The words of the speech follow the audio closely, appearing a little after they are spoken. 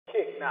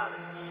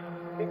Technology.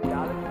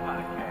 Technology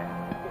Podcast.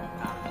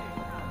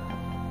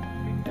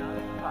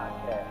 Technology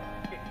Podcast.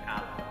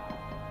 Technology.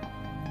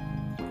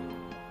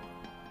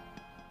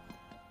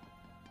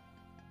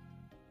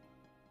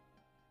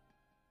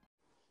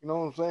 You know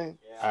what I'm saying?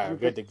 Yeah. All right,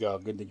 good to go.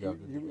 Good to go.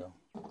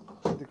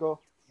 Good to go.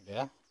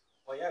 Yeah.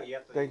 Well, yeah, you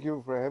have to. Thank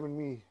you for having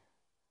me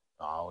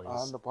Always.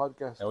 on the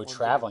podcast. And we're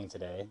traveling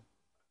today,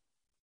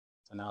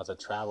 so now it's a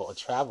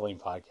traveling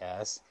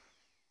podcast.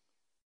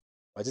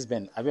 I've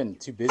been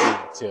too busy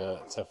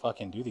to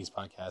fucking do these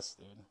podcasts,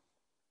 dude.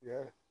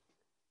 Yeah.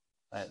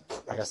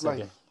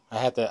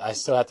 I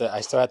still have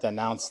to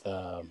announce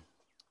the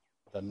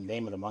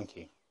name of the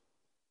monkey,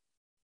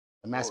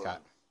 the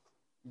mascot.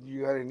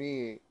 You got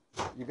any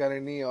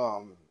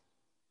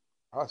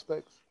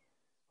prospects?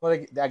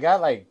 Well, I got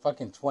like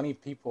fucking 20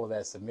 people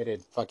that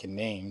submitted fucking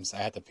names. I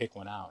had to pick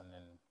one out and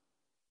then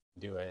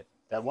do it.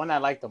 That one I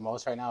like the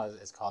most right now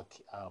is called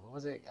what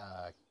was it?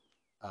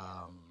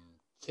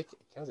 Kick.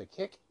 Was it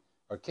Kick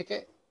or Kick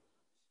It?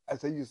 I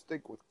say you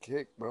stick with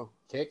Kick, bro.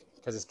 Kick,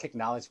 because it's Kick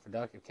Knowledge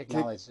Productive. Kick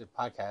Knowledge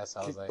Podcast. So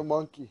I was like, the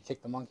monkey.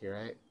 Kick the monkey,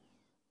 right?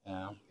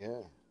 Yeah.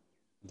 Yeah.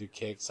 Do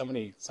Kick.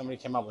 Somebody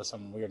came up with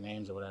some weird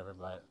names or whatever,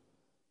 but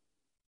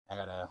I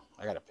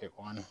gotta pick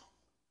one.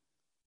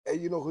 Hey,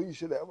 you know who you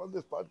should have on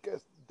this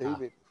podcast?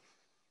 David.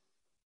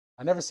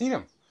 I never seen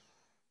him.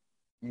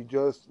 You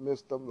just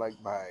missed him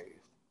like by,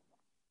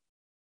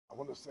 I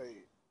want to say,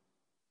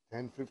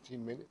 10,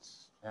 15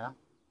 minutes. Yeah.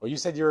 Well, you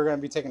said you were gonna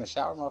be taking a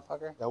shower,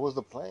 motherfucker. That was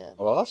the plan.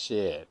 Well,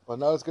 shit. But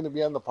now it's going to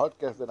be on the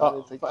podcast that I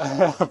didn't take a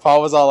shower.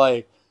 Paul was all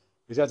like,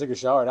 "We gotta take a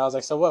shower," and I was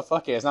like, "So what?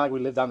 Fuck it. It's not like we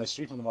live down the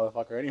street from the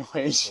motherfucker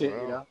anyway." And shit,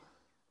 you know.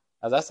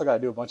 I still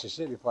gotta do a bunch of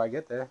shit before I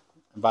get there.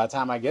 And by the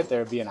time I get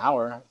there, it'll be an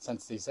hour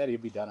since he said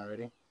he'd be done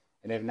already.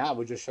 And if not,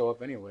 we'll just show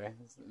up anyway.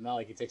 It's not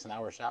like he takes an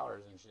hour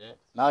showers and shit.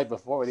 Not like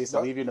before where they used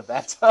to leave you in the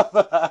bathtub.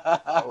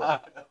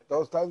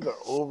 Those times are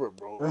over,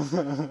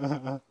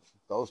 bro.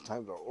 Those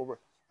times are over.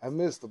 I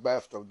miss the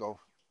bathtub though.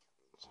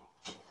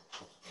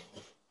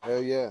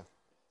 Hell yeah.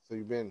 So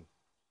you've been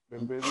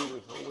busy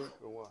this whole week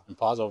or what? And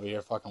Paul's over here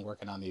fucking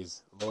working on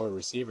these lower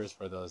receivers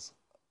for those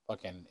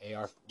fucking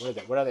AR.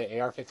 What are they?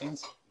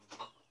 AR-15s?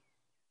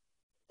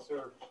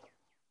 Sir.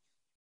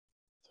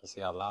 Let's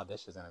see how loud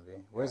this is gonna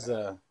be. Where's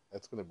the?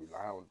 That's gonna be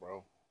loud,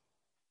 bro.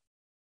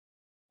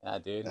 Yeah,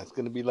 dude. That's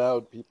gonna be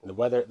loud, people.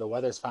 The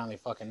weather's finally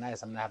fucking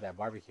nice. I'm gonna have that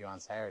barbecue on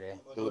Saturday.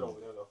 Dude,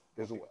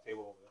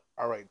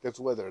 all right, this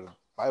weather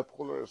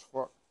bipolar as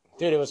fuck.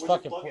 Dude, it was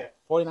fucking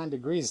 49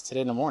 degrees today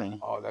in the morning.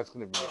 Oh, that's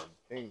gonna be a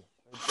thing.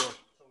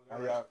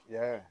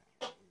 Yeah.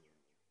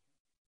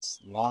 It's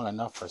long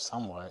enough for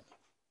somewhat.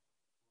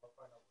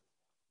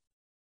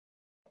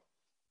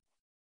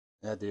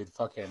 Yeah, dude,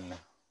 fucking.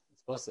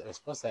 It's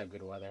supposed to have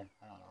good weather.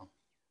 I don't know.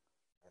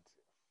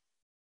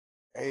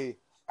 Hey,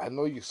 I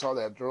know you saw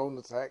that drone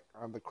attack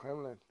on the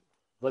Kremlin.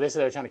 Well, they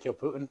said they were trying to kill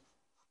Putin.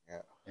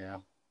 Yeah. Yeah.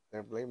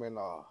 They're blaming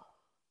the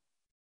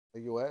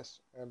U.S.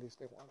 At least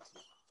they want to.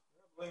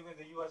 They're blaming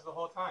the U.S. the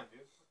whole time,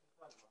 dude.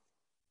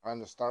 Trying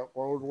to start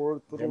World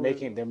War III.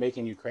 They're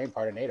making Ukraine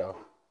part of NATO.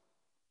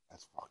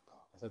 That's fucked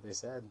up. That's what they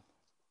said.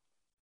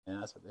 Yeah,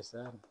 that's what they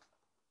said.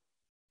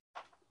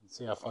 Let's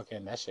see how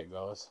fucking that shit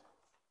goes.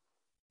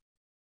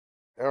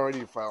 They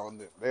already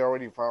filed it. They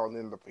already filed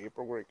in the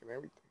paperwork and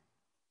everything.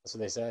 That's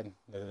what they said.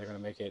 They're gonna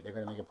make it. They're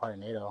gonna make it part of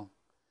NATO.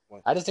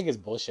 What? I just think it's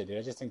bullshit,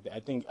 dude. I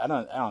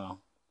don't know.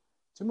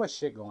 Too much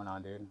shit going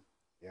on, dude.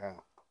 Yeah,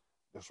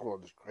 this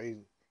world is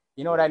crazy.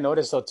 You know what I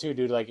noticed though too,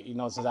 dude? Like, you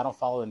know, since I don't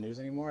follow the news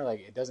anymore, like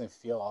it doesn't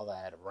feel all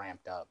that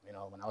ramped up. You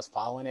know, when I was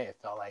following it, it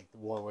felt like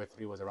World War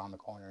III was around the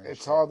corner.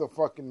 It's all the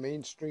fucking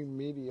mainstream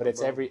media. But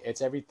it's every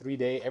 3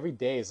 day. Every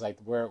day is like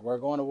we're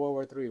going to World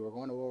War III. We're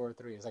going to World War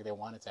III. It's like they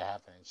want it to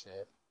happen and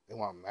shit. They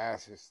want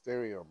mass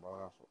hysteria, bro.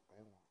 That's what they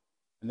want.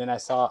 And then I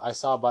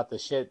saw about the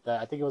shit that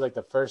I think it was like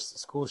the first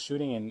school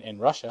shooting in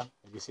Russia.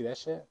 Did you see that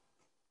shit?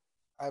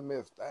 I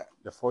missed that.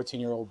 The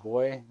 14-year-old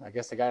boy. I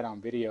guess they got it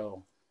on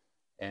video,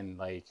 and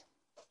like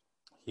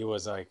he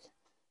was like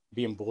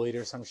being bullied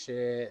or some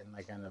shit. And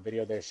like in the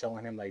video, they're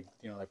showing him like,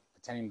 you know, like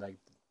pretending like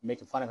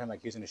making fun of him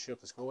like he was going to shoot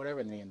up the school or whatever.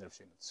 And then he ended up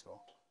shooting up the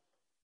school.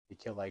 He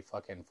killed like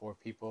fucking 4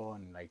 people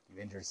and like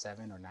injured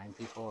 7 or 9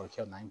 people or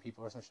killed 9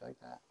 people or some shit like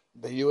that.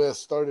 The U.S.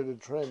 started a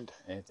trend.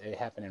 And it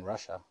happened in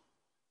Russia.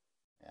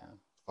 Yeah.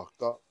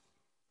 Fucked up.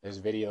 There's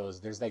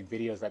like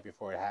videos right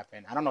before it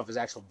happened. I don't know if there's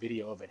actual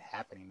video of it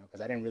happening though,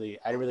 because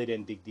I really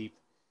didn't dig deep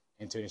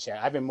into it and shit.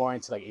 I've been more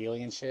into like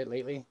alien shit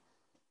lately.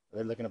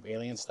 They're looking up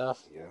alien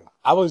stuff. Yeah.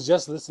 I was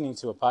just listening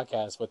to a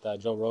podcast with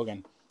Joe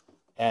Rogan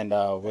and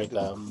with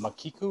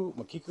Makiku,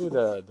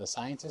 the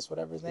scientist,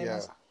 whatever his name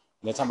is. And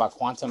they're talking about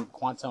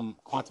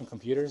quantum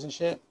computers and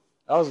shit.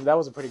 That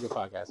was a pretty good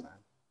podcast, man.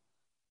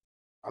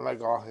 I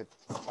like all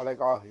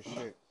his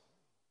shit.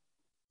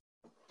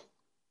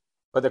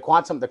 But the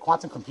quantum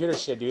computer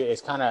shit, dude,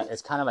 it's kind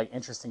of like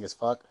interesting as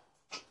fuck.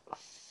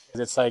 'Cause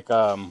it's like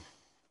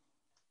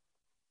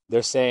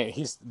they're saying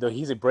he's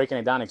breaking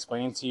it down,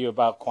 explaining to you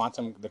about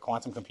the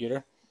quantum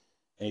computer,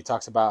 and he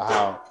talks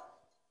about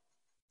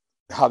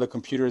how the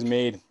computer is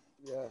made.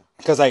 Yeah.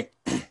 Because like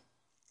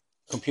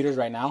computers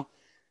right now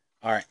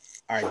are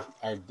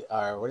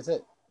what is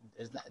it?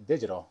 It's not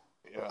digital.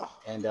 Yeah.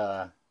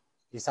 And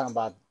he's talking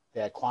about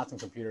that quantum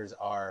computers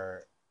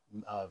are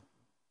uh,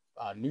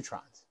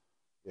 neutrons.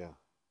 Yeah.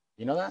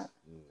 You know that?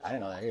 I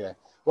didn't know that either.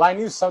 Well, I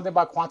knew something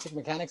about quantum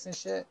mechanics and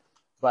shit,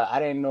 but I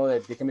didn't know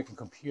that they can make a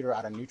computer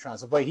out of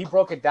neutrons. But he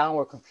broke it down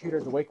where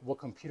computers, the way what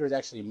computers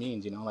actually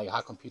means, you know, like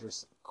how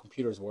computers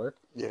work.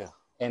 Yeah.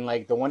 And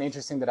like the one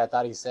interesting that I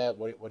thought he said,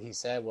 what he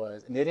said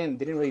was, and they didn't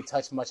really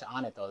touch much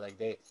on it though.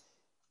 Like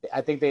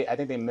I think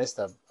they missed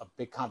a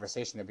big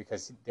conversation there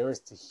because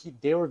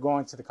they were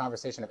going to the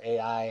conversation of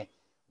AI,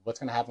 what's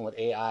going to happen with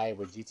AI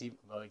with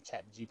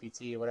Chat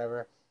GPT or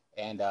whatever,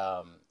 and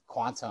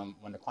quantum,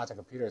 when the quantum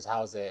computers,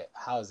 how is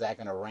that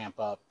going to ramp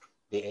up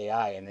the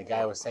AI? And the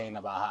guy was saying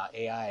about how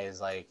AI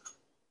is like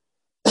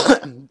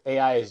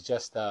AI is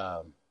just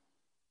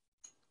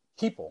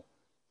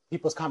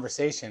people's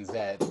conversations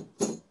that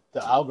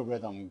the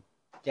algorithm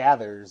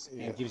gathers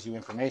and gives you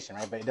information,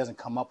 right? But it doesn't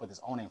come up with its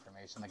own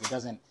information. Like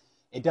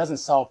it doesn't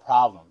solve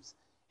problems.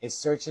 It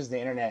searches the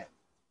internet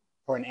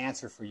for an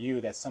answer for you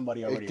that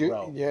somebody already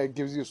wrote. Yeah, it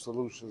gives you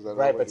solutions.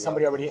 Right, but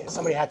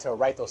somebody had to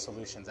write those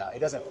solutions out. It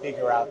doesn't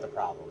figure out the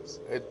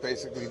problems. It's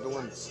basically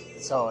doing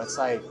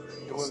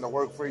the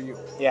work for you.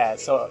 Yeah,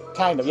 so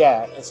kind of,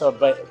 yeah. And so,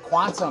 but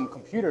quantum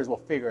computers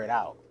will figure it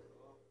out.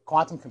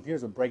 Quantum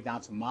computers will break down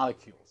to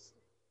molecules,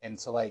 and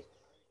so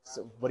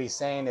what he's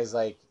saying is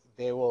like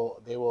they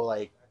will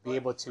like be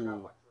able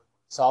to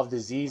solve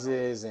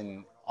diseases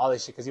and all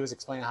this shit. Because he was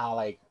explaining how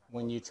like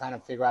when you're trying to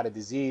figure out a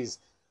disease,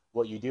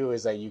 what you do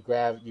is like you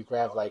grab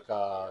like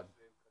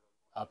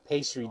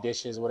pastry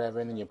dishes or whatever,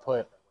 and then you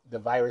put the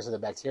virus or the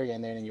bacteria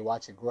in there, and you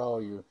watch it grow.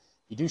 You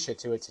do shit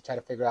to it to try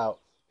to figure out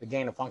the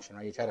gain of function,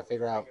 right? You try to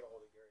figure out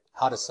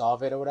how to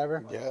solve it or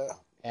whatever. Yeah.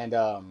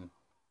 And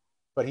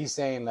but he's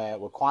saying that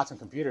with quantum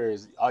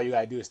computers, all you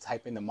gotta do is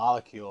type in the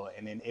molecule,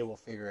 and then it will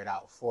figure it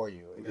out for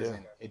you.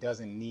 It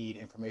doesn't need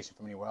information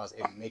from anywhere else.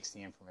 It makes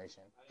the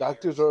information.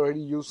 Doctors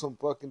already use some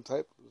fucking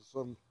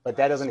But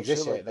that doesn't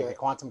exist yet. Like the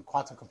quantum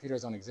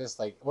computers don't exist.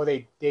 Like, well,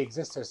 they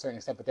exist to a certain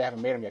extent, but they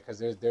haven't made them yet because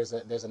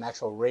there's an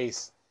actual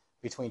race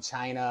between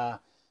China,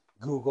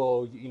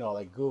 Google, you know,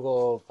 like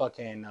Google,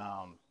 fucking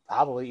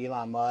probably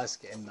Elon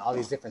Musk, and all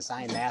these different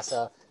science,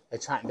 NASA.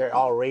 They're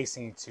all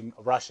racing to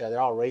Russia.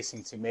 They're all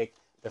racing to make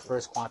the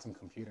first quantum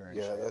computer. And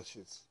shit. That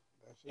shit's.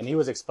 And he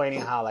was explaining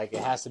how like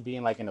it has to be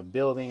in a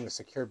building, a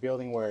secure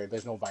building where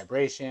there's no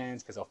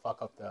vibrations because they'll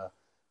fuck up the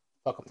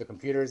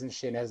computers and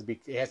shit. And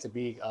it has to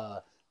be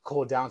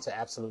cooled down to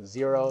absolute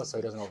zero so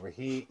it doesn't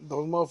overheat.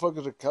 Those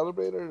motherfuckers are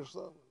calibrated or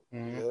something.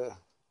 Mm-hmm. Yeah.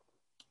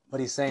 But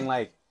he's saying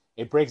like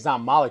it breaks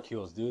down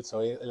molecules, dude.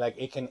 So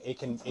it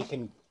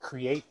can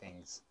create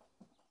things.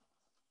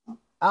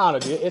 I don't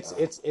know, dude.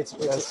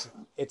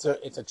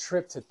 It's a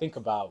trip to think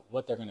about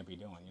what they're gonna be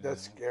doing. You know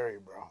that's scary,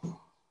 bro.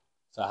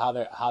 So how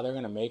they're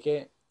gonna make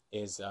it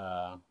is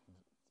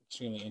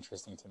extremely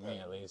interesting to me,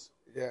 at least.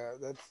 Yeah,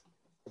 that's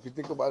if you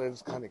think about it,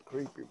 it's kind of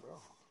creepy, bro.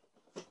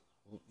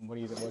 What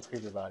do you think? What's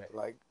creepy about it?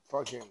 Like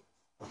fucking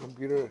a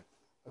computer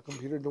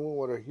doing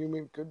what a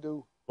human could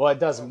do. Well, it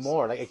does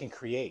more. Like it can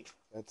create.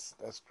 That's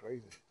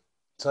crazy.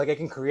 So like it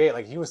can create.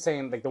 Like he was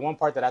saying, like the one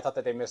part that I thought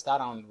that they missed out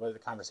on with the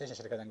conversation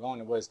should have gotten going.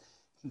 It was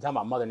talking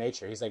about Mother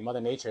Nature. He's like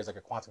Mother Nature is like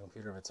a quantum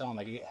computer of its own.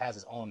 Like it has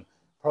its own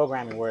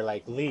programming where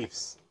like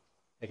leaves,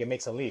 like it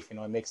makes a leaf. You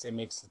know, it makes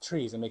the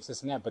trees. It makes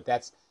this and that. But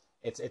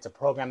it's a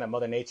program that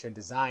Mother Nature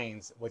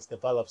designs, which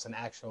develops an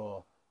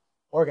actual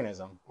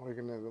organism.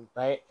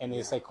 Right? And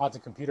it's like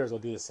quantum computers will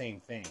do the same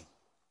thing.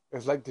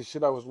 It's like the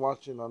shit I was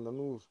watching on the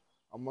news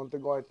a month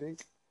ago, I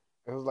think.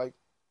 It was like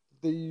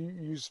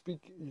you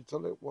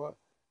tell it what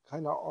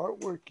kind of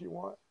artwork you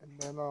want, and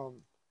then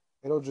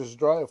it'll just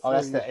draw it for you.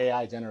 Oh, that's the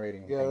AI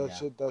generating. Yeah,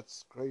 shit,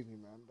 that's crazy,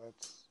 man.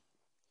 That's.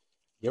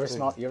 You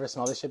ever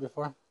smell this shit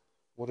before?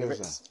 What is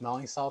that?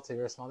 Smelling salts. Have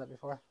you ever smelled that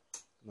before?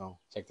 No.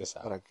 Check this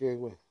out. ¿Para qué,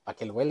 güey? ¿Para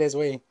qué lo hueles,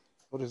 güey?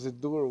 What does it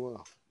do or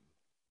what?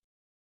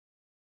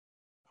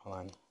 Hold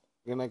on.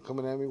 You're not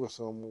coming at me with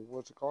some,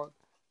 what's it called?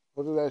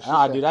 What is that shit?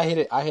 Nah, dude, I hit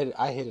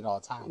it all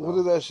the time. Bro. What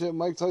is that shit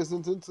Mike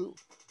Tyson's into?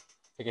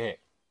 Take a hit.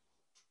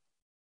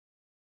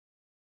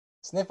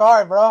 Sniff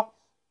hard, bro.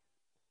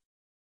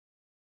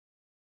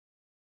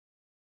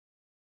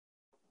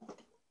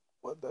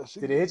 What that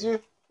shit? Did it hit you?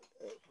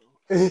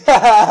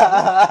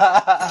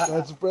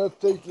 That's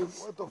breathtaking.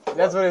 What the fuck?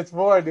 That's what it's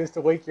for, dude, is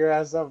to wake your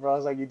ass up, bro.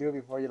 It's like you do it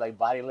before you like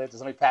body lift. If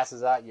somebody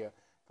passes out, you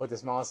put the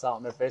smelling salt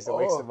in their face that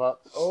wakes them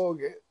up. Oh,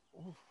 okay.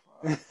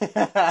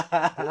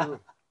 Oh,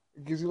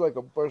 it gives you like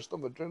a burst of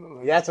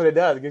adrenaline. Yeah, that's what it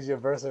does. It gives you a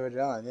burst of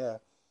adrenaline, yeah.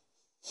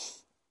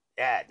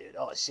 Yeah, dude.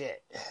 Oh,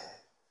 shit.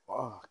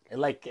 Fuck.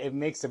 It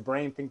makes the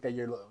brain think that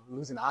you're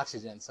losing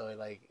oxygen, so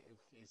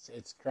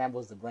it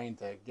scrambles the brain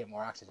to get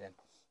more oxygen,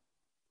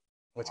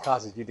 which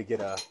causes you to get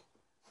a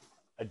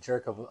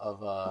jerk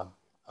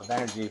of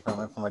energy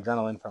from it, from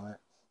adrenaline from it.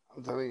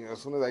 I'm telling you,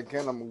 as soon as I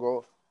can, I'm gonna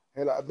go.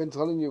 I've been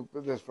telling you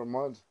this for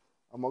months.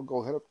 I'm gonna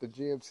go hit up the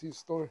GMC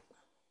store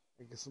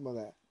and get some of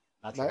that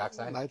Nitric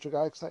oxide. Nitric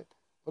oxide,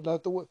 but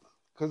not the one,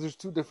 because there's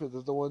two different.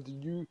 There's the one that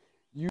you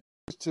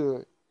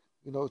to,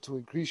 to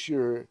increase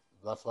your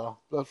Blood flow,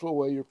 blood flow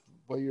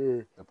while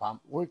you're the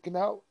pump. working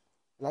out,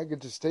 and I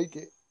could just take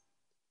it,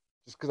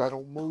 just because I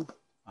don't move.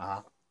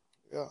 Yeah.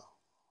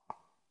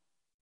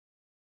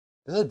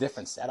 This is a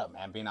different setup,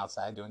 man. Being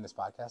outside doing this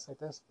podcast like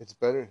this. It's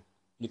better.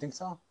 You think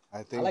so?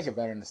 I think. I like so. it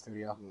better in the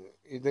studio.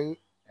 You think?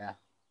 Yeah.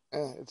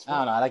 Yeah, it's. I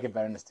don't know. I like it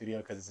better in the studio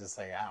because it's just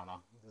like I don't know.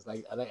 It's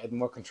like I like it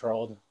more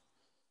controlled.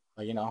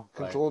 Like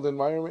controlled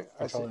environment.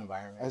 Controlled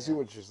environment. I see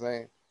what you're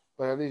saying,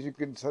 but at least you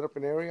can set up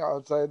an area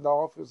outside the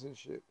office and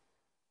shit,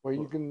 where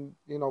you can,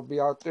 be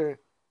out there.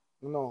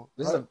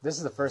 This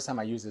is the first time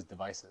I use these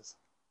devices.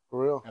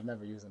 For real. I've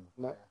never used them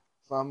No, before.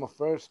 so I'm a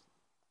first.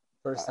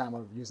 First time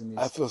I'm using these.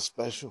 I feel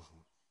special.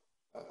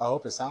 I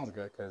hope it sounds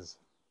good because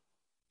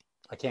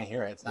I can't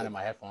hear it. It's not in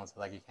my headphones. So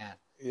like you can't.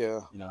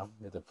 Yeah. You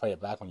have to play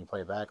it back when you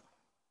play it back.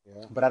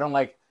 Yeah. But I don't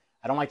like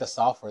the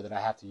software that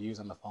I have to use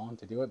on the phone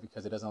to do it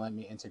because it doesn't let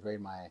me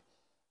integrate my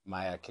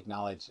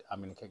Kicknowledge.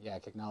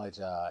 Kicknowledge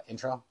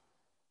intro,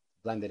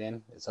 blend it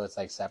in. So it's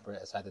like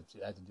separate. So I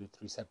had to do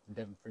 3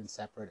 different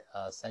separate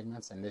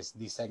segments, and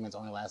these segments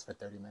only last for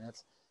 30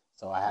 minutes.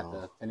 So I had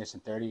to finish in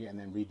 30 and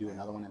then redo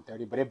another one in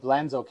 30. But it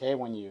blends okay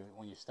when you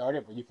start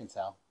it, but you can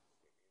tell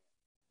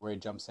where it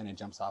jumps in and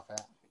jumps off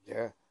at.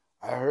 Yeah,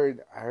 I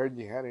heard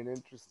you had an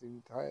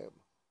interesting time,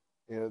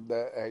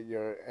 that at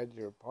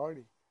your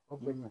party,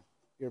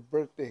 your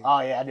birthday. Oh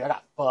yeah, dude, I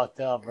got fucked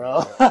up,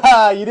 bro.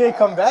 You didn't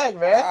come back,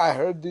 man. I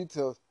heard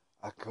details.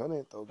 I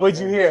couldn't though. What'd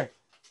you hear?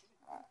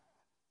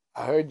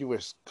 I heard you were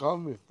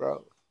scummy,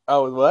 bro.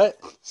 Oh, what?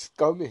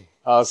 Scummy.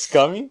 Oh,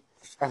 scummy?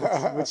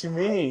 What you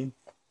mean?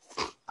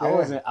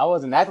 Yeah. I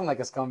wasn't acting like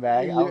a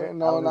scumbag. I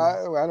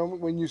don't.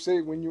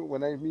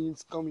 When I mean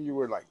scummy, you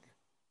were like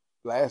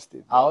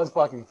blasted. Bro. I was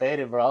fucking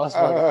faded, bro. I was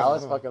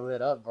fucking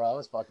lit up, bro. I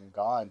was fucking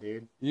gone,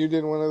 dude. You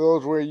did one of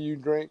those where you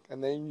drink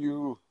and then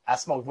you. I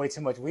smoked way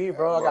too much weed,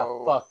 bro. I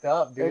got fucked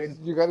up, dude.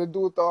 You got to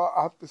do it the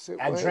opposite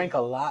way. I drank a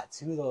lot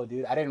too, though,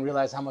 dude. I didn't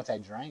realize how much I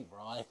drank, bro.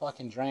 I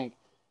fucking drank.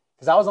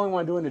 Because I was the only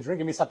one doing the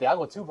drinking. Me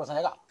Santiago, too, bro. So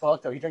I got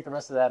fucked up. He drank the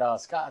rest of that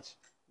scotch.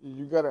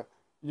 You gotta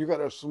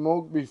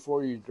smoke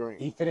before you drink.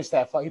 He finished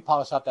that. He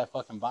polished off that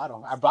fucking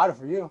bottle. I brought it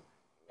for you.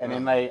 And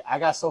then, like, I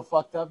got so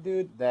fucked up,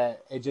 dude,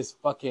 that it just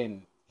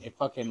fucking,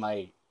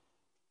 like...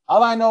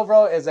 All I know,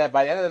 bro, is that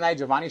by the end of the night,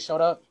 Giovanni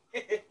showed up.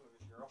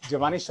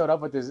 Giovanni showed up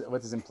with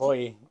his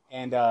employee.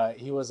 And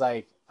he was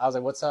like, I was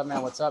like, what's up,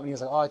 man? What's up? And he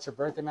was like, oh, it's your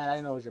birthday, man. I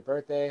didn't know it was your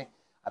birthday.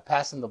 I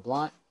passed him the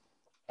blunt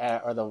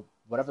or the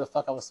whatever the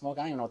fuck I was smoking.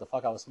 I don't even know what the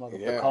fuck I was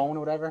smoking. The cone or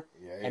whatever.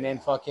 Yeah, and then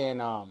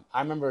fucking, I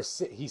remember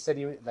he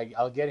said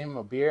I'll get him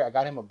a beer. I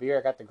got him a beer.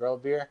 I got the girl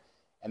beer.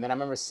 And then I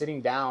remember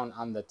sitting down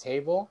on the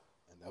table.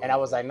 And I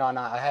was like, no,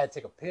 I had to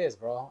take a piss,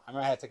 bro. I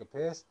remember I had to take a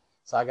piss.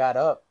 So I got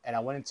up and I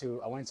went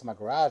into my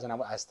garage and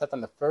I stepped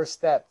on the first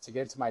step to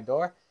get into my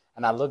door.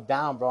 And I looked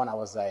down, bro, and I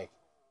was like,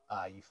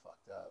 you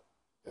fucked up.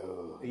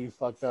 You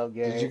fucked up,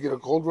 gang. Did you get a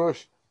cold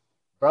rush?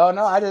 Bro,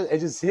 no, it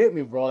just hit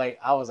me, bro. Like,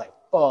 I was like,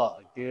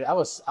 fuck, dude. I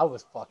was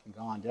fucking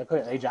gone, dude. I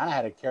couldn't, Adriana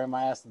had to carry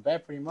my ass to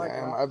bed pretty much.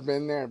 Damn, bro. I've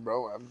been there,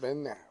 bro. I've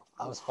been there.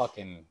 I was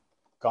fucking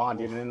gone,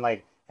 dude. And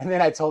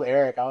then I told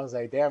Eric, I was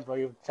like, damn, bro,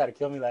 you tried to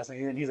kill me last night.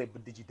 And he's like,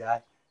 but did you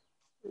die?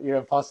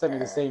 Paul sent me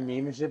the same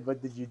meme and shit,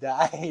 but did you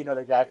die?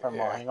 The guy from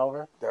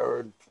Hangover?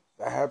 Dude,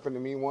 that happened to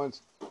me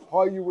once.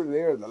 Paul, you were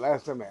there the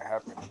last time it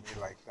happened to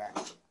me like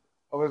that.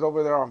 I was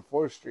over there on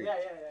 4th Street. Yeah.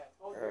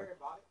 Oh, you heard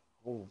about it?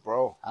 Oh,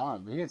 bro. I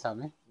don't know. You didn't tell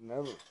me.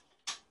 Never.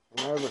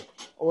 Oh,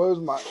 it was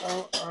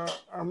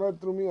Ahmed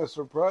threw me a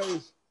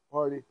surprise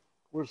party.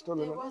 We're still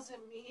in it. It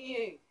wasn't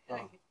me. You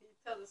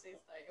tell the same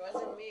story. It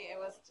wasn't me. It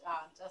was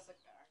Jessica,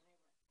 our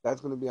neighbor. That's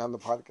going to be on the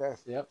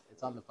podcast. Yep,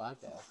 it's on the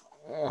podcast.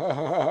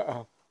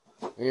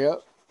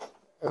 Yep.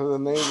 It was a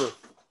neighbor.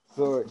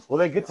 Sorry. Well,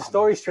 then get the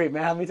story straight,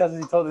 man. How many times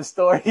has he told the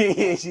story?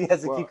 She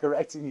has to keep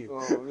correcting you.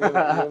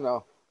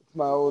 It's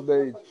my old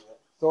age.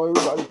 So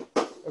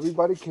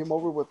everybody came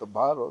over with a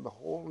bottle. The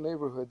whole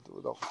neighborhood.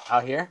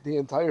 Out here? The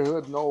entire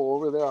hood. No,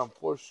 over there on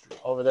 4th Street.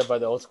 Over there by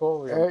the old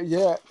school?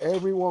 Yeah,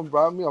 everyone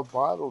brought me a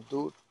bottle,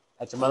 dude.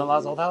 At your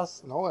mother-in-law's old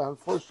house? No, on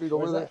 4th Street.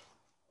 Where's over there. That?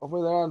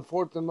 Over there on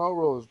 4th and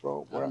Melrose,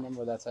 bro. I don't remember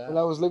where that's at. When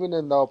I was living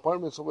in the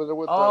apartments over there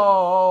with yeah.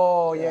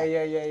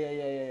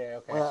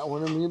 Okay.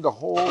 When I mean the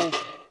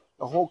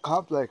whole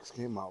complex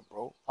came out,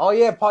 bro. Oh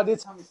yeah, Paul did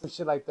tell me some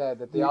shit like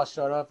that they all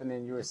showed up and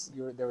then they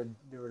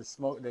were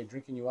smoking, they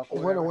drinking you up.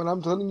 When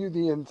I'm telling you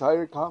the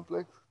entire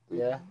complex,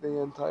 the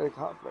entire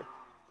complex,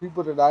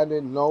 people that I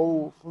didn't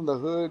know from the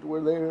hood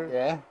were there.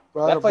 Yeah,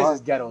 that place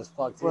is ghetto as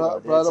fuck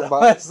too.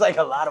 It's like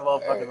a lot of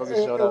motherfuckers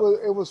showed up.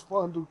 It was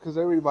fun, dude, because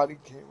everybody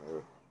came.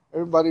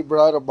 Everybody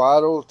brought a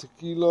bottle of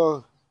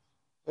tequila.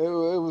 It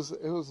was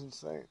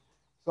insane.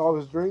 So I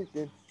was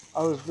drinking,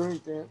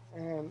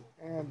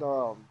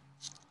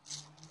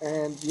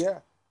 and yeah,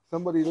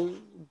 somebody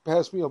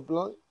passed me a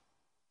blunt,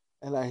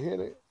 and I hit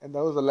it, and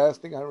that was the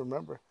last thing I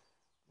remember.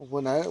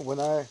 When I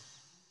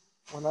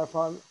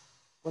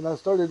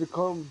started to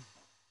come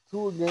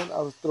to again,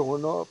 I was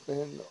throwing up,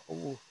 and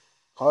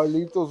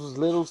Carlitos was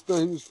little still.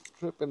 He was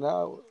tripping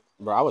out.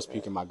 Bro, I was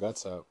puking my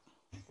guts up.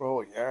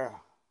 Bro, yeah.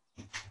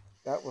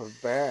 That was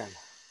bad.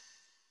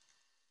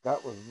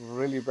 That was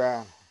really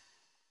bad.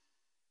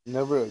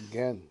 Never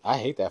again. I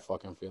hate that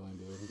fucking feeling,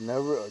 dude.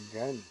 Never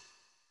again.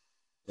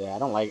 Yeah, I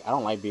don't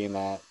like being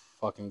that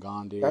fucking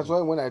gone, dude. That's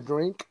why when I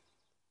drink,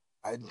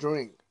 and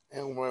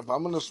if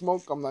I'm gonna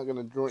smoke, I'm not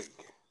gonna drink.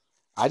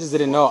 I just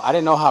didn't know. I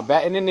didn't know how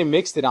bad. And then they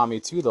mixed it on me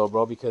too, though,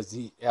 bro. Because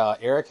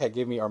Eric had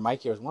given me, or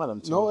Mikey was one of them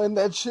too. No, and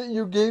that shit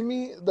you gave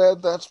me,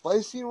 that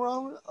spicy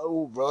ramen.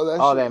 Oh, bro, that.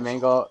 Oh, shit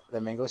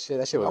that mango shit.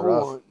 That shit was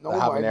rough. No, The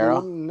my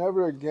habanero. dude,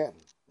 never again.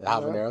 The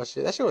habanero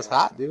shit. That shit was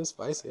hot, dude. It was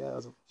spicy. Yeah,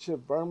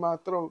 Shit burned my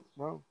throat,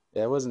 bro.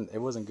 yeah. It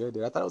wasn't good,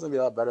 dude. I thought it was gonna be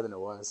a lot better than it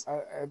was.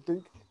 I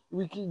think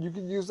you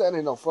could use that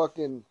in a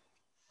fucking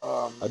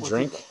A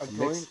drink, a mix,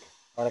 drink,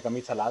 or like a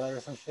michelada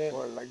or some shit,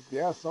 or like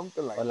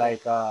something like or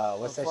that. like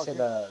what's A that shit? fucking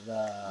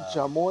The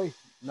chamoy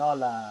no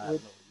la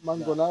with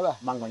mangonada.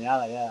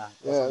 mangoñada, yeah.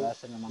 Yeah, That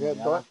shit, the Yeah,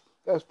 mangoñada.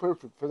 that's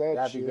perfect for that.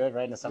 That'd shit. be good,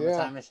 right? In the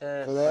summertime and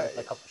shit. for that.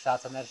 Like a couple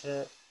shots on that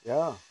shit.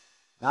 Yeah.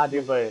 Nah,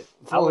 dude, but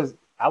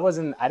I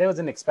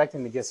wasn't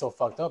expecting to get so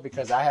fucked up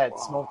because I had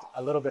smoked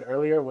a little bit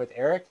earlier with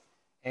Eric,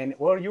 and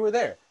well, you were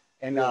there,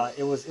 and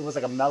it was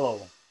like a mellow,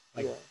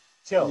 like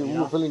chill, You you were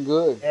know. feeling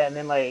good. Yeah, and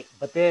then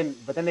but then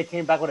they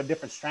came back with a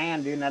different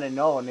strand, dude, and I didn't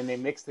know, and then they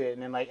mixed it,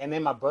 and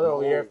then my brother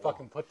over here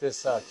fucking put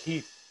this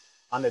Keith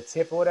on the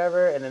tip or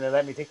whatever, and then they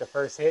let me take the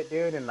first hit,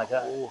 dude, and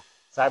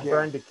so I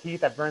burned the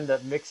Keith, I burned the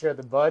mixture of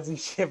the buds and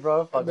shit,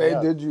 bro. Fuck They me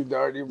up. did you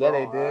dirty, bro. Yeah,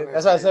 they did. Honestly,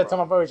 That's why I said bro. to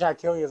my brother, trying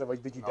to kill you. I was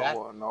like, did you die?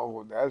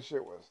 No, that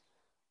shit was,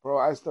 bro.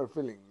 I start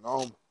feeling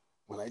numb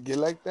when I get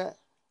like that.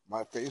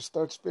 My face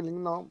starts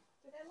feeling numb.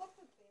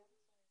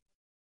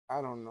 I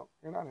don't know.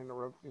 You're not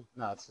interrupting.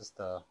 No, it's just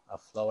a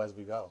flow as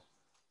we go.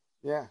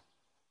 Yeah.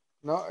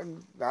 No,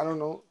 I don't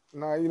know.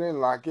 No, you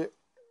didn't like it.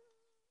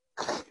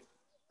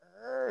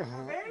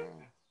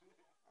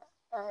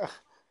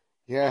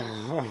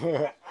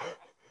 Yeah.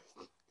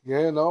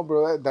 Yeah, no,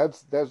 bro.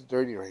 That's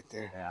dirty right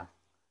there. Yeah.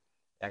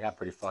 I got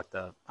pretty fucked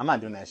up. I'm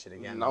not doing that shit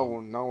again.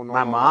 No.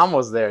 My mom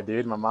was there,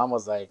 dude. My mom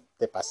was like,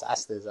 "Te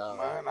pasaste."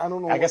 Man, I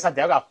don't know. I guess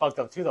Santiago got fucked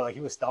up too, though. Like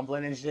he was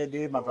stumbling and shit,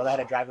 dude. My brother had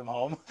to drive him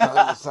home.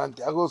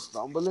 Santiago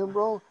stumbling,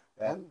 bro.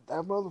 Yeah.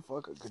 That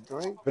motherfucker could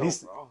drink. But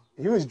bro.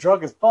 he was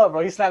drunk as fuck,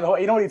 bro. He slammed the whole.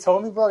 You know what he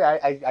told me, bro?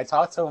 I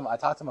talked to him. I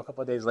talked to him a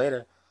couple of days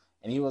later,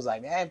 and he was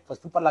like, "Man, pues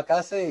fui para la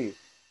casa y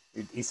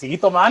seguí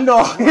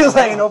tomando." He was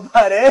like, "No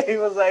paré." He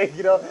was like,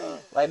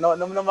 like no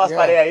más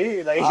paré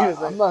ahí. Like he was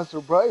like, I'm not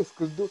surprised,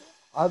 cause dude,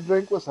 I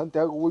drank with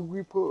Santiago.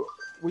 We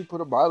put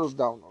the bottles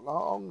down a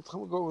long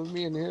time ago with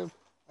me and him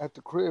at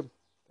the crib.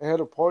 They had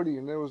a party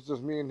and it was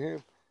just me and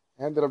him.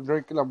 I ended up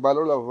drinking a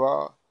bottle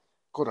of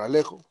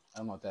Corralejo I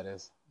don't know what that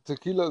is.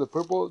 tequila, the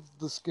purple,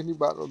 the skinny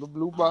bottle, the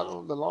blue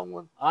bottle, the long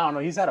one. I don't know.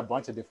 He's had a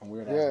bunch of different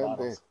weird ass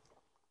bottles.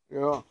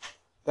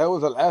 That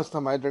was the last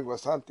time I drank with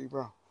Santi,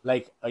 bro.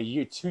 Like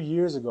 2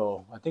 years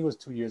ago, I think it was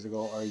 2 years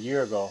ago or a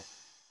year ago,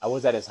 I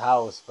was at his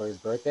house for his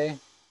birthday, and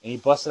he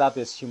busted out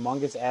this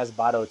humongous ass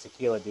bottle of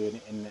tequila,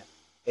 dude, and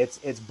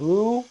it's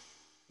blue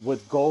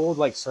with gold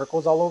like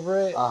circles all over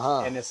it,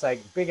 and it's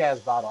like big ass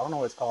bottle. I don't know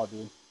what it's called,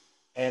 dude,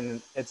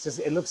 and it's just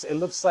it looks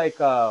like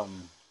I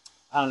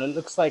don't know, it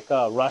looks like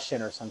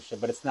Russian or some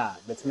shit, but it's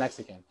not. It's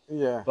Mexican.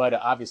 Yeah. But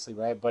obviously,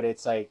 right? But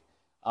it's like.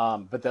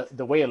 But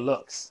the way it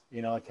looks,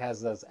 it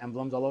has those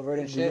emblems all over it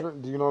and shit.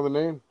 Do you know the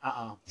name?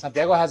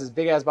 Santiago has his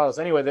big ass bottles.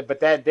 Anyway, but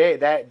that day,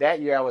 that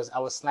year, I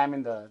was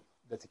slamming the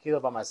tequila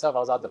by myself. I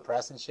was all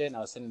depressed and shit, and I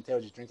was sitting there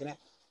just drinking it,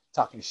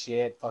 talking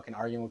shit, fucking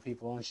arguing with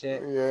people and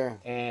shit. Yeah.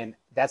 And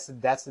that's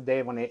the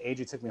day when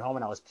Adri took me home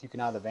and I was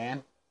puking out of the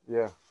van.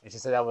 Yeah. And she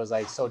said I was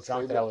like so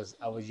drunk that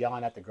I was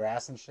yelling at the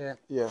grass and shit.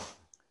 Yeah.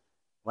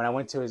 When I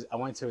went to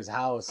his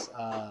house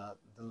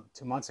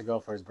 2 months ago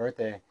for his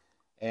birthday.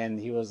 And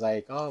he was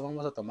like, "Oh,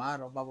 vamos a tomar,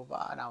 blah, blah,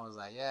 blah." And I was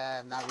like,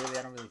 "Yeah, not really.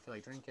 I don't really feel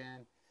like drinking."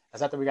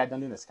 That's after we got done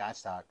doing the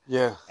Scotch talk.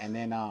 Yeah. And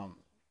then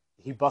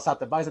he busts out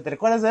the bottle. He said, "¿Te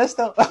recuerdas de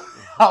esto?"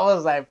 I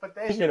was like, "Put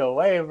that shit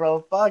away,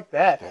 bro. Fuck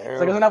that." It's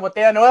like, "Es una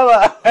botella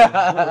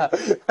nueva."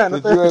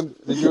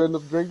 Did you end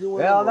up drinking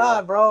one? Hell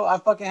nah, bro. I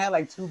fucking had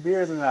like 2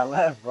 beers and then I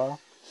left, bro.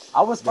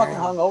 I was fucking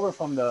hungover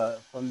from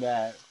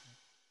that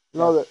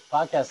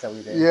podcast that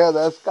we did. Yeah,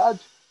 that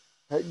Scotch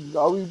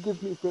always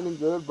gets me feeling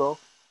good, bro,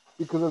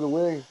 because of the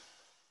way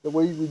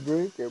we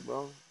drink it,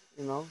 bro.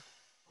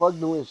 Fuck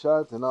doing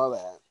shots and all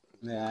that.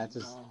 Yeah,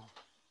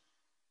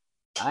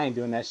 I ain't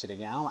doing that shit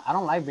again. I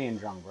don't like being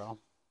drunk, bro.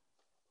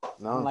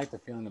 No. I don't like the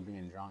feeling of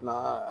being drunk.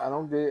 Nah, I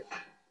don't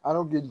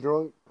get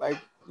drunk like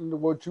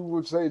what you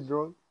would say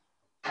drunk.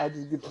 I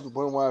just get to the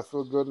point where I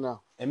feel good now.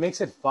 It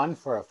makes it fun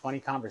for a funny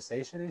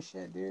conversation and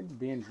shit, dude.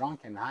 Being drunk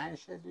and high and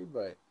shit, dude.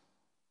 But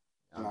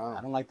I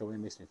don't like the way it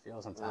makes me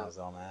feel sometimes,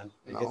 though, man.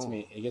 It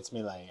gets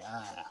me like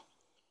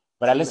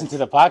But I listen to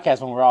the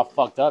podcast when we're all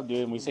fucked up, dude,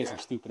 and we say some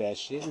stupid ass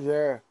shit.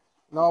 Yeah.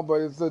 No, but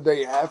it's the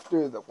day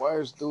after the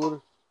wires,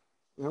 dude.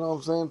 You know what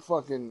I'm saying?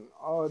 Fucking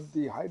all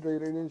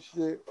dehydrated and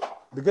shit.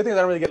 The good thing is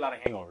I don't really get a lot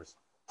of hangovers.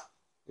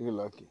 You're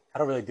lucky. I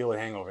don't really deal with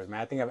hangovers, man.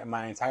 I think in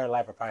my entire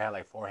life I probably had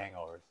like 4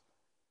 hangovers.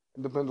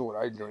 It depends on what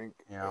I drink.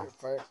 Yeah.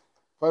 If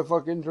I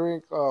fucking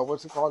drink,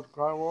 what's it called?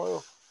 Crown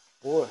Royal?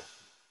 Boy.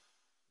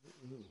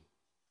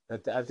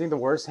 I think the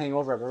worst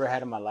hangover I've ever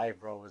had in my life,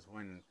 bro, was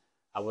when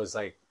I was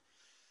like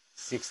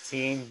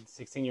 16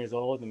 years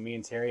old, and me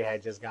and Terry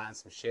had just gotten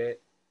some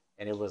shit,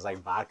 and it was like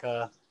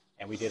vodka,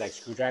 and we did like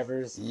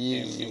screwdrivers, and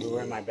we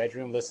were in my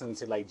bedroom listening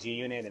to like G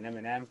Unit and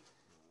Eminem,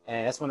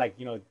 and that's when like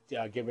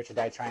Get Rich or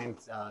Die Trying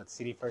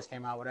CD first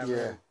came out,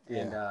 whatever,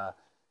 and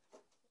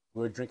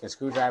we were drinking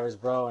screwdrivers,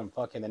 bro, and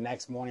fucking the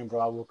next morning, bro,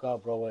 I woke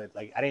up, bro, with,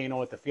 like I didn't even know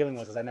what the feeling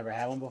was because I never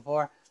had one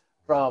before.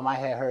 Bro, my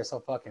head hurt so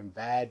fucking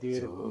bad,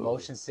 dude.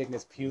 Motion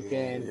sickness,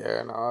 puking,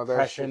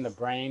 pressure in the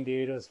brain,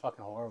 dude. It was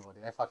fucking horrible,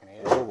 dude. I fucking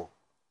hated it.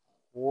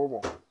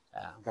 Horrible.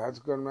 Yeah. That's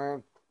good,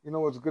 man. You know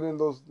what's good in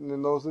those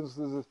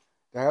instances?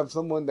 To have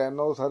someone that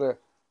knows how to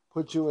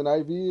put you an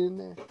IV in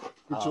there,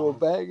 get you a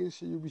bag and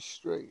shit, you'll be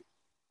straight.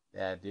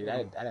 Yeah, dude.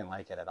 I didn't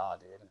like it at all,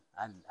 dude.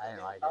 I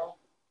didn't like it.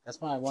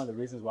 That's one of the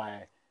reasons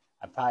why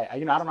I probably, I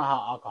don't know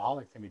how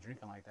alcoholics can be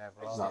drinking like that,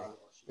 bro. No,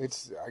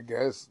 it's, I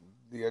guess,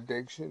 the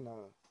addiction.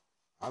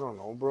 I don't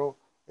know, bro.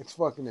 It's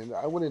fucking.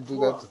 I wouldn't do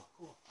that.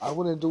 I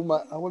wouldn't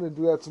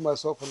do that to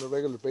myself on a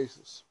regular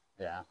basis.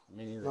 Yeah,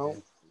 me neither. No,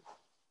 dude.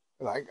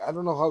 like I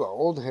don't know how the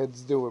old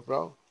heads do it,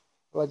 bro.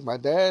 Like my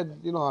dad,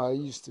 you know how he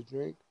used to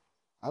drink.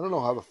 I don't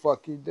know how the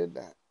fuck he did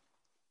that.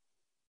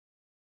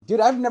 Dude,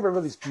 I've never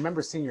really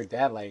remember seeing your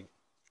dad like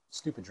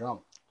stupid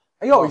drunk.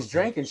 He always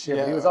drank and shit.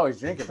 But he was always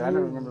drinking, but I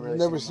never remember really.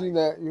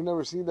 You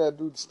never seen that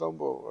dude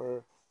stumble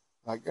or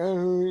like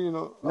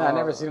No, I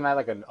never seen him act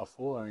like a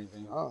fool or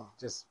anything.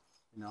 Just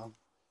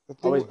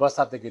always bust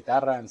out the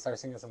guitarra and start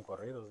singing some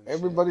corridos. And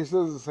everybody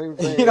says the same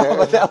thing.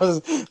 But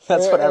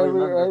that's what I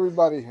remember.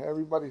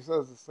 Everybody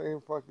says the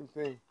same fucking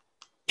thing.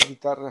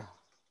 Guitarra.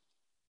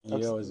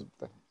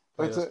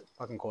 That's it.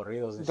 Fucking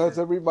corridos and that's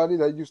shit. everybody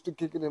that used to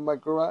kick it in my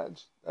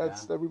garage.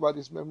 That's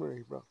everybody's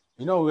memory, bro.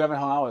 You know who we haven't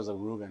hung out with is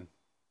Ruben.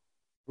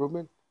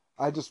 Ruben?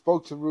 I just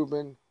spoke to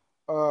Ruben.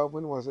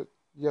 When was it?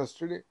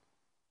 Yesterday?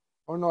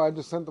 Oh no, I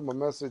just sent him a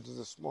message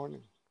this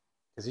morning.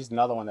 Because he's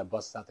another one that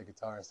busts out the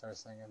guitar and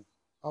starts singing.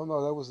 Oh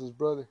no, that was his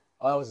brother.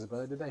 Oh, that was his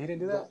brother. Did that? He didn't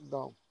do that?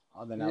 No.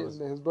 Oh, then that was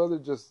his brother.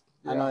 Just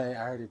I know. I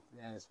heard it.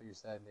 Yeah, that's what you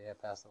said. They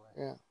had passed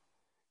away.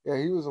 Yeah,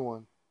 he was the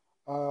one.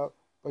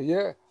 But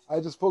yeah, I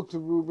just spoke to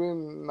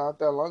Ruben not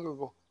that long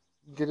ago.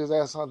 Get his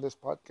ass on this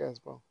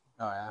podcast, bro.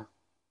 Oh yeah.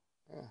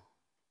 Yeah.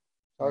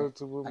 Shout out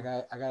to Ruben.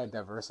 I gotta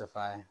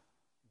diversify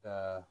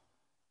the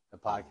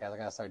podcast. I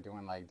gotta start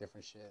doing like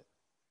different shit.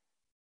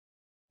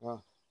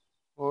 Well,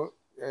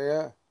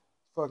 yeah.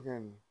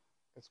 Fucking,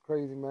 it's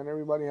crazy, man.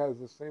 Everybody has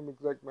the same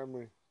exact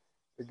memory.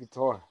 The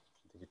guitar.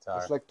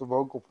 It's like the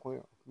vocal point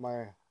of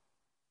my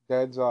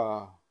dad's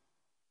life.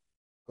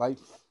 I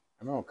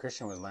remember when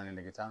Christian was learning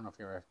the guitar. I don't know if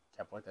you ever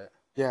kept with it.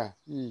 Yeah,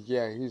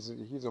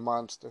 he's a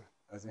monster.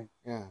 Is he?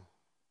 Yeah.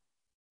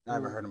 I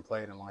never heard him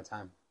play it in a long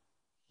time.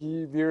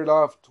 He veered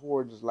off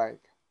towards like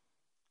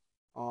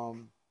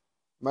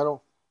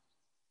metal.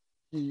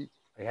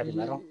 Heavy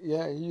metal?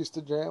 Yeah, he used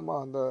to jam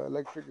on the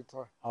electric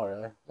guitar. Oh,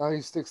 really? Now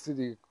he sticks to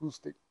the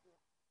acoustic.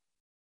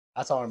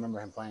 That's all I remember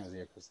him playing was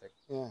the acoustic.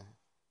 Yeah.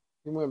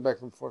 He went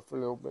back and forth for a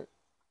little bit.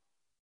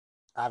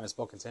 I haven't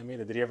spoken to him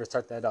either. Did he ever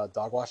start that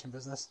dog washing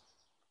business?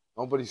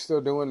 No, but he's still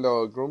doing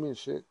the grooming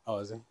shit. Oh,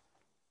 is he?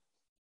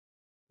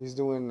 He's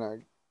doing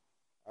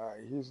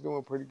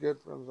pretty good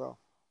for himself.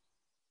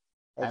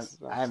 I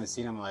haven't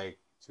seen him in like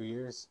 2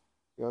 years.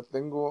 Yo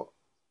tengo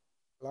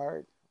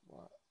like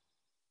what?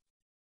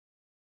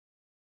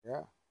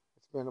 Yeah,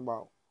 it's been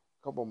about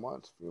a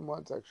few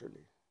months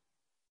actually.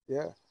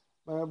 Yeah,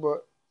 man.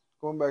 But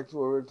going back to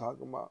what we were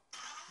talking about,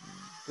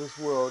 this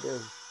world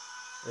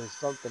is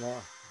something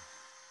else.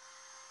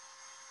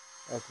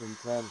 That's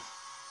intense.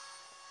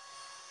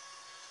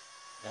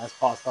 Yeah, that's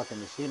Paul's fucking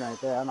machine right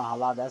there. I don't know how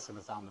loud that's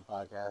gonna sound in the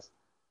podcast.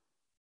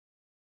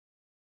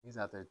 He's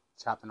out there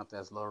chopping up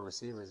those lower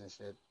receivers and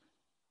shit.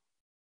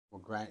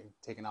 We're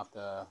taking off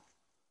the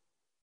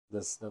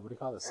what do you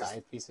call it? The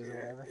side pieces or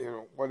whatever? You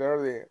know, what are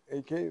they?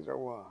 AKs or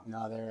what?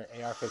 No, they're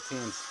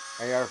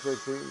AR-15s.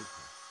 AR-15.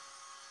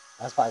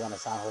 That's probably gonna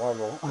sound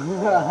horrible.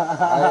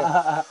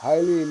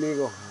 Highly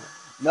illegal.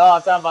 No,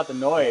 I'm talking about the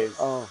noise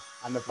on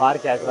the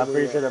podcast. I'm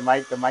pretty sure the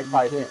mic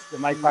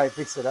probably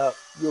fix it up.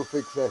 You'll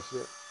fix that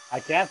shit. I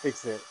can't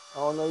fix it.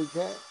 Oh no, you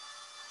can't.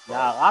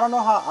 Nah, I don't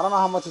know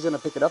how much it's gonna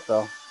pick it up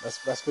though.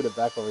 Let's put it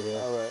back over here.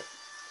 All right.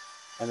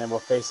 And then we'll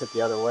face it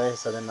the other way,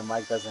 so then the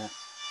mic doesn't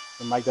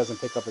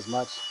pick up as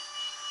much.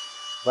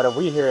 But if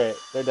we hear it,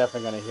 they're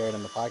definitely gonna hear it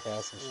in the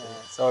podcast and shit.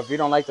 Yeah. So if you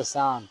don't like the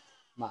sound,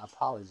 my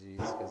apologies,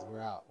 because we're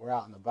out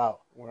and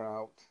about. We're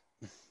out.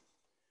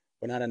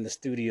 We're not in the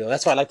studio.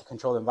 That's why I like to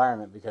control the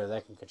environment, because I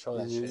can control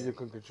that shit. You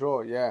can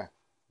control it, yeah.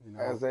 You know?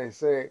 As they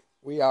say,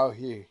 we out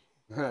here.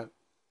 For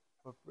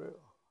real.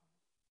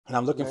 And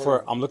I'm looking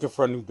for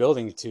a new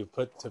building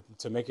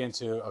to make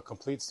into a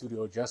complete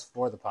studio just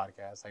for the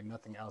podcast, like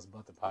nothing else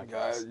but the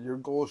podcast. Yeah, your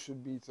goal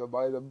should be to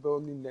buy the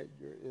building that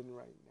you're in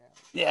right now.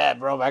 Yeah,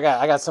 bro. But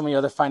I got some of the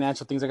other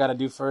financial things I got to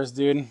do first,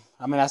 dude.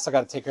 I mean, I still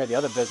got to take care of the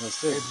other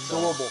business too. It's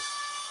doable.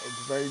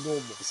 It's very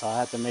doable. So I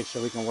have to make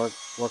sure we can work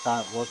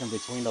in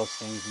between those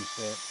things and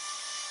shit.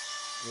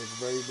 It's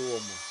very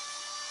doable.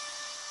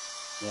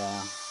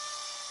 Yeah.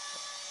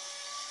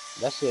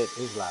 That shit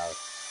is loud.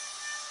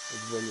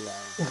 It's really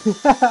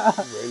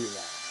loud. Really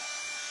loud.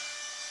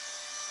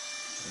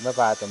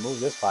 Remember, I had to move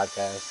this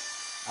podcast.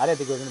 I didn't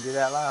think it was gonna be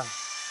that loud.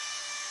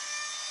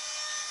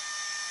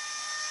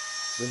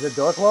 Is the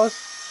door closed?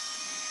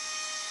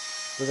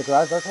 Is the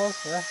garage door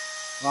closed? Yeah.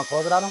 You want to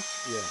close it on him?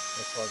 Yeah.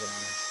 Let's close it on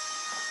him.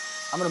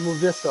 I'm gonna move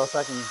this though so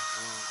I can.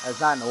 It's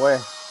not in the way.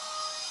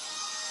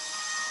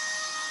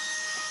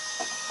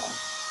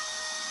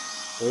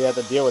 So we have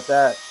to deal with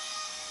that.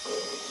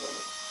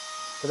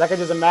 Cause I can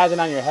just imagine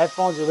on your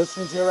headphones you're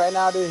listening to it right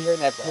now, dude, hearing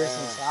that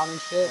piercing sound and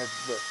shit.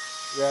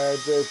 Yeah,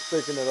 it's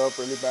picking it up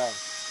really bad.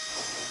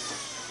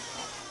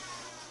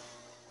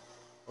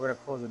 We're gonna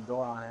close the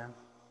door on him.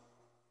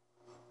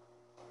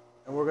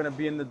 And we're gonna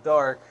be in the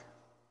dark.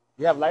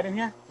 You have light in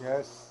here?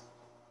 Yes.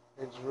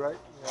 It's right.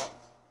 Yeah.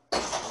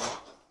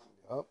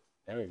 Yup.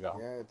 There we go.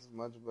 Yeah, it's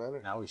much better.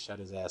 Now we shut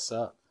his ass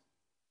up.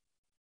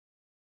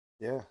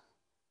 Yeah.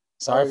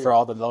 Sorry for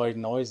all the loud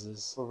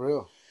noises. For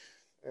real.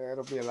 Yeah,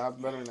 it'll be a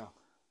lot better now.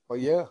 But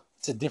yeah.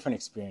 It's a different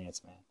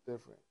experience, man.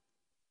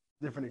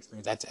 Different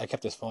Experience. I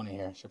kept his phone in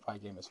here. Should probably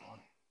give him his phone.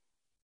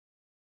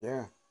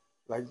 Yeah.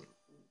 Like,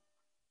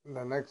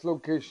 the next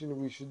location,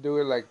 we should do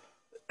it like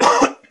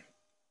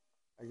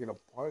in a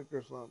park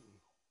or something.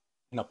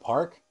 In a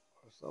park?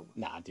 Or something.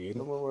 Nah, dude.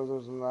 Somewhere where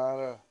there's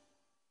not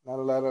a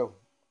lot of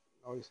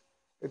noise.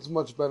 It's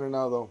much better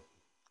now, though.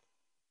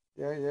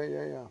 Yeah.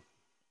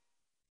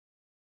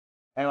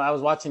 Anyway, I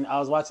was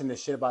watching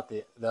this shit about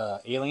the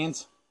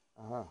aliens,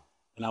 Uh-huh.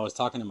 and I was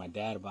talking to my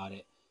dad about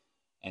it,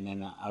 and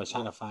then I was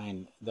trying to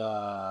find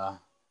the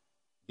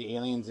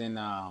aliens in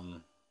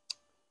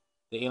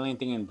the alien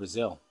thing in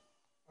Brazil.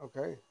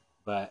 Okay.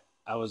 But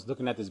I was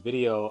looking at this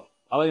video.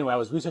 Oh, anyway, I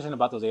was researching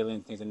about those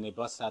alien things, and they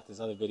busted out this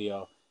other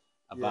video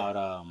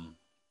about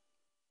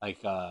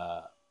like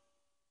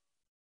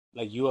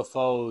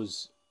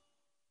UFOs,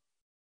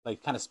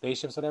 like kind of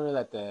spaceships, whatever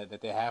that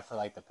they have for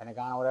like the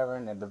Pentagon or whatever.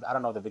 And then I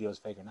don't know if the video is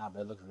fake or not,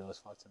 but it looks real as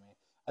fuck to me.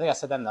 I think I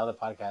said that in the other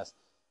podcast,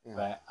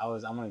 but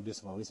I'm gonna do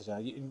some more research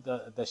on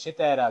it. The shit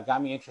that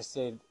got me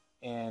interested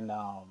in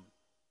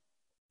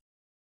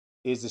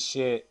is the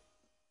shit.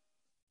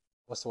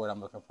 What's the word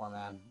I'm looking for,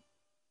 man?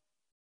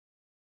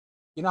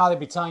 You know how they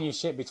be telling you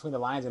shit between the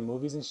lines in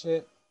movies and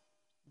shit?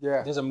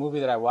 Yeah. There's a movie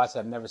that I watched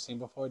that I've never seen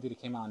before, dude.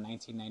 It came out in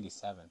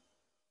 1997.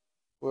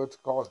 What's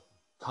it called?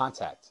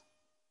 Contact.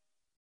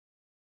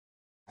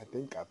 I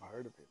think I've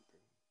heard of it.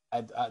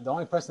 The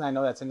only person I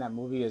know that's in that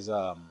movie is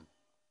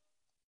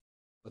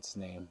what's his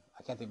name?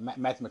 I can't think.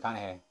 Matthew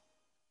McConaughey,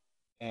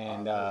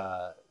 and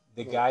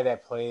the guy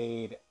that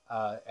played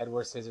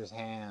Edward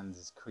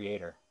Scissorhands'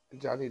 creator.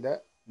 Johnny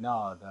Depp?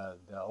 No,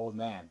 the old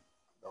man,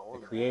 the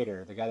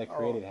creator, the guy that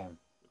created him,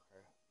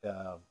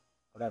 the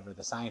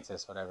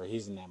scientist, whatever.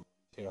 He's in that movie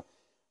too.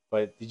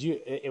 But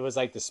it was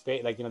like the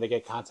space, like, you know, they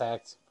get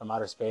contact from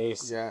outer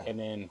space, and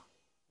then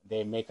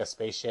they make a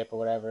spaceship or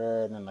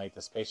whatever, and then like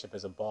the spaceship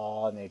is a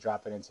ball, and they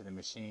drop it into the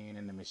machine,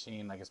 and the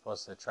machine like is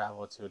supposed to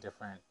travel to a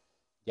different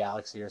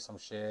galaxy or some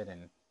shit,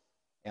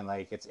 and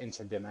like it's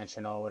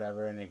interdimensional or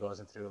whatever, and it goes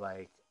in through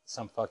like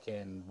some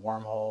fucking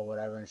wormhole,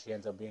 whatever, and she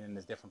ends up being in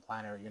this different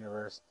planet or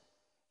universe,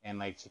 and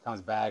like she comes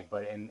back,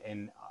 but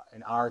in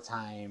our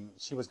time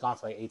she was gone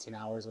for like 18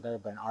 hours, whatever,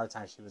 but in our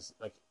time she was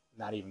like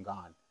not even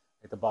gone.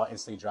 Like the ball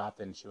instantly dropped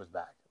and she was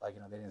back. Like,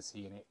 you know, they didn't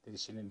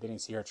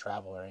see her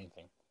travel or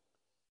anything.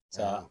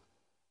 So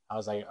I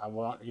was like, I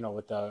want, you know,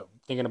 with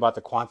thinking about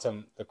the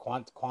quantum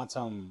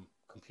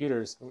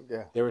computers,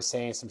 they were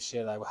saying some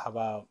shit like, how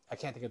about, I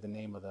can't think of the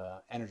name of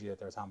the energy that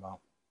they were talking about,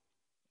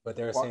 but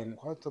they were saying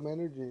quantum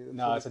energy.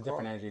 No, it's a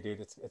different energy,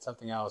 dude. It's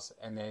something else,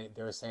 and they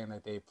were saying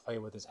that they play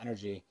with this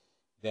energy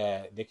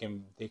that they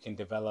can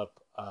develop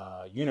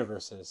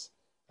universes,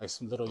 like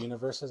some little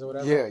universes or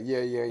whatever. Yeah.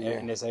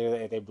 And they say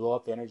that if they blow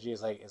up the energy,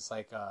 it's like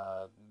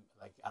I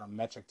don't know,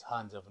 metric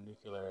tons of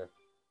nuclear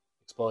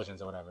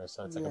explosions or whatever.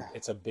 So it's like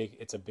it's a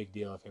big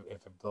deal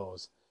if it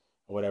blows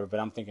or whatever. But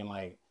I'm thinking,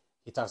 like,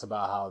 he talks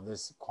about how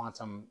this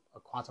quantum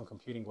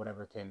computing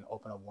whatever can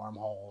open up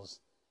wormholes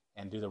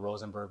and do the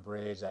Rosenberg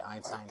Bridge that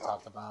Einstein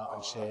talked about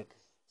and shit.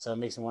 So it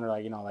makes me wonder,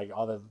 like, you know, like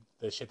all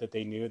the shit that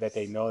they knew that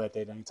they know that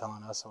they didn't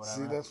telling us or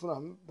whatever. See, that's what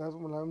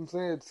I'm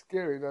saying. It's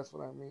scary. That's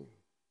what I mean.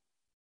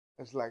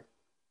 It's like,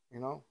 you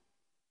know,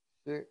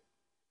 shit.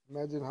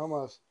 Imagine how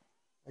much,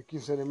 like you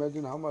said,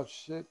 imagine how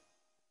much shit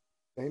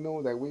they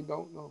know that we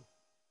don't know.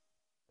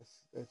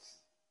 It's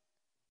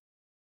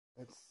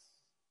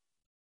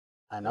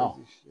I know.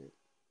 Shit.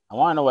 I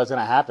want to know what's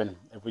gonna happen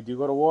if we do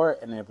go to war,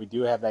 and if we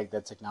do have like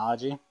that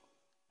technology,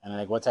 and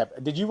like what's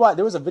happening. Did you watch?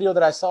 There was a video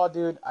that I saw,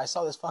 dude. I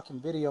saw this fucking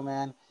video,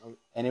 man,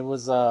 and it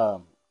was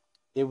a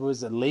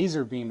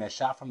laser beam that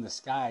shot from the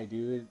sky,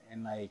 dude,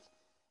 and like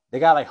they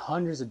got like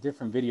hundreds of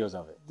different videos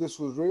of it. This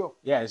was real.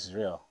 Yeah, this is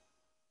real.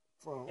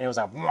 And it was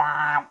like,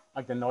 wah,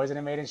 like the noise that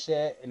it made and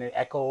shit, and it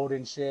echoed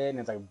and shit, and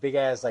it's like big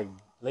ass like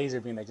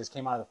laser beam that just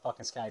came out of the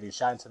fucking sky, dude,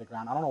 shot into the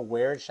ground. I don't know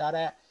where it shot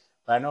at,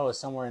 but I know it was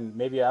somewhere in,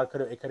 maybe it could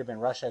have been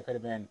Russia, it could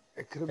have been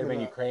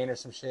Ukraine or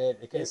some shit.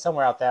 It's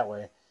somewhere out that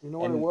way. You know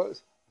what it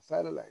was? A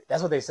satellite.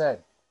 That's what they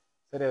said.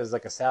 Said it was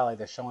like a satellite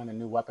that's showing the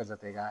new weapons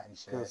that they got and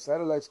shit. Because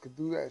satellites could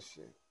do that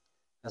shit.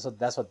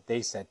 That's what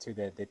they said too.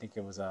 That they think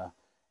it was a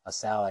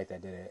satellite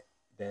that did it.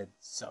 That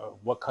so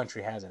what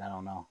country has it? I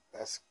don't know.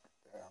 I'm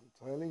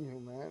telling you,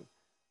 man.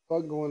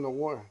 Fuck going to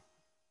war.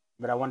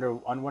 But I wonder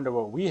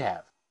what we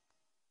have.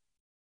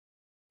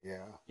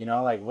 Yeah. You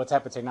know, like what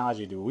type of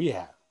technology do we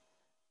have?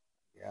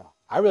 Yeah.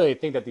 I really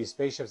think that these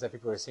spaceships that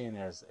people are seeing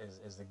there is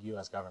the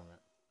U.S. government.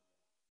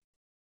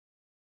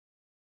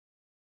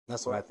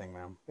 That's what I think,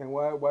 man. And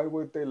why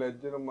would they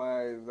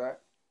legitimize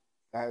that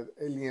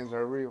aliens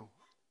are real?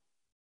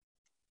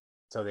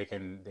 So they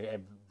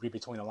read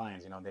between the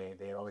lines. You know,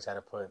 they always had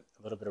to put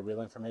a little bit of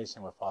real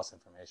information with false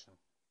information.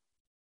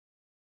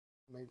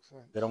 Makes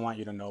sense. They don't want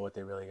you to know what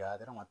they really got.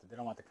 They don't want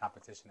the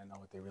competition to know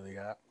what they really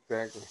got.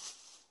 Exactly.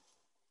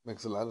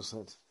 Makes a lot of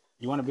sense.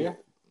 You want a beer?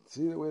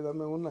 Sí, güey,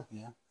 dame una.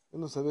 Yeah. Yo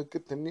no sabía que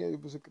tenía. Yo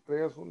pensé que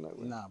traías una,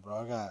 güey. Nah,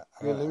 bro. I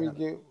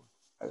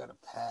got a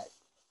pack.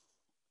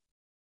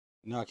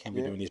 No, I can't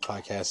be doing these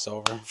podcasts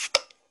sober.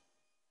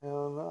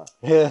 Hell no.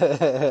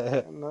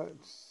 Yeah.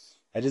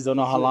 I just don't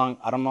know how long.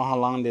 I don't know how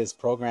long this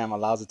program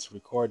allows it to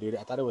record, dude.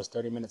 I thought it was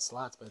 30-minute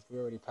slots, but we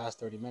already passed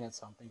 30 minutes,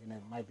 so I'm thinking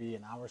it might be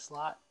an hour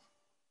slot.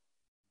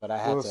 But I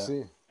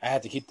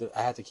had to keep it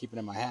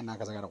in my hand now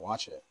because I gotta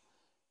watch it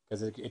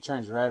because it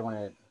turns red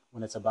when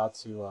it's about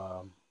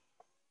to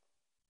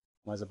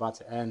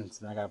end. So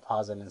then I gotta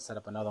pause it and set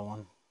up another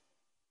one.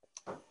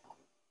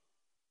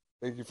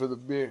 Thank you for the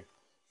beer.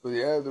 But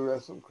yeah, dude,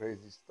 that's some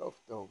crazy stuff,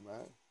 though,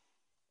 man.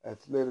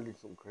 That's literally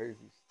some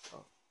crazy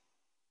stuff.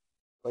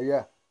 But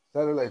yeah,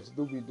 satellites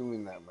do be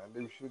doing that, man.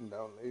 They be shooting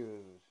down lasers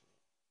and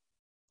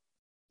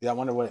shit. Yeah, I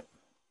wonder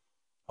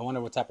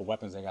what type of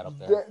weapons they got up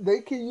there.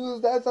 They can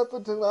use that type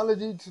of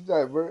technology to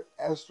divert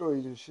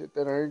asteroids and shit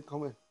that are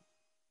incoming.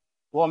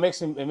 Well,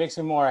 it makes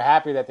me more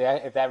happy that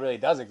if that really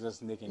does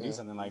exist and they can do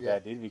something like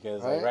that, dude.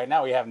 Because like, right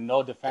now we have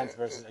no defense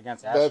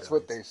against asteroids. That's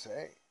what they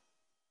say.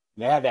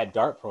 They have that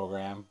DART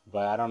program,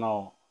 but I don't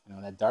know. You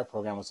know, that DART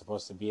program was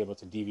supposed to be able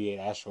to deviate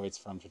asteroids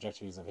from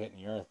trajectories of hitting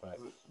the Earth, but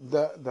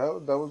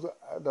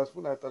that's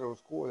when I thought it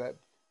was cool that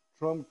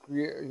Trump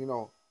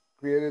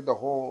created the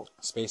whole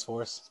Space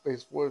Force.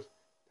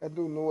 That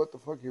dude knew what the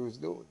fuck he was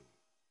doing.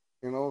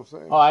 You know what I'm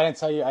saying? Oh, I didn't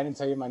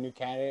tell you my new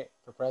candidate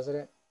for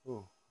president.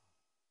 Who?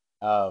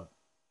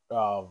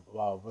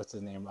 What's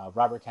his name?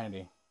 Robert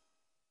Kennedy.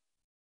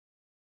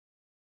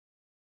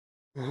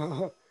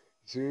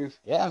 Serious?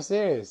 Yeah, I'm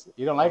serious.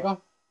 You don't like him?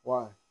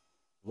 Why?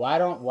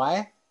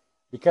 Why?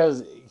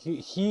 Because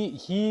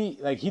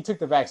he took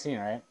the vaccine,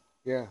 right?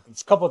 Yeah.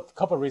 It's a couple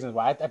of reasons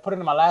why. I put it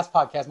in my last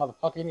podcast,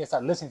 motherfucker. You need to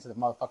start listening to the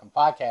motherfucking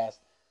podcast.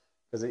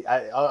 Because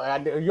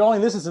you only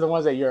listen to the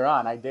ones that you're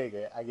on. I dig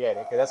it. I get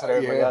it. Because that's what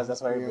everybody else.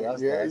 That's what everybody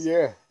else does.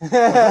 Yeah.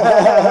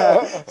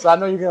 So I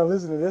know you're gonna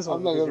listen to this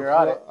one because you're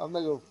on it. I'm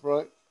not gonna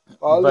front.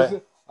 I'll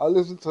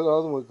listen to the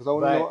other one because I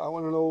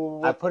want to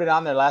know. I put it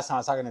on there last time I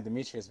was talking to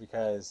Demetrius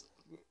because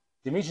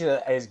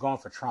Demetrius is going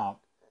for Trump.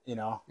 You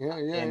know.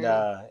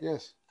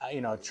 Yes.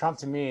 You know, Trump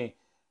to me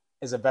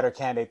is a better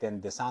candidate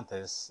than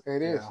DeSantis.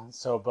 It is. Know?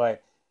 So,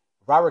 but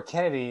Robert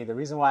Kennedy, the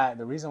reason why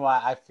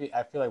I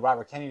feel like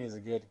Robert Kennedy is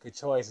a good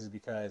choice is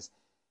because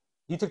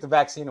he took the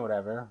vaccine or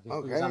whatever. He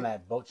was on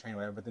that boat train or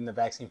whatever, but then the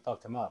vaccine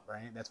fucked him up,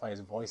 right? That's why his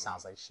voice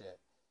sounds like shit.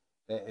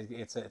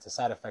 It's a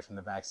side effect from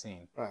the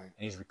vaccine, right? And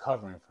he's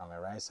recovering from it,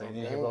 right? So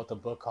then he wrote the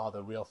book called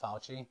The Real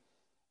Fauci,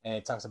 and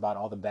it talks about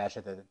all the bad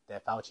shit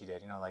that Fauci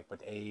did, you know, like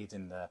with AIDS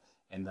and the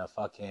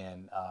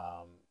fucking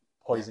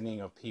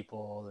poisoning of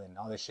people and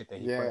all this shit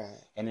that he put.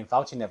 And then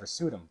Fauci never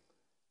sued him.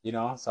 You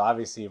know, so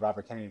obviously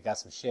Robert Kennedy got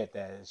some shit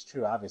that is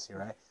true, obviously,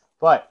 right?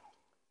 But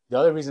the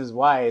other reasons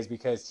why is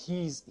because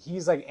he's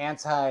like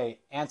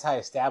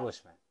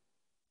anti-establishment.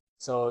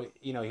 So,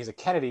 you know, he's a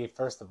Kennedy,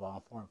 first and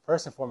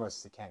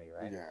foremost, he's a Kennedy,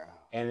 right? Yeah.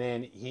 And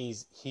then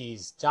he's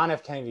John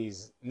F.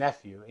 Kennedy's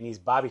nephew, and he's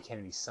Bobby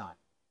Kennedy's son.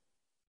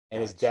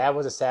 And his dad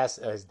was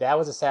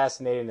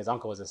assassinated, and his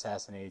uncle was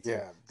assassinated too.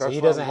 Yeah. So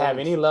he doesn't have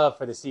any love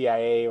for the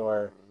CIA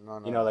or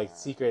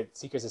secret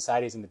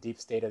societies in the deep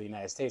state of the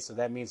United States. So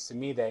that means to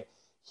me that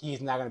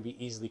he's not going to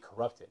be easily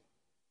corrupted.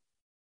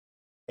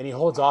 And he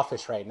holds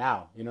office right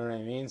now. You know what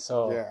I mean?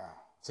 So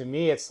to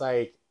me,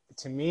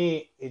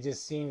 it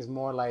just seems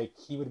more like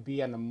he would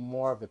be on the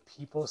more of the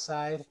people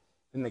side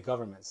than the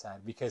government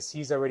side because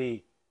he's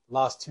already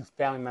lost 2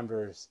 family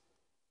members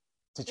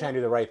to try and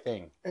do the right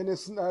thing. And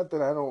it's not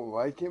that I don't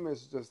like him.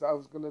 It's just I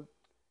was going to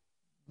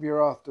veer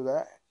off to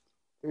that.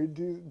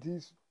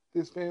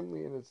 This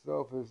family in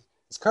itself is...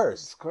 It's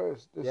cursed. It's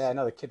cursed.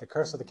 The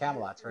curse of the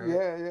Camelots, right?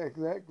 Yeah,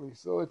 exactly.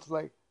 So it's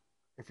like,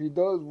 if he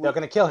does... They're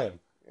going to kill him.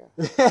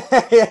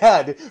 Yeah.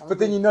 Yeah, dude. But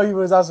then you know he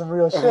was on some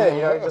real shit,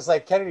 you know, just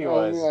like Kennedy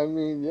was. I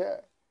mean, yeah.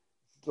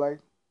 It's like,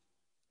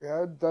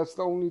 that's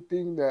the only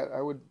thing that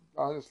I would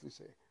honestly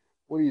say.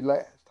 Would he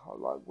last? How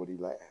long would he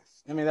last?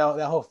 I mean,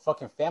 that whole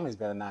fucking family's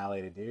been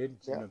annihilated, dude.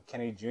 Yeah. You know,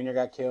 Kennedy Jr.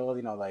 got killed,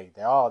 you know, like,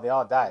 they all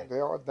died. They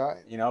all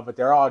died. You know, but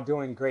they're all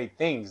doing great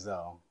things,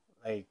 though.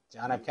 Like,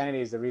 John F.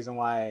 Kennedy is the reason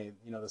why,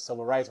 the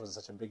civil rights was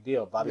such a big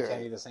deal. Bobby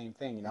Kennedy, the same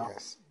thing, you know?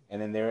 Yes.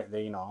 And then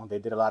they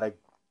did a lot of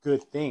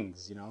good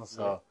things, you know.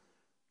 So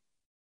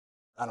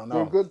I don't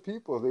They're know, good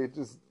people. They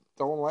just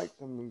don't like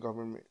them in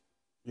government.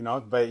 you know.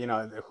 But you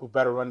know, who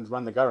better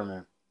run the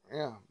government?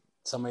 Yeah.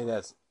 Somebody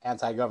that's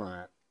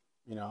anti-government,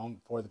 you know,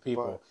 for the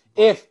people.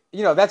 But If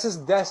you know, that's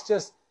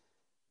just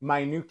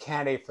my new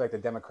candidate for like the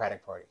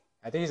Democratic Party.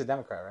 I think he's a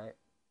Democrat, right?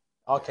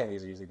 All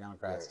candidates are usually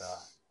Democrats. Yes.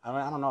 So I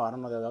mean, I don't know. I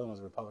don't know if the other one's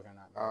a Republican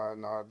or not.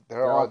 no,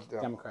 They're all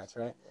Democrats. Democrats,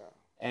 right? Yeah.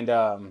 And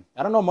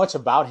I don't know much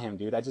about him,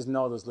 dude. I just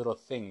know those little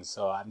things.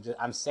 So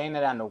I'm saying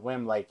that on a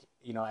whim, like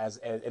you know, as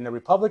in the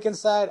Republican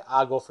side,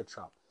 I'll go for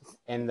Trump.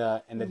 In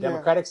the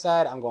Democratic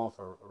side, I'm going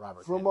for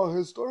Robert. From Kennedy. a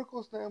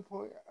historical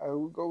standpoint, I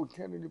would go with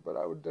Kennedy, but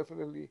I would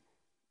definitely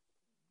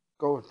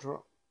go with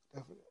Trump.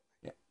 Definitely.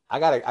 Yeah. I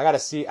gotta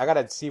see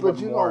But what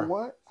you more. know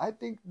what? I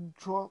think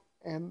Trump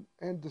and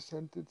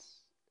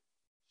DeSantis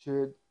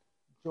should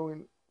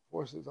join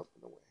forces up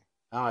in a way.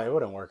 No, it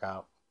wouldn't work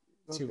out.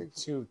 Don't think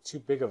so? Too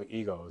big of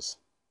egos.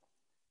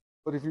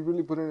 But if you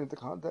really put it into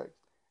context,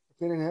 if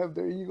they didn't have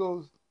their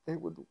egos, they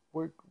would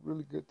work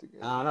really good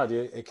together. I don't know,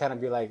 dude. It'll kind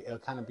of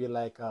be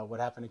like what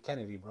happened to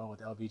Kennedy, bro, with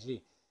LBG.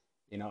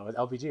 You know, with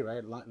LBG,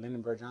 right?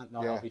 Lindenberg John,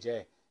 no, Yeah.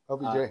 LBJ.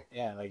 LBJ.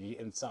 Yeah, like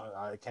and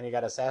so Kennedy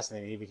got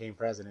assassinated. He became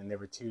president. They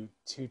were two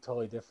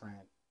totally different.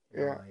 You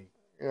know, like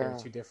they were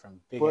two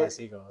different big ass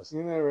egos.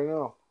 You never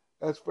know.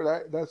 That's what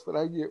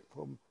I get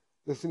from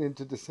listening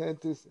to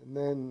DeSantis and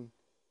then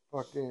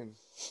fucking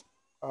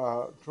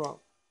Trump.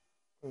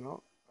 You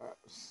know,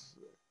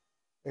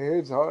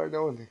 it's hard,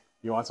 don't it?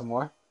 You want some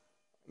more?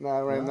 Not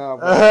right now,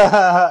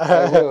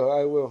 but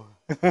I will.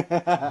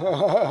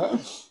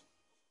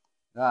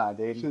 Nah,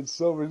 dude. Shit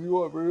sobers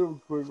you up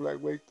real quick,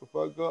 like wake the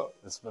fuck up.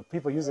 But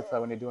people use it for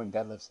when they're doing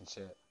deadlifts and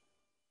shit.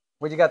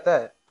 Where'd you got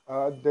that?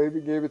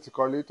 David gave it to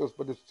Carlitos,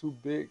 but it's too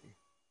big.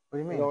 What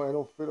do you mean? You know, it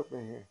don't fit up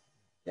in here.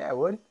 Yeah, it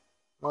would.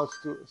 No,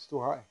 it's too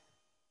high.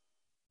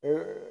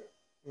 You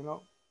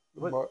know,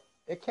 What? but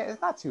It can't.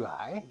 It's not too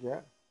high. yeah,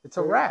 It's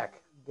a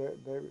rack.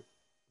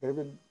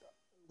 David,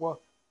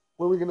 well,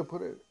 where are we gonna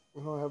put it?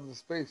 We don't have the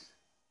space.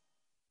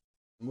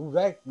 Move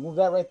that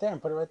right there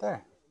and put it right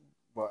there.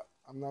 But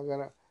I'm not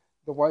gonna.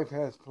 The wife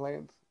has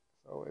plans,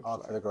 so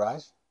it's For the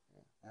garage.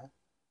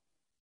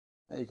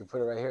 Yeah, you can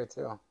put it right here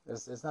too.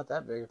 It's not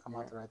that big. It'll come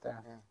out right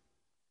there. Yeah.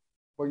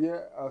 But yeah,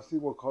 I'll see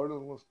what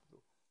Carlos wants to do.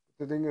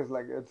 The thing is,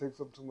 like, it takes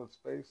up too much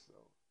space, so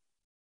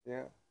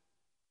yeah.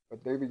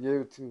 But David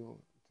gave it to him.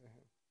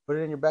 Put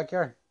it in your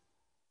backyard.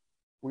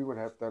 We would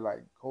have to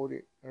like coat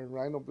it or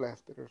rhino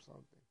blast it or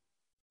something.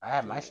 I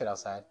have my shit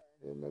outside.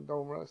 And it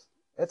don't rust.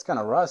 It's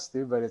gonna rust,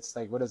 dude. But it's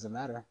like, what does it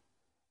matter?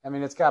 I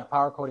mean, it's got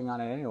power coating on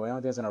it anyway. The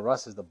only thing that's gonna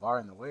rust is the bar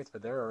and the weights,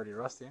 but they're already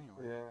rusty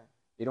anyway. Yeah.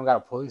 You don't got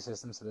a pulley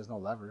system, so there's no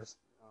levers.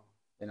 No.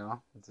 You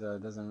know,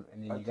 it doesn't.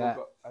 And then I you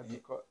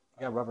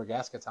got rubber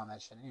gaskets on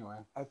that shit anyway.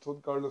 I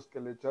told Carlos que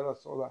le echara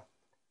soda.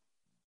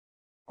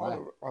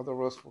 All the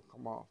rust will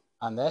come off.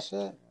 On that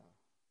shit?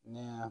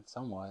 Yeah,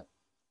 somewhat.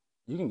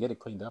 You can get it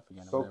cleaned up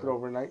again. Soak it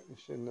overnight and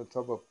shit in a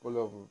tub full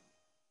of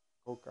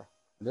coca.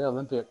 They're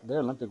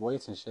Olympic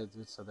weights and shit,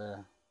 dude. So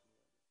and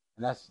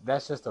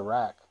that's just a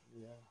rack.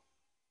 Yeah.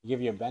 Give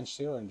you a bench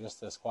too, or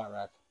just a squat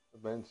rack? The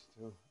bench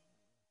too.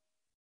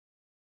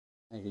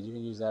 You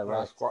can use that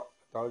rack. Squat.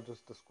 That's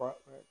just the squat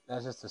rack.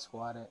 That's just to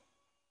squat it.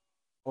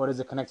 Or does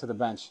it connect to the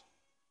bench?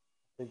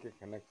 I think it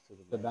connects to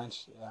the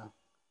bench. Yeah.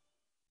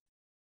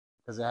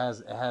 Because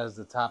it has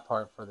the top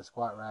part for the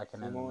squat rack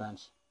and then the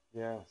bench.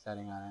 Yeah.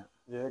 Setting on it.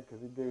 Yeah,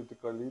 because he gave it to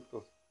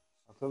Carlitos.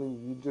 I'm telling you,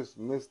 you just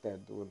missed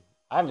that, dude.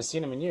 I haven't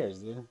seen him in years,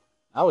 dude.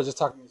 I was just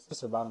talking to my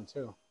sister about him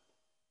too.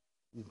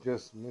 You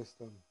just missed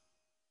him.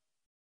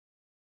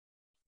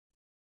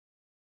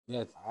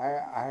 Yeah.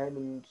 I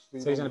haven't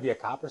seen. So he's gonna be a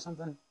cop or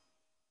something?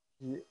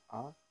 If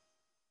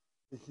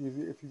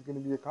he's gonna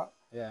be a cop,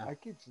 yeah. I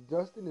keep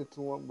suggesting it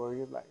to him, but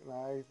he's like,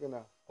 nah, he's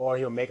gonna. Or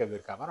he'll make a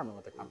good cop. I don't remember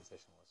what the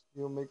conversation was.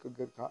 He'll make a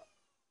good cop.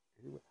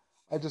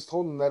 I just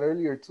told him that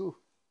earlier too.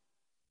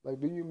 Like,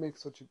 do you make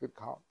such a good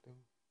cop, dude?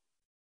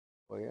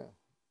 Well, yeah.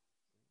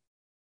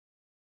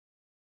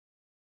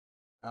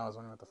 I was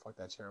wondering what the fuck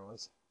that chair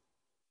was.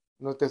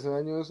 ¿No te hace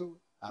daño eso?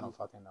 I don't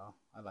fucking know.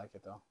 I like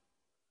it though.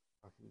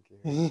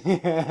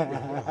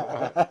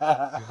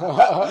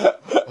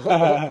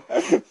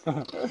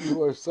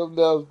 You are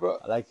something else, bro.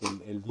 I like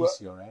el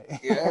vicio, right?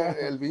 Yeah,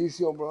 el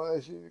vicio, bro.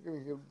 That shit, you're gonna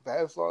get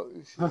bath salt.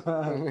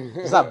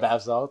 It's not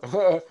bath salt.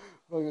 I'm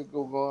gonna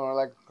go on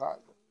like a cock.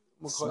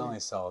 Smelling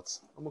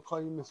salts. I'm gonna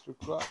call you Mr.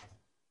 Croc.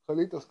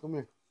 Carlitos, come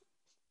here.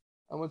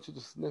 I want you to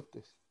sniff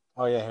this.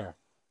 Oh yeah, here.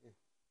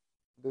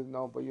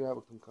 No, but you have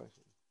a concussion.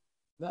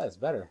 No, it's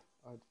better.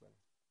 Oh, it's better.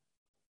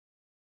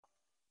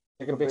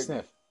 Take a big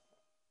sniff.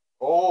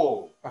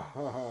 Oh.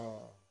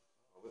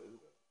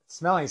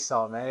 Smelling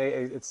salt, man.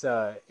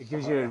 It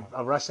gives you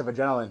a rush of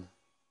adrenaline.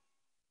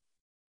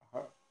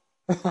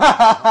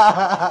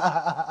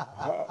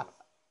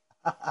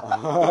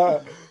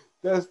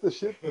 That's the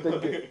shit.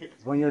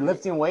 When you're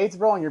lifting weights,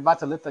 bro, and you're about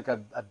to lift like a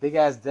big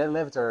ass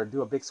deadlift or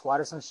do a big squat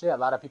or some shit, a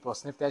lot of people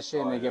sniff that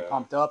shit and they get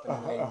pumped up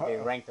and they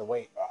rank the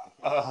weight.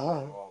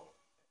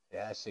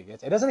 Yeah, that shit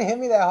gets. It doesn't hit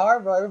me that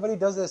hard, bro. Everybody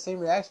does that same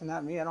reaction,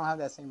 not me. I don't have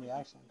that same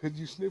reaction. Cause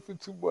you sniff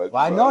it too much. Well,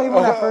 I know even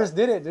when I first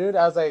did it, dude.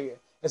 I was like,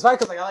 it's funny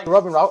because like I like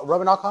rubbing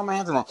alcohol on my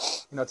hands and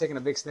like, taking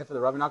a big sniff of the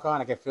rubbing alcohol,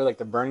 and I can feel like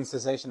the burning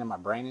sensation in my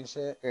brain and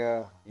shit.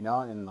 Yeah.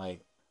 And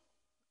like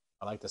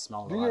I like the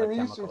smell of Do a lot your of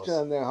research chemicals.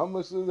 on that. How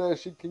much of that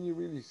shit can you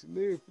really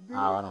sniff? Oh,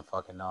 I don't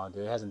fucking know,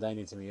 dude. It hasn't done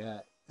anything to me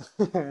yet.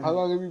 How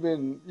long have you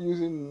been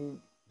using?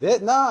 This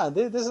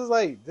is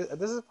like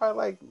this is probably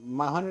like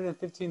my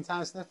 115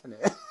 times sniffing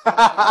it.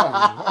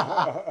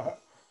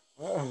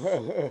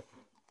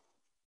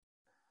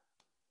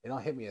 It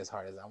don't hit me as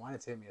hard as I want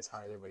it to hit me as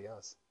hard as everybody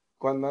else.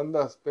 Cuando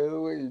andas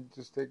pedo, güey, you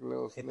just take a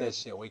little Hit sniff. that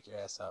shit, wake your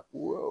ass up.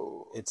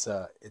 Whoa. It's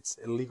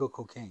illegal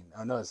cocaine.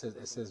 Oh no, it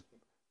says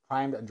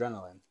primed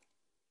adrenaline.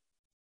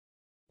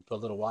 You put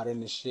a little water in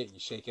this shit, you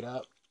shake it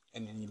up,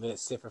 and then you let it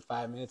sit for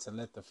 5 minutes and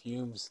let the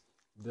fumes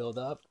build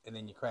up, and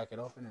then you crack it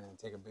open and then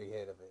take a big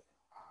hit of it,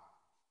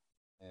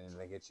 and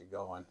they get you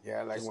going.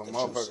 Yeah, like Just when get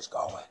you motherfuckers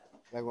going.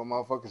 Like when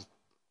motherfuckers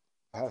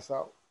pass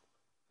out.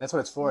 That's what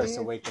it's for, is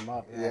to wake them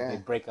up. Yeah, Yeah. They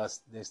break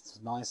us. They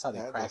smell inside. They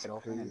Yeah, crack that's it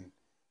open crazy. and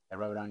they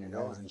rub it on your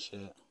nose and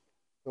shit.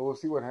 So we'll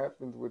see what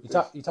happens with You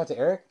this. talked to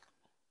Eric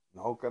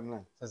No,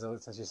 carnal.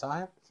 since you saw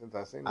him? Since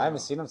I seen him. I haven't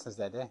seen him since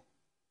that day.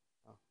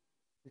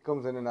 He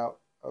comes in and out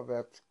of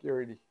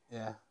obscurity.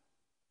 Yeah,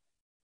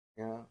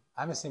 Yeah.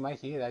 I haven't seen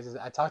Mikey either.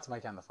 I talked to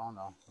Mikey on the phone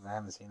though, and I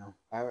haven't seen him.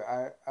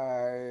 I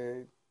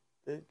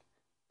think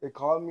they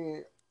called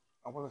me,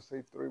 I want to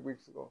say 3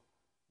 weeks ago.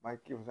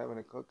 Mikey was having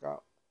a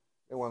cookout.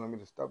 They wanted me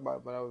to stop by,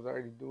 but I was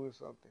already doing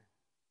something.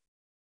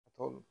 I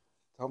told him,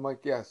 tell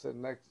Mikey I said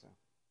next time.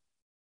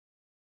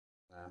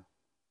 Yeah.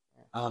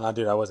 I don't know,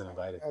 dude. I wasn't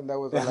invited. And that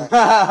was the last.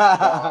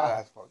 Oh,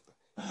 that's fucked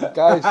up.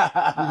 Guys,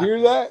 you hear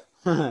that?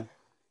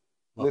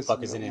 Motherfuckers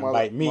Listen, didn't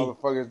invite me.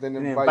 Motherfuckers didn't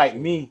Didn't invite invite you.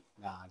 me.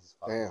 Nah, I just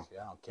fucking Damn. with you.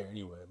 I don't care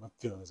anyway. My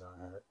feelings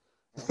aren't hurt.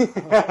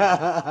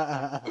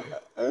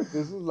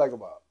 This was like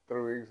about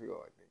 3 weeks ago,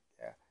 I think.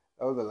 Yeah.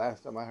 That was the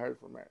last time I heard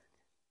from Eric.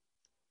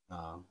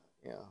 No.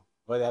 Yeah.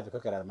 What, they have to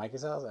cook it at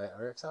Mikey's house? At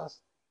Eric's house?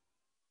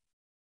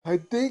 I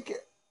think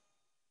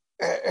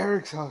at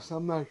Eric's house,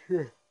 I'm not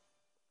sure.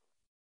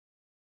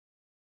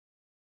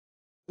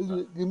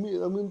 Give me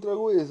un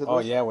trago de cerveza. Oh,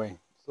 yeah, wait.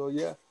 So,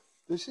 yeah,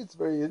 this shit's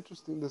very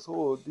interesting, this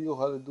whole deal,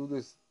 how to do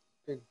this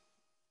thing,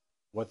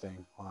 What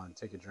thing? Hold on.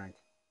 Take a drink.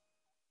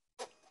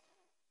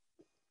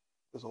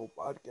 this whole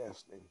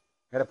podcast thing.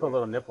 You gotta put a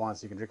little nipple on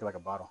so you can drink it like a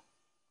bottle.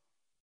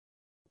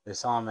 They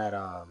saw him at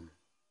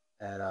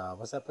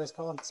what's that place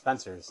called?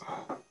 Spencer's.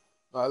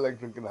 I like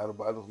drinking out of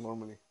bottles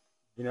normally.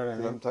 You know what I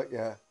 'Cause mean? I'm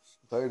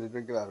tired of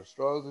drinking out of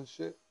straws and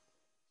shit.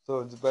 So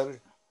it's better.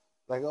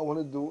 Like I want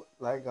to do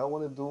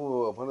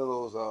one of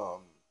those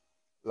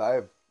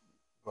live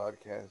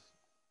broadcasts.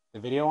 The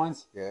video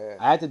ones? Yeah.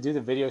 I had to do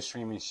the video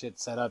streaming shit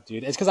set up,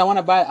 dude. It's because I want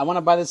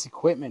to buy this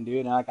equipment,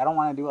 dude. And like I don't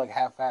want to do like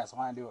half-assed. I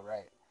want to do it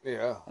right.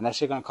 Yeah. And that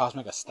shit gonna cost me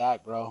like a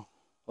stack, bro.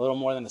 A little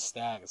more than a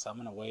stack. So I'm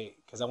gonna wait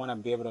because I want to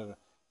be able to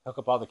hook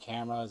up all the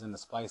cameras and the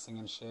splicing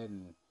and shit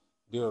and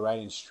do it right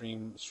and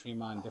stream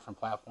on different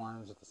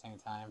platforms at the same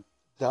time.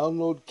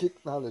 Download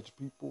Kick Knowledge,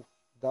 people.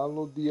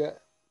 Download the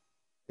app.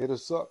 Hit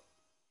us up.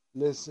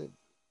 Listen.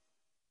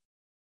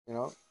 You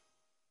know?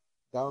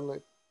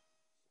 Download.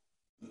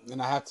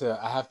 And I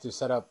have to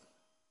set up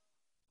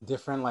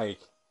different like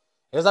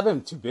because I've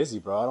been too busy,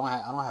 bro.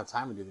 I don't have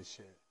time to do this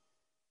shit.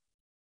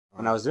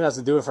 When I was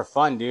to do it for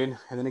fun, dude.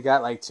 And then it got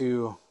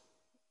too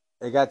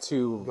Yo te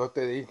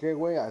dije,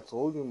 güey. I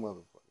told you,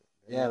 motherfucker.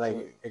 yeah,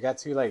 like it got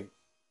too like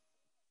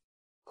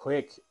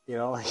quick,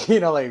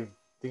 like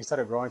things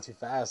started growing too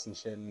fast and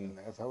shit, And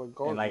that's how it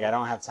goes. and like I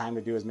don't have time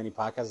to do as many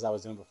podcasts as I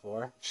was doing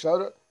before.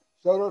 Shout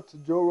out to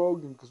Joe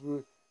Rogan because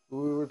we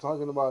were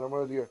talking about him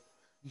earlier.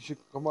 You should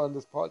come on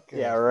this podcast.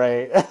 Yeah,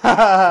 right.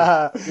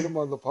 Get him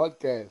on the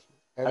podcast.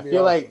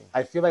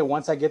 I feel like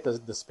once I get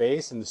the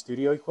space and the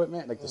studio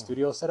equipment, like the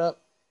studio setup,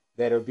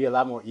 that it'll be a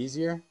lot more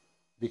easier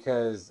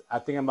because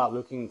I'm thinking about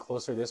looking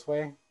closer this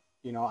way.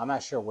 I'm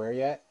not sure where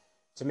yet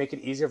to make it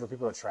easier for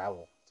people to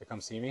travel to come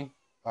see me.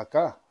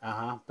 Acá.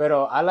 But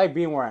I like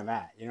being where I'm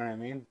at. You know what I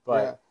mean?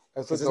 But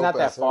that's because a it's not that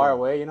dope-ass far area.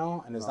 away,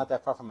 and it's not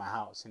that far from my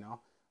house,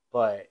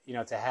 But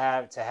to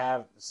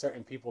have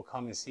certain people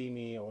come and see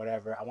me or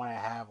whatever, I want to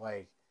have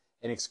like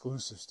an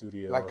exclusive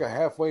studio, Like a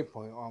halfway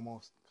point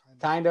almost.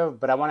 kind of.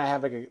 But I want to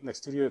have like a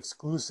studio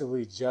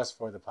exclusively just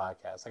for the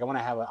podcast. Like I want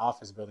to have an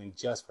office building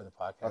just for the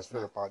podcast. That's for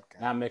the podcast.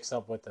 Not mix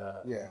up with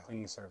the Yeah.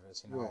 cleaning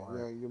service,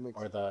 You make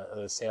or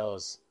the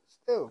sales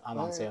still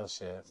online man, sales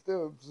shit.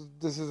 Still,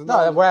 this is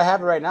No, where I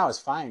have it right now is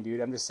fine,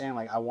 dude. I'm just saying,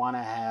 like, I want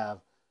to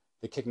have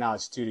the Kick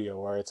Knowledge studio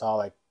where it's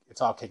all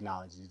Kick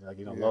Knowledge, like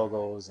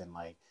logos and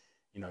like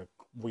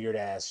weird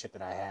ass shit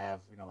that I have,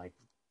 like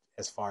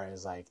as far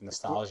as like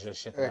nostalgia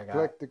shit that I got.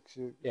 eclectic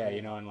shit. Yeah,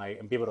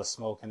 and be able to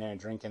smoke in there and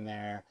drink in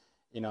there,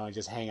 and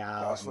just hang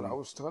out. That's what I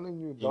was telling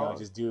you, dog.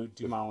 Just do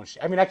my own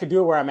shit. I mean, I could do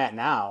it where I'm at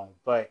now,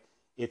 but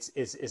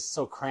it's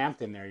so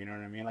cramped in there. You know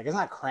what I mean? Like it's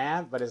not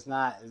cramped, but it's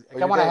not. Like, But I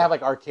you want to gotta- have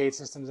like arcade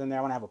systems in there.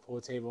 I want to have a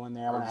pool table in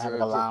there. I want to have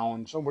like a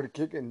lounge. Somebody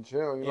kick it and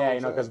chill. You know Yeah, what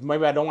you know, I'm saying? because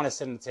maybe I don't want to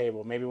sit on the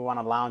table. Maybe we want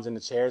to lounge in the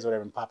chairs, or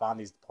whatever, and pop on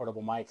these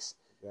portable mics.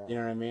 Yeah. You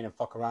know what I mean? And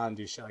fuck around and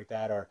do shit like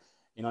that, or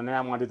you know,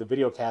 now I want to do the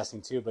video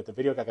casting too. But the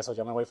video, like I told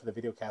you, I'm gonna wait for the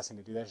video casting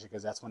to do that shit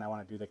because that's when I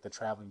want to do like the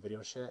traveling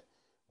video shit.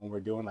 When we're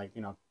doing like,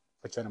 you know,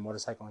 put you on a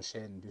motorcycle and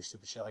shit and do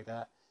stupid shit like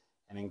that,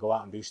 and then go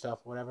out and do stuff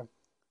or whatever.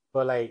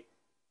 But like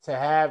to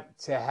have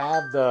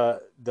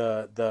the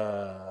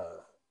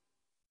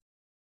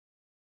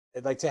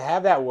like to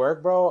have that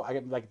work, bro. I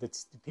get like the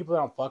people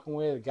that I'm fucking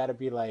with got to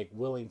be like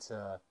willing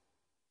to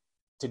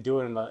do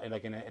it in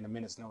a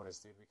minute's notice,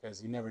 dude,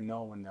 because you never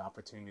know when the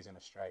opportunity is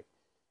gonna strike.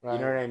 Right. You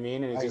know what I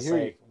mean? And it's I just hear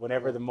like you.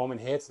 whenever the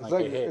moment hits, It's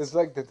like it hits. it's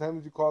like the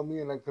times you called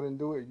me and I couldn't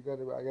do it.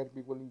 I gotta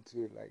be willing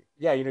to like.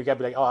 Yeah, you know, you gotta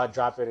be like, oh, I'll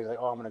drop it. It's like,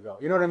 oh, I'm gonna go.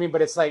 You know what I mean?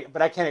 But it's like,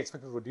 but I can't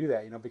expect people to do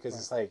that, you know, because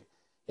it's like,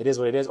 it is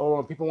what it is. Or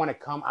when people want to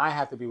come, I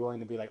have to be willing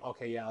to be like,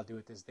 okay, yeah, I'll do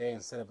it this day,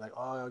 instead of like,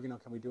 oh, you know,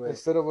 can we do it?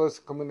 Instead of us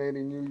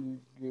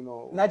accommodating you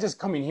know. Not just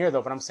coming here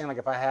though, but I'm saying like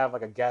if I have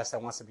like a guest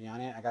that wants to be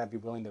on it, I gotta be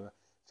willing to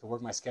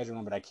work my schedule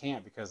on, but I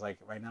can't because like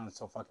right now I'm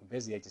so fucking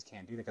busy, I just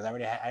can't do that because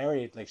I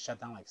already like shut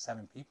down like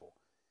 7 people.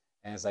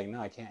 And it's like, no,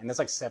 I can't. And that's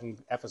like 7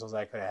 episodes that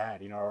I could have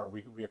had, you know, or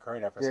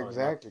reoccurring episodes.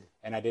 Yeah, exactly.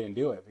 And I didn't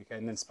do it because,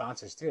 and then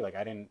sponsors too. Like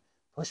I didn't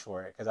push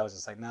for it because I was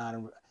just like, nah,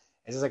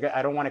 it's just like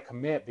I don't want to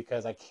commit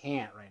because I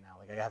can't right now.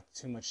 Like I have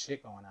too much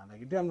shit going on.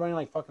 Like, dude, I'm running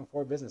like fucking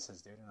 4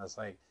 businesses, dude. And I was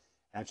like,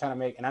 and I'm trying to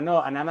make, and I know,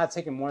 and I'm not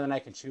taking more than I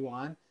can chew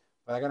on,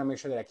 but I got to make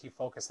sure that I keep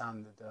focused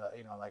on the,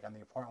 you know, like on the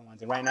important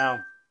ones. And right now,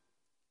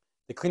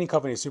 the cleaning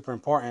company is super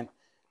important.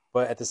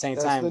 But at the same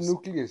time, that's the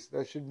nucleus.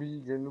 That should be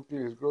your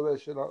nucleus. Grow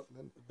that shit out.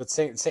 Then. But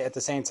say at the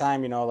same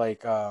time, you know,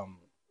 like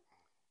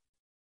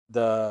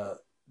the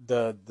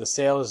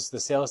sales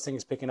thing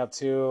is picking up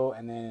too,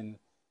 and then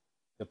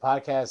the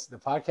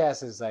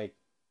podcast is like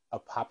a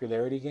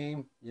popularity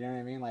game. You know what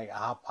I mean? Like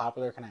how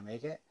popular can I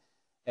make it?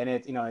 And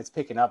it, you know, it's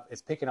picking up.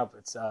 It's picking up.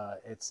 It's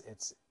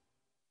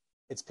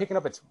picking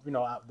up. It's, you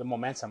know, the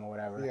momentum or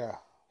whatever. Yeah.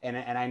 And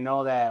I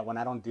know that when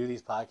I don't do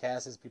these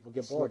podcasts, people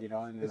get bored, you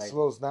know, and it like,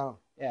 slows down.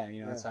 Yeah,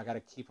 you know, so I got to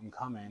keep them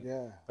coming.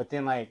 Yeah. But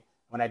then, like,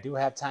 when I do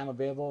have time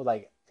available,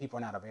 like, people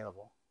are not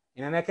available.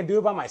 You know, and I can do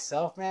it by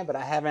myself, man, but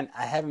I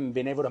haven't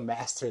been able to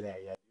master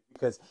that yet.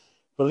 Because,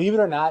 believe it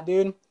or not,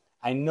 dude,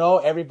 I know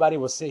everybody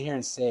will sit here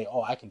and say,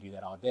 oh, I can do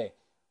that all day.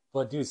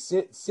 But, dude,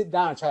 sit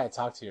down and try to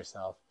talk to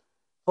yourself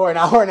for an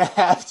hour and a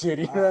half, dude.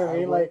 You know what I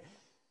mean?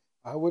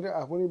 I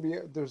wouldn't be,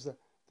 there's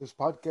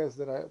podcasts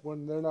that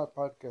when they're not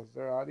podcasts,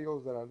 they're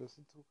audios that I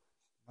listen to,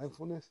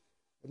 mindfulness,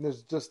 and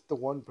there's just the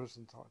one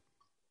person talking.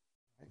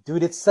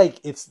 Dude, it's like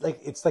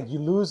you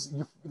lose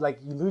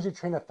your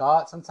train of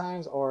thought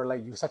sometimes, or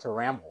like you start to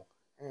ramble.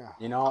 Yeah.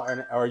 You know,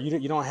 or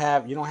you don't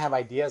have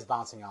ideas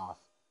bouncing off,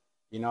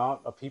 you know,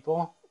 of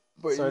people.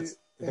 But so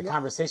the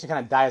conversation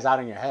kind of dies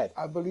out in your head.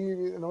 I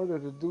believe in order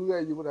to do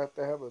that, you would have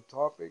to have a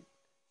topic,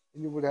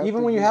 and you would have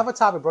even when you have a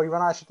topic, bro, you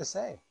run out of shit to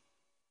say.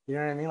 You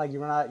know what I mean? Like you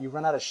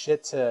run out of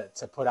shit to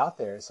put out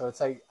there. So it's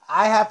like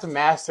I have to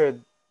master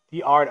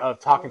the art of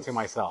talking to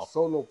myself.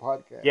 Solo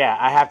podcast. Yeah,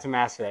 I have to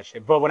master that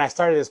shit. But when I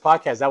started this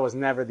podcast, that was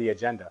never the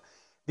agenda.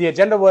 The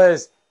agenda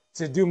was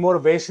to do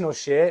motivational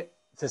shit,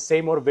 to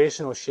say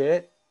motivational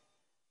shit.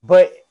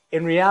 But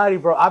in reality,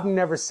 bro, I've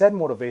never said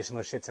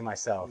motivational shit to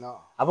myself. No.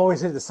 I've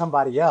always said it to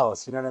somebody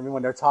else. You know what I mean?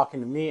 When they're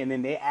talking to me, and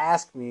then they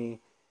ask me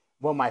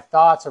what my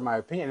thoughts or my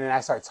opinion, and then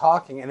I start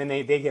talking, and then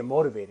they get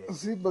motivated.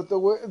 See, but the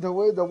way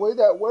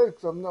that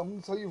works, I'm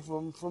gonna tell you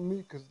from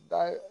me, because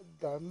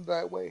I'm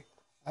that way.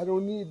 I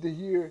don't need to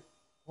hear,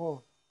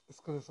 well,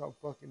 it's gonna sound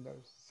fucking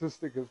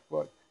narcissistic as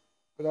fuck,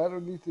 but I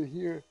don't need to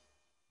hear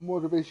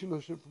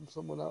motivational shit from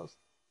someone else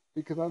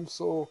because I'm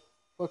so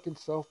fucking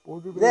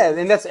self-motivated. Yeah,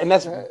 that's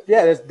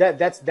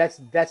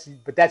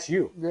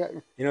you. Yeah,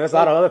 you know, there's a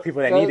lot of other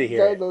people that need to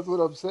hear it. That's what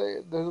I'm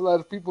saying. There's a lot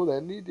of people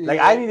that need to hear it. Like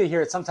I need to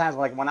hear it sometimes.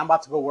 Like when I'm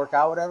about to go work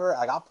out, whatever.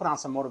 Like I'll put on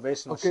some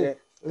motivational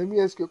shit. Let me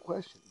ask you a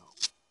question though.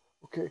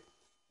 Okay,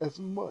 as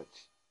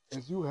much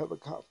as you have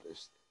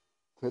accomplished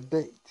to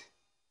date,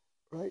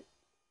 right?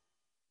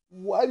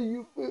 Why do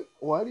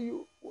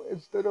you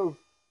instead of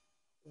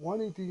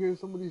wanting to hear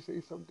somebody say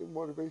something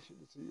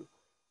motivational to you,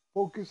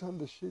 focus on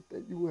the shit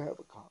that you have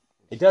accomplished?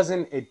 It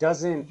doesn't hit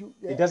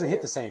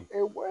the same.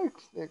 It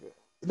works, nigga.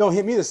 It don't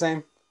hit me the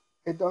same.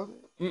 It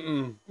doesn't.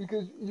 Mm-mm.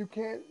 Because you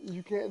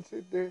can't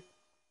sit there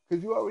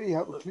because you already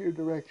have a clear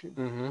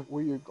direction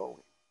where you're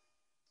going.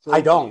 So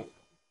I don't.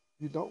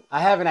 You don't.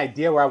 I have an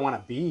idea where I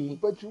want to be.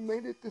 But you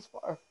made it this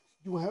far.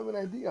 You have an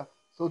idea.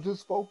 So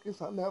just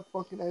focus on that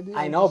fucking idea.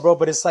 I know, bro,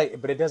 but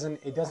it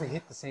doesn't hit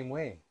the same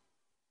way.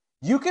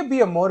 You could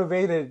be a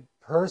motivated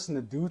person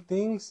to do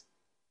things,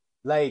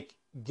 like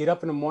get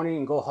up in the morning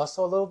and go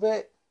hustle a little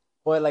bit,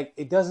 but like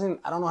it doesn't.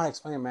 I don't know how to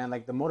explain it, man.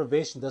 Like the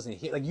motivation doesn't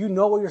hit. Like you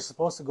know what you're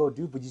supposed to go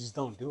do, but you just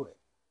don't do it.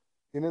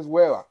 In as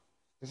well,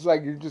 it's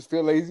like you just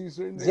feel lazy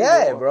certain days.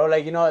 Yeah, bro.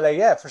 Like you know, like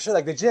yeah, for sure.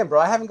 Like the gym, bro.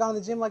 I haven't gone to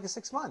the gym like in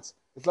 6 months.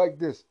 It's like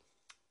this.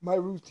 My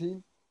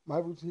routine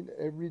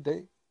every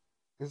day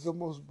It's the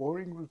most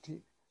boring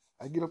routine.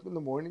 I get up in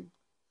the morning.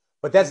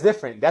 But that's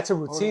different. That's a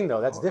Hold routine on,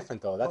 though. That's hold on,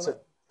 different though. That's hold a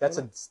on, that's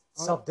hold a on, hold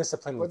on.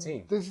 self-disciplined But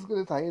routine. this is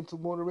gonna tie into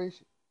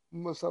motivation,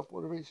 self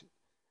motivation.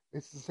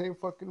 It's the same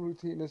fucking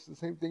routine. It's the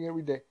same thing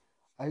every day.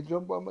 I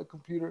jump on my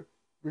computer,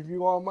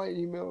 review all my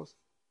emails,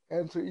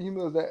 answer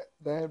emails that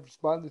have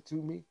responded to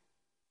me,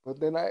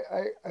 but then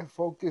I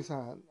focus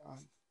on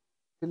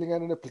filling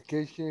out an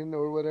application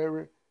or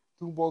whatever,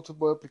 do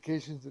multiple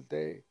applications a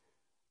day.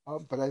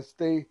 But I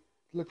stay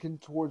looking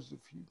towards the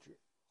future.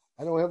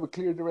 I don't have a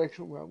clear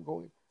direction where I'm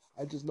going.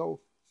 I just know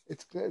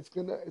it's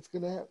gonna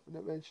happen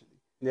eventually.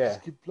 Yeah.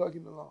 Just keep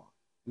plugging along.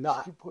 No,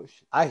 Just keep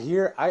pushing. I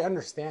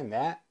understand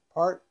that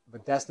part,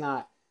 but that's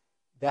not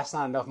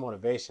enough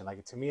motivation.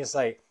 Like to me, it's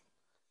like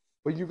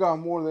But you got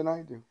more than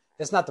I do.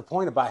 that's not the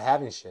point about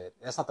having shit.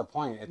 That's not the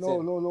point. It's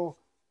No, no, no.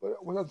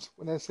 But when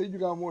I say you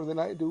got more than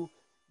I do,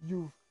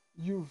 you've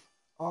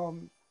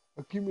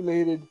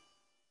accumulated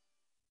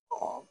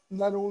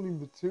not only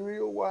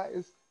material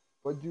wise,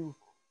 but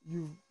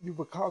you've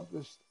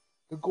accomplished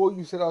the goal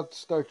you set out to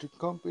start your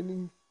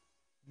company.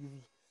 You've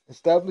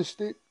established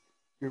it.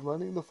 You're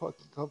running the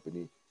fucking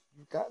company.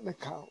 You've gotten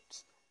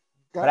accounts.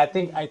 But I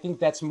think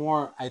that's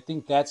more. I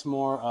think that's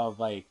more of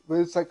like. But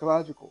it's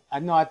psychological. I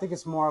know. I think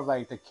it's more of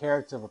like the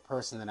character of a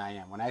person than I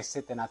am. When I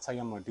sit there and I tell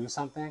you I'm gonna do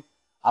something,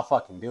 I'll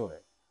fucking do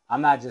it.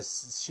 I'm not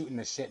just shooting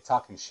the shit,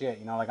 talking shit.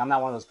 You know, like I'm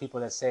not one of those people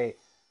that say,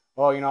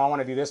 "Oh, you know, I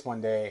want to do this one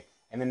day,"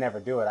 and then never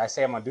do it. I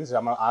say I'm gonna do this.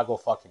 I'll go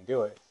fucking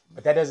do it.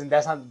 But that doesn't.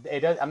 That's not.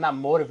 It does. I'm not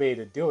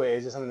motivated to do it.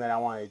 It's just something that I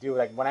want to do.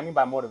 Like what I mean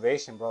by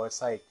motivation, bro.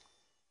 It's like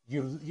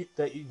you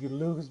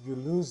lose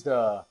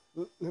the.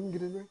 Let me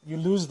get in there. You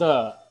lose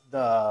the.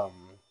 The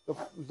I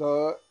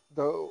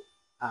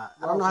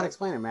don't know how to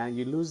explain it, man.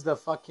 You lose the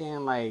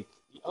fucking like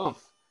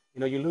oomph.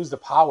 You know, you lose the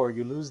power.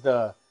 You lose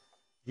the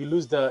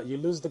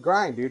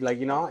grind, dude. Like,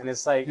 you know, and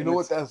it's like you know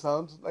what that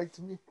sounds like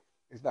to me?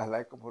 It's not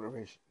lack of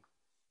motivation.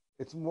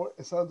 It's more.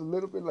 It sounds a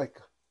little bit like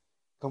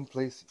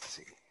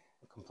complacency.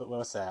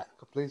 What's that?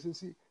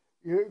 Complacency,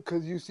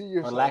 because you see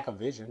yourself. Or lack of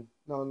vision.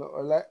 No,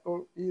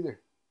 or either.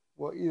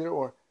 Well, either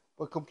or.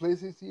 But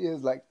complacency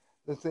is like,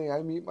 let's say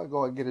I meet my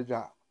goal, I get a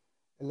job,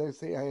 and let's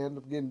say I end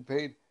up getting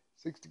paid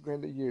 60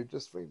 grand a year,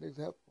 just for an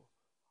example.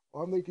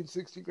 Or I'm making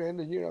 60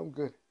 grand a year, I'm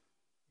good.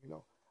 You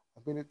know,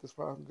 I've been at this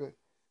far, I'm good.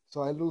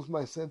 So I lose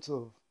my sense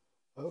of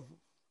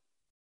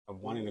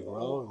wanting to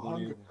grow,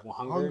 hunger.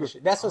 hunger.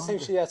 That's the same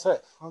shit. That's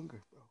what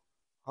hunger, bro.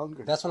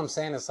 Hunger. That's what I'm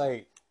saying. It's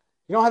like,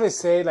 you know how they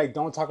say like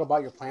don't talk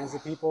about your plans to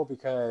people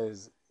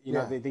because you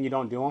know then you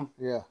don't do them.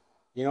 Yeah.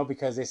 You know,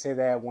 because they say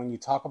that when you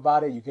talk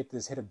about it, you get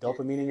this hit of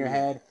dopamine in your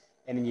head,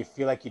 and then you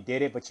feel like you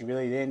did it, but you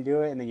really didn't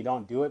do it, and then you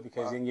don't do it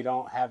because then you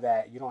don't have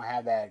that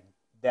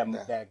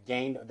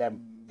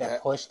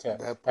push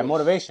that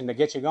motivation to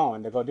get you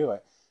going to go do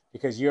it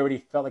because you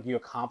already felt like you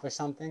accomplished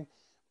something.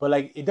 But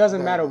like it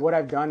doesn't matter what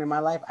I've done in my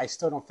life, I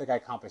still don't think I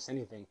accomplished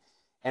anything.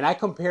 And I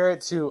compare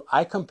it to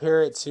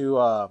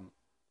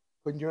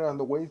when you're on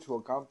the way to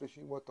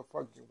accomplishing what the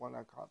fuck you want to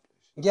accomplish.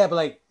 Yeah, but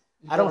like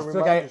I don't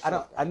feel like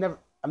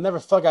I've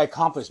never felt like I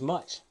accomplished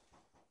much.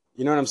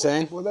 You know what I'm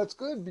saying? Well, that's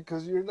good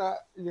because you're not.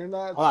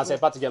 Hold on, it's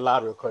about to get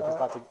loud real quick. It's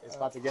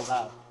about to get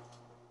loud.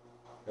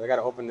 I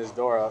gotta open this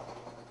door up.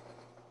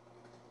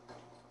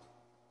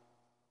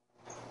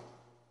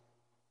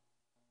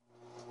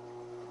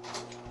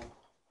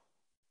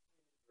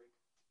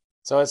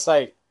 So it's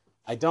like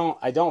I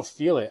don't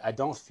feel it. I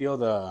don't feel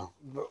the.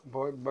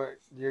 But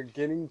you're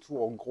getting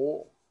to a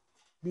goal.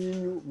 Me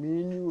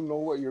and you know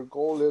what your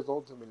goal is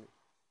ultimately.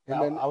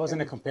 And I was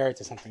gonna compare it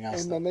to something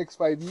else. In the next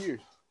 5 years,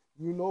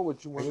 you know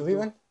what you want. Are you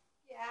leaving?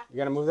 Yeah. You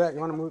gotta move that. You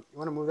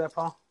wanna move that,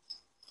 Paul?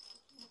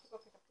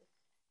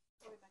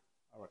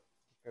 All right.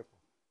 Careful.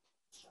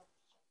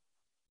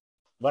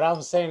 What I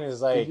was saying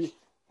is like.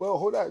 Well,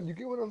 hold on. You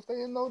get what I'm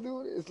saying, though,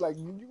 dude? It's like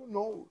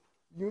you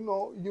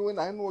and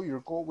I know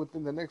your goal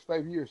within the next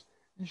 5 years.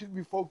 You should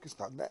be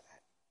focused on that.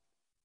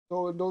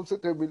 So don't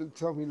sit there and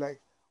tell me like,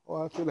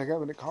 oh, I feel like I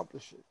haven't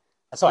accomplished it.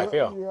 That's how I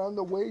feel. You're on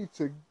the way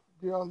to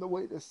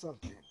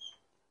something.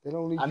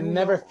 I've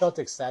never felt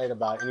excited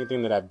about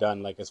anything that I've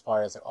done, like as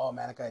far as like, oh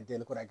man, look what I did,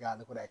 look what I got,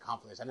 look what I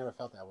accomplished. I never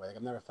felt that way. Like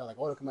I've never felt like,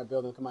 oh, look at my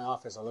building, look at my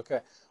office, or look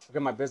at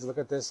my business, look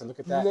at this and look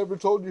at that. You never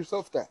told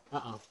yourself that.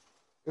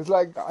 It's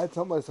like I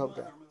tell myself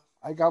that.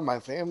 I got my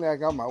family, I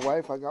got my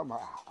wife, I got my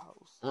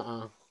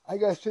house. I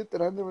got shit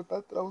that I never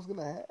thought that I was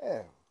gonna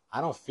have.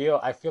 I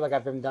feel like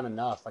I've been done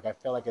enough. Like I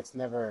feel like it's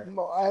never.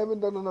 No, I haven't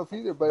done enough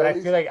either. But I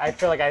feel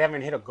like I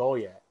haven't hit a goal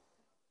yet.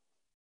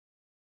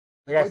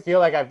 Like I feel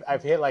like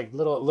I've hit like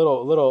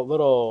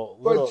little.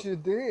 But you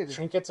did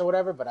trinkets or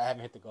whatever, but I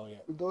haven't hit the goal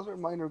yet. Those are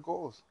minor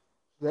goals.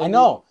 I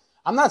know.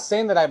 I'm not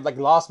saying that I've like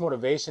lost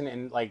motivation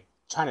and like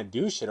trying to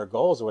do shit or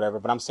goals or whatever,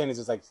 but I'm saying it's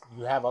just like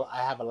I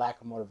have a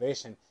lack of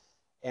motivation,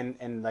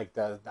 and like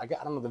I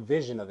don't know the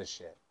vision of the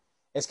shit.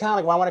 It's kind of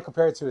like what I want to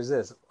compare it to is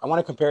this. I want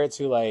to compare it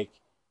to like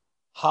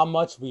how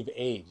much we've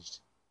aged,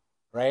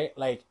 right?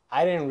 Like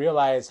I didn't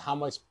realize how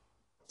much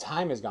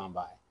time has gone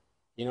by.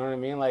 You know what I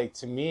mean? Like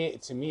to me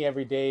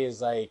every day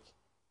is like,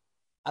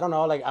 I don't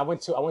know. Like I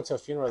went to a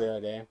funeral the other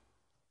day,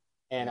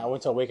 and I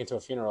went to Awaken to a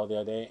funeral the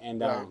other day,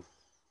 and Right.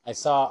 I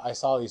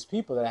saw these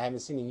people that I haven't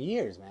seen in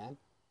years, man,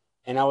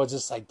 and I was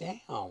just like,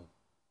 damn,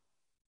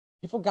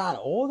 people got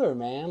older,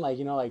 man. Like,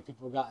 you know, like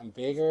people gotten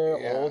bigger,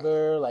 Yeah.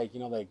 older. Like, you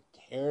know, like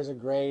hairs are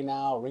gray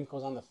now,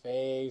 wrinkles on the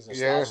face, they're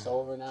Yeah. slouched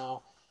over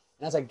now.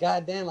 And I was like,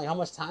 God damn, like how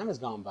much time has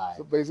gone by?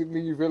 So basically,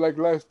 you feel like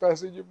life's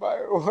passing you by,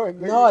 or what?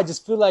 No, I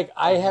just feel like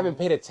I haven't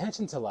paid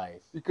attention to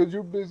life because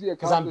you're busy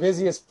because I'm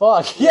busy accomplishing. as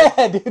fuck.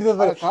 Yeah, dude.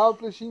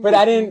 Accomplishing. But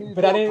what I you didn't. need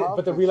But to I didn't. But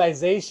the accomplish.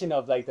 realization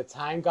of like the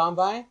time gone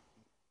by,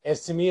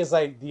 is to me is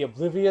like the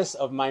oblivious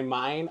of my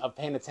mind of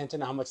paying attention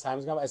to how much time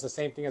has gone by. It's the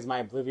same thing as my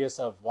oblivious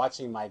of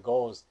watching my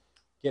goals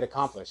get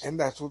accomplished. And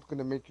that's what's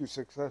gonna make you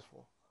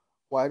successful.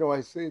 Why do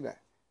I say that?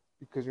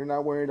 Because you're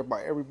not worried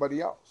about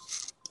everybody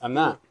else. I'm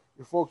not.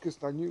 You're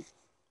focused on you.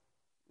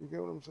 You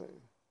get what I'm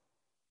saying?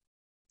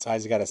 So I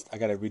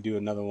gotta redo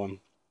another one.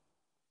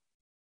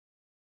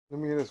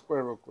 Let me hit a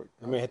square real quick.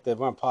 Let me hit the.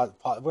 We're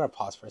gonna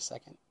pause for a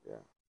second.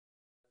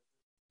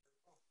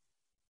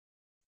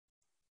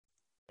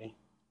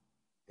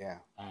 Yeah.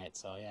 All right.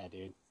 So yeah,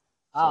 dude.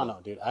 I don't know,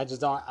 dude. I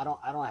just don't. I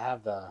don't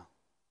have the.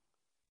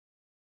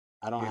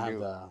 I don't You have do.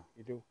 the.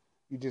 You do.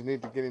 You just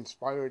need to get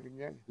inspired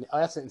again. Oh,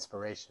 that's an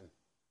inspiration.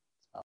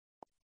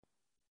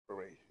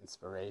 Inspiration.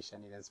 Inspiration.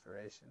 I need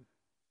inspiration.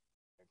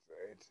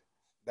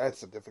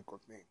 That's a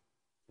difficult thing.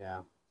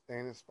 Yeah.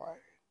 Staying inspired.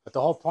 But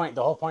the whole point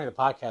of the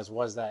podcast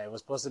was that it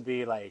was supposed to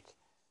be like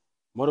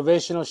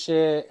motivational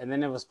shit, and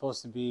then it was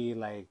supposed to be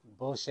like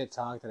bullshit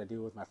talk that I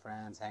do with my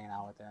friends, hanging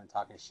out with them,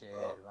 talking shit,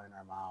 running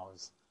our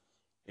mouths,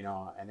 you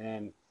know. And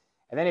then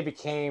it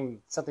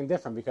became something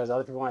different because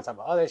other people want to talk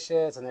about other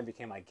shits, and then it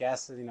became like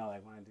guests, you know,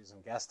 like want to do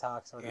some guest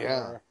talks or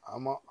whatever. Yeah,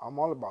 I'm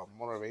all about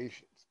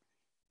motivations.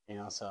 You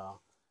know, so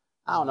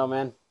I don't know,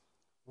 man.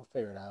 We'll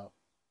figure it out.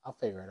 I'll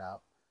figure it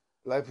out.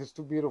 Life is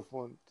too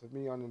beautiful to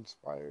be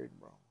uninspired,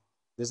 bro.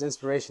 There's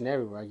inspiration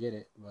everywhere. I get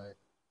it, but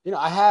you know,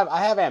 I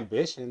have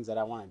ambitions that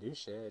I want to do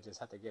shit. I just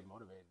have to get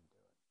motivated to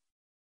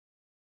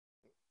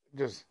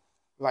do it. Just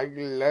like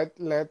let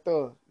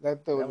the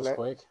That was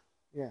quick.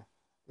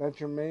 let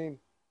your main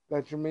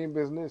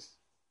business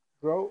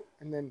grow,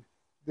 and then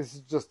this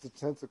is just the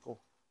tentacle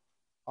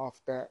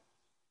off that.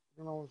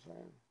 You know what I'm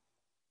saying?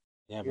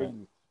 Yeah, but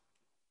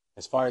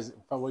as far as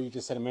what you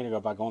just said a minute ago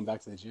about going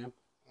back to the gym,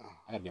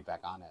 I gotta get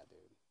back on that, dude.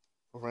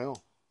 For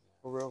real.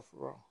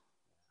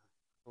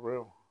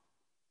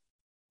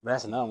 But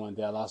that's another one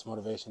that I lost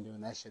motivation doing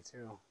that shit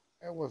too.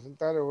 It wasn't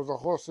that. It was a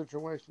whole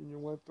situation you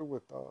went through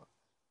with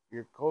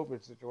your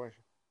COVID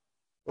situation.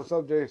 What's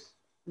up, Jace?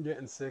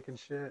 Getting sick and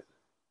shit.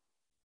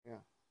 Yeah,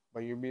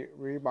 but you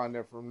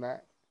rebounded from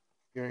that.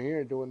 You're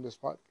here doing this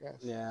podcast.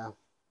 Yeah,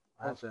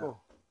 That's cool.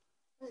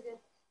 That's good.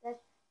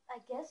 I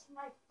guess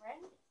my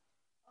friend.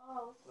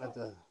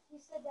 He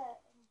said that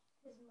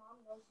his mom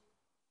knows you.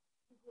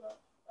 She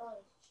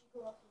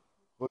grew up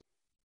with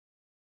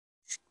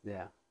you.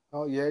 Yeah.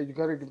 Oh yeah, you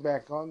gotta get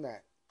back on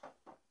that.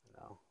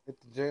 No. Hit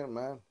the gym,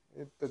 man.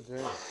 Hit the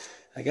gym.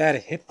 I gotta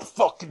hit the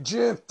fucking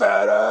gym,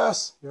 fat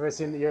ass. You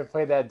ever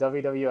played that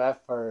WWF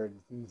for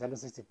Nintendo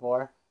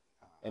 64?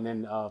 And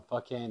then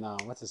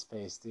what's his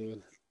face,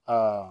 dude?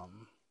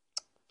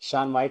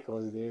 Shawn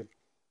Michaels, dude.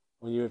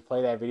 When you would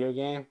play that video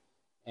game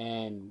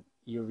and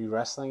you would be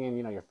wrestling and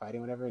you know you're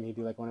fighting whatever, and he'd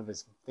do like one of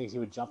his things, he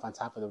would jump on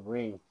top of the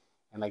ring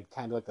and like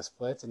kind of like the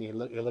splits, and he'd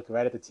look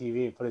right at the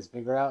TV and put his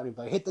finger out and he'd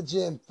be like, "Hit the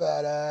gym,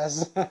 fat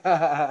ass."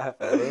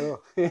 For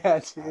real? Yeah, I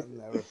dude.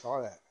 never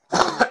saw that.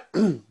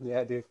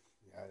 Yeah, dude.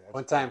 Yeah, that's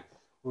One time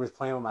we were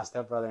playing with my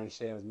stepbrother and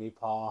shit. It was me,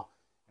 Paul,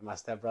 and my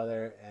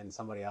stepbrother and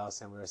somebody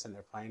else, and we were sitting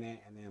there playing it.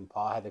 And then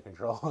Paul had the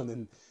control, and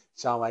then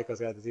Shawn Michaels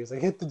got the team. He was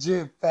like, "Hit the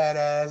gym, fat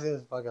ass." It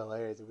was fucking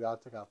hilarious. We all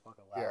took out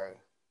fucking loud. Yeah,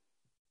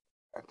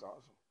 that's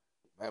awesome,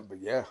 man. But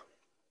yeah,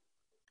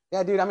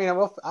 Yeah, dude. I mean,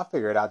 I'll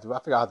figure it out, dude. I'll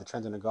figure out how the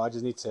trend's gonna go. I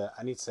just need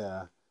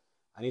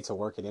to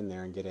work it in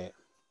there and get it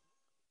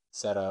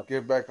set up.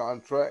 get back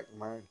on track,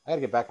 man. I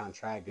gotta get back on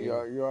track, dude.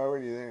 You're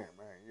already there,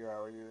 man. You're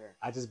already there.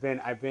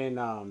 I've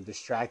been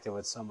distracted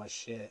with so much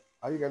shit.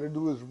 All you gotta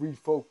do is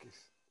refocus.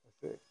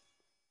 That's it.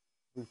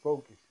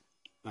 Refocus.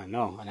 I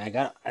know, and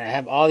I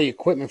have all the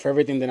equipment for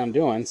everything that I'm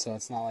doing, so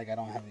it's not like I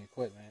don't have the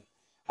equipment.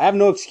 I have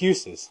no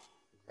excuses.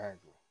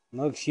 Exactly.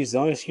 No excuse. The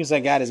only excuse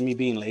I got is me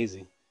being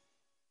lazy.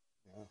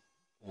 Yeah.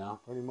 You know,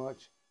 Pretty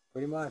much.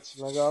 pretty much.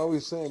 Like I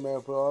always say, man,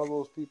 for all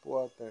those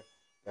people out there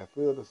that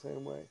feel the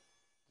same way,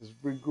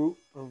 just regroup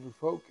and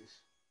refocus.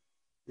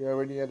 You're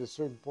already at a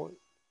certain point.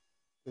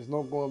 There's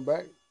no going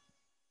back.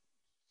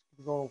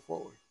 Keep going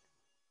forward.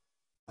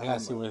 I gotta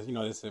see where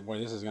this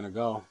is gonna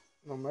go.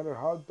 No matter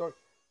how dark,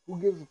 who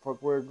gives a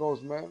fuck where it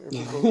goes, man? If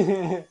it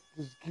goes,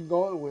 just keep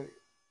going with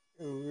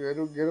it.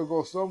 It'll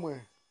go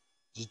somewhere.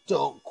 Just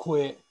don't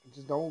quit.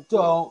 Just don't.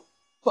 Don't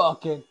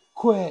fucking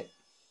quit.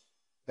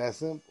 That's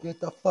simple. Get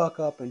the fuck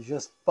up and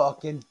just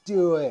fucking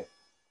do it.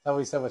 That's what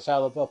we said with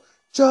Shia LaBeouf.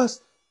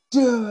 Just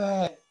do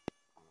it.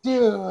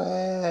 Do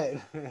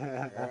it.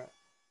 Yeah.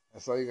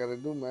 That's all you gotta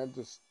do, man.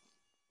 Just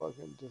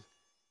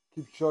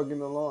keep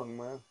chugging along,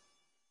 man.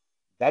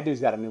 That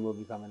dude's got a new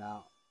movie coming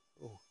out.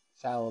 Who?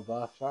 Shia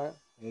LaBeouf. Shia?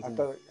 I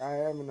thought I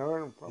haven't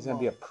heard him. He's gonna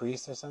be a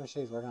priest or some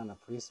shit. He's working on a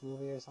priest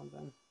movie or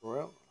something. For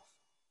real?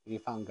 He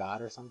found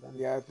God or something.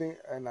 Yeah, I think,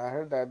 and I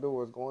heard that dude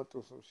was going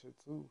through some shit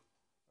too,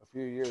 a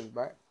few years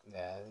back.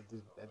 Yeah,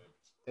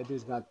 that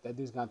dude's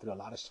gone through a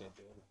lot of shit,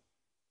 dude.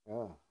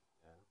 Yeah.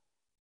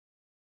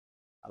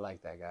 I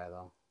like that guy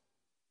though.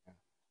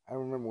 I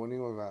remember when he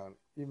was on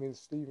Even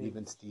Stevens.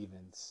 Even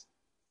Stevens.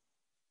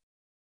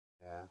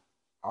 Yeah.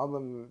 All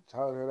them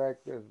childhood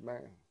actors,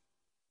 man,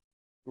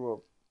 grew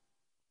up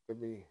to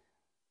be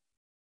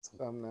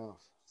something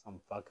else. Some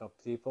fuck up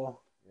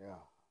people. Yeah.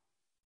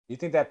 You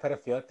think that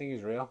pedophile thing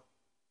is real?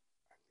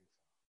 I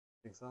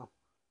think so.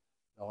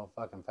 The whole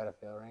fucking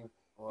pedophile ring.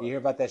 Well, You hear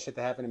about that shit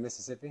that happened in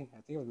Mississippi?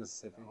 I think it was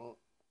Mississippi.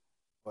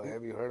 but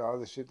have you heard all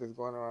the shit that's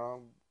going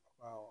around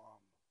about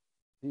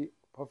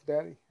Puff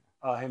Daddy?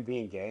 Oh, him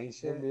being gay and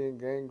shit. Him being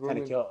gang Trying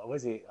to grooming. kill.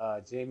 Was he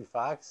Jamie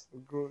Foxx?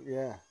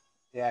 Yeah.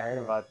 Yeah, I heard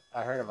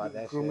about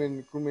that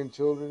shit. Grooming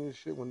children and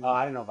shit. When, Oh,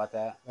 I didn't know about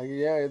that. like,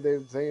 yeah,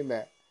 they're saying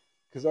that.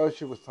 Because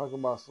Usher was talking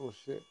about some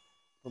shit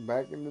from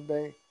back in the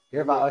day. You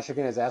hear about Usher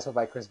getting his ass whipped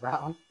by Chris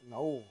Brown?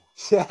 No.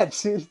 Yeah,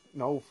 dude.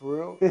 No, for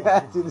real?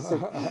 Yeah, dude. It's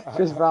like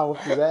Chris Brown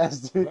whooped his ass,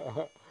 dude.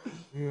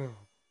 Yeah.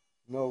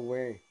 No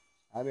way.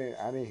 I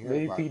didn't hear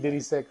Maybe about P. Diddy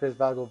that. said Chris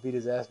Brown gonna beat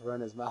his ass for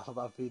running his mouth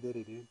about P.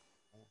 Diddy, dude.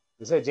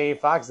 They said Jamie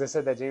Foxx. They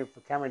said that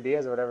Cameron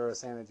Diaz or whatever was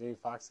saying that Jamie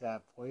Foxx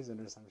got poisoned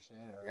or some shit.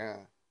 Or Yeah.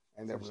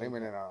 And they're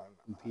blaming it on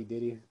P.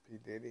 Diddy. P.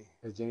 Diddy.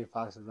 Because Jamie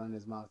Foxx was running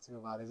his mouth too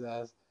about his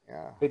ass.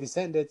 Yeah. 50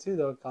 Cent did too,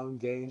 though. Call him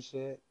gay and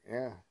shit.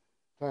 Yeah.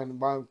 Trying to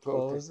buy him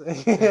clothes.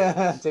 Clothes.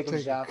 Yeah, take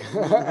him shopping.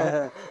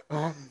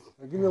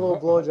 Give me a little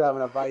blowjob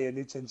and I'll buy you a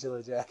new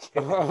chinchilla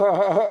jacket.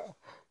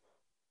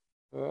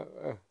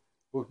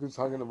 We're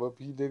talking about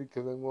P. Diddy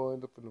because I'm going to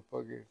end up in the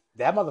fucking...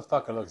 That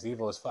motherfucker looks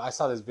evil as fuck. I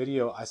saw his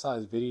video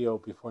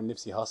before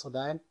Nipsey Hussle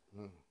died.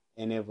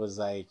 And it was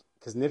like,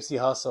 because Nipsey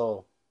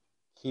Hussle,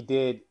 he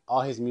did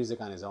all his music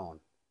on his own.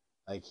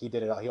 Like, he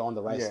did it all. He owned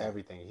the rights to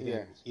everything.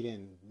 He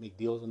didn't make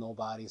deals with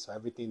nobody. So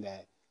everything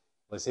that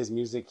was his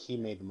music, he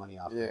made the money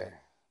off of it.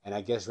 And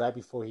I guess right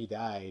before he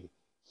died,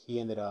 he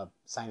ended up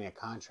signing a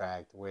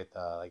contract with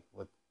I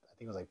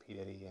think it was like P.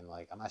 Diddy and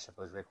like, I'm not sure if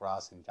it was Rick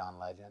Ross and John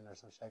Legend or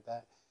some shit like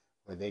that,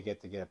 where they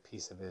get to get a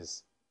piece of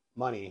his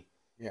money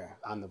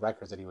on the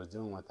records that he was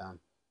doing with them.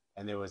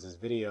 And there was this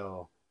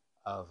video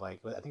of like,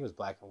 I think it was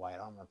black and white. I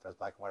don't remember if it was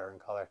black and white or in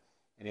color.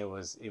 And it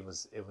was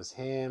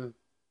him.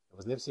 It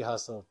was Nipsey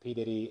Hussle, P.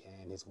 Diddy,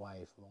 and his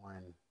wife,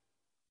 Lauren.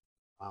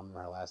 I don't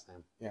remember her last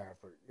name.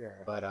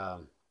 But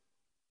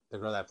the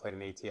girl that played in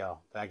ATL.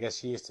 But I guess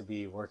she used to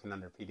be working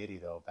under P. Diddy,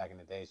 though, back in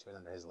the day. She was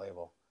under his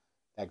label,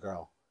 that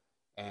girl.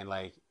 And,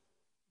 like,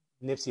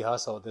 Nipsey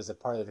Hussle, there's a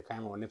part of the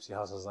camera where Nipsey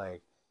Hussle's,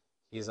 like,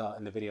 he's all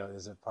in the video.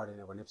 There's a part in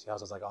it where Nipsey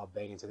Hussle's, like, all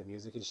begging to the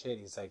music and shit.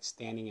 He's, like,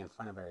 standing in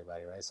front of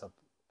everybody, right? So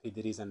P.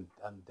 Diddy's on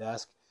the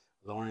desk.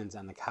 Lauren's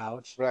on the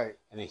couch. Right.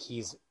 And then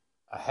he's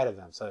ahead of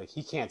them. So like,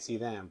 he can't see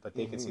them, but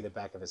they can see the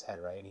back of his head,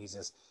 right? And he's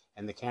just,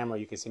 and the camera,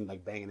 you can see him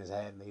like banging his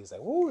head, and he's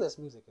like, "Ooh, this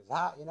music is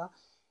hot," you know?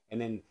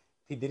 And then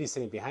P. Diddy's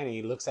sitting behind him,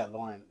 he looks at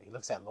Lauren,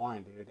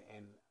 dude,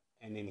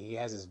 and then he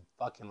has this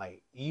fucking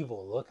like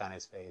evil look on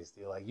his face,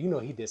 dude. Like, you know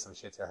he did some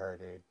shit to her,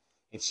 dude.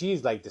 And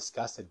she's like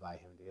disgusted by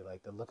him, dude.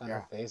 Like the look on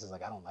her face is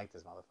like, I don't like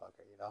this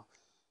motherfucker, you know?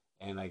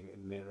 And like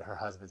and then her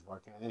husband's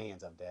working, and then he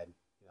ends up dead.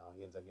 You know,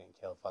 he ends up getting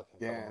killed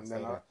fucking and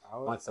then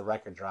once the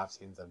record drops,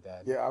 he ends up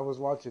dead. Yeah, I was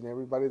watching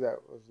everybody that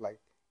was like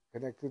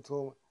connected to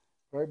him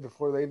right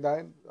before they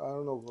died. I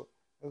don't know,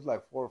 it was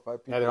like 4 or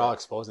 5 people. Yeah, they're all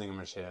exposing him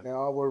and shit. They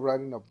all were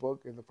writing a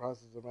book, in the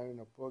process of writing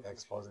a book.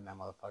 Exposing that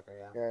motherfucker,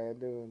 Yeah,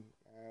 dude.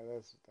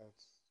 That's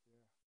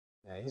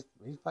yeah,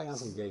 he's probably on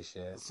some gay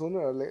shit.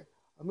 Sooner or later.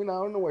 I mean, I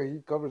don't know why he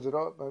covers it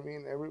up. I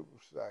mean, no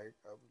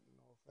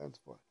offense,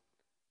 but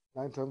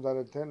 9 times out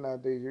of 10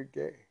 nowadays you're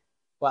gay.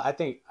 Well, I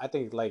think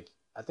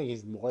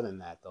he's more than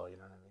that, though. You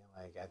know what I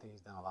mean? Like, I think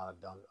he's done a lot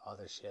of dumb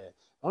other shit.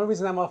 The only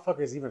reason that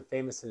motherfucker is even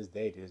famous to this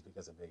day, dude, is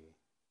because of Biggie.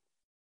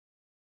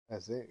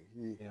 That's it.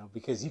 You know,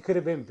 because he could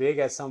have been big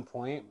at some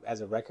point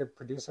as a record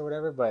producer or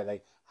whatever, but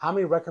like, how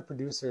many record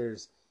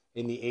producers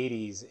in the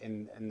 80s,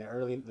 in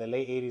the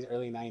late 80s,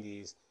 early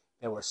 90s,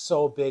 that were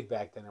so big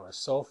back then, that were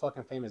so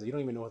fucking famous, that you don't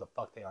even know who the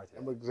fuck they are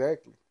today.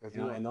 Exactly. You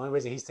know, and the only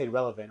reason he stayed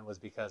relevant was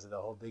because of the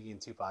whole Biggie and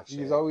Tupac shit.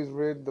 He's always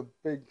ridden the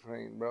big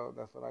train, bro.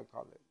 That's what I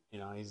call it. You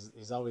know,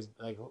 he's always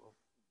like,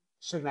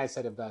 Suge Knight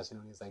said it best. You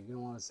know, he's like, you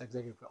don't want a sex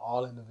executive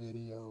all in the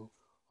video,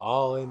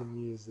 all in the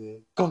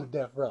music, go to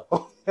death row.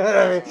 You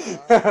know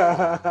what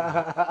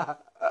I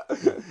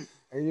mean?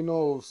 And you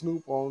know,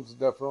 Snoop owns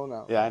Death Row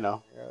now. Yeah, I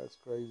know. Yeah, it's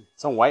crazy.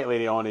 Some white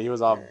lady owned it. He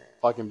was all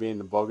fucking being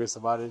the bogus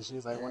about it. And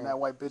she's like, when that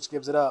white bitch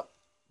gives it up,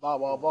 blah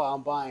blah blah,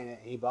 I'm buying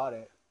it. He bought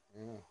it.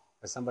 Yeah.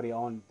 But somebody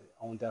owned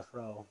Death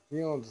Row.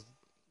 He owns.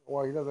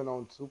 Well, he doesn't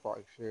own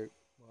Tupac shit.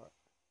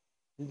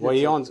 But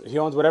he owns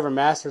whatever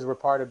masters were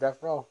part of Death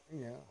Row.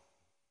 Yeah.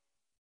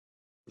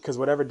 Because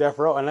whatever Death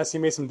Row, unless he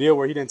made some deal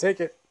where he didn't take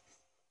it.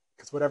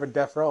 Because whatever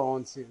Death Row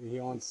owns, he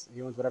owns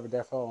whatever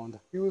Death Row owned.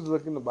 He was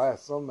looking to buy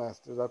some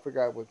masters. I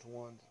forgot which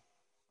ones.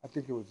 I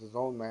think it was his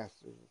own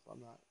masters, if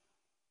I'm not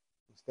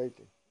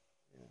mistaken.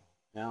 Yeah.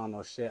 I don't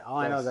know shit. All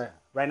I know is that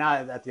right now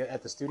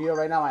at the studio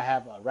right now I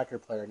have a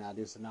record player now,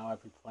 dude. So now I'll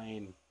be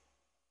playing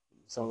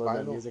some little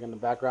bit of music in the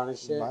background and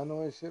shit.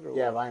 Vinyl and shit? Or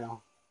yeah, what? vinyl.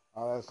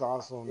 Oh, that's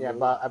awesome. Yeah,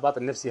 dude. I bought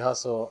the Nipsey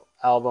Hussle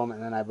album,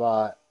 and then I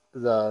bought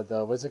the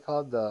what's it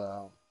called?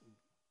 I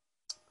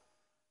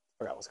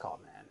forgot what's it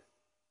called, man.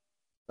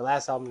 The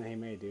last album that he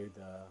made, dude.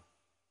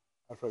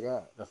 I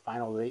forgot. The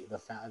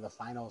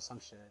final some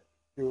shit.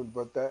 Dude,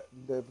 but that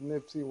if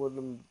Nipsey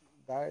wouldn't have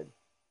died,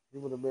 he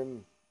would have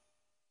been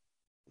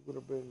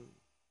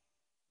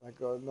like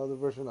another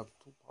version of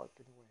Tupac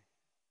in a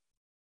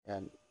way.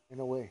 And in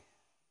a way,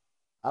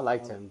 I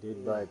liked him,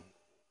 dude, but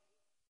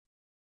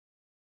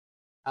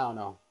I don't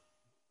know.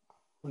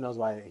 Who knows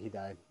why he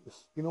died?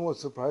 You know what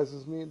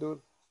surprises me, dude?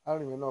 I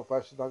don't even know if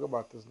I should talk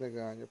about this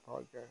nigga on your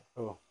podcast.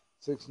 Who?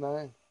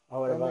 6ix9ine.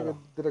 Oh, what That about nigga him?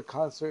 did a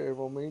concert in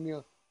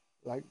Romania,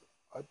 like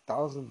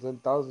thousands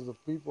and thousands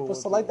of people. People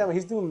still like that.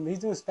 He's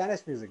doing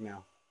Spanish music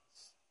now.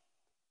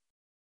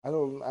 I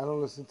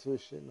don't listen to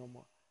his shit no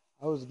more.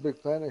 I was a big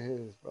fan of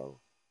his, bro.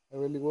 I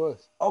really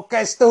was.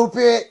 Okay,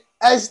 stupid.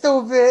 Hey,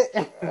 stupid.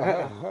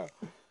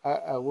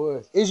 I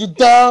was. Is you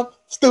dumb?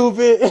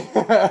 Stupid.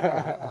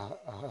 I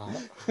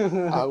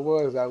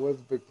was a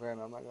big fan.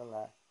 I'm not gonna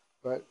lie,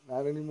 but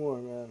not anymore,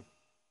 man.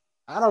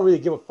 I don't really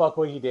give a fuck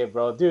what he did,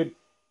 bro. Dude,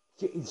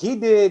 he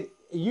did.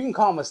 You can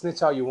call him a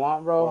snitch all you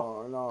want,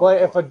 bro. No,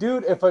 but if a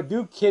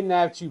dude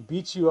kidnapped you,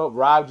 beat you up,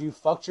 robbed you,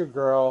 fucked your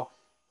girl,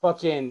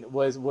 fucking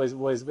was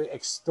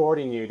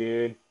extorting you,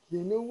 dude. He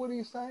knew what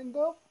he signed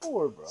up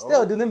for, bro.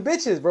 Still, dude, them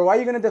bitches, bro. Why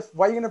you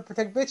gonna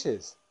protect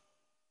bitches?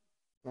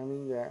 I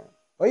mean, yeah.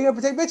 Why you gonna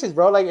protect bitches,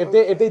 bro? Like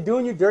if they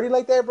doing you dirty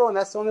like that, bro, and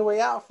that's the only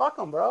way out, fuck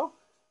them, bro.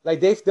 Like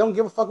they don't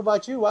give a fuck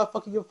about you. Why the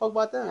fuck you give a fuck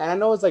about them? And I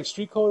know it's like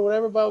street code or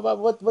whatever, but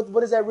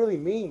what does that really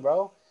mean,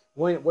 bro?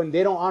 When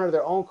they don't honor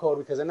their own code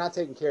because they're not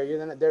taking care of you,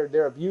 then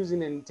they're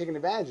abusing and taking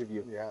advantage of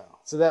you. Yeah.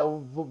 So that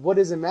what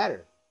does it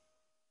matter?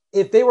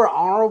 If they were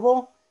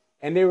honorable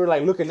and they were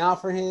like looking out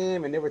for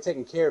him and they were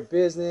taking care of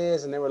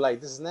business and they were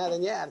like this and that,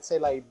 then yeah, I'd say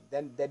like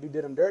that dude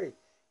did him dirty.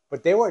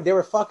 But they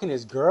were fucking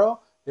his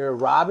girl. They were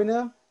robbing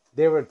him.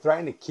 They were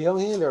threatening to kill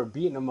him. They were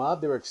beating him up.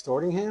 They were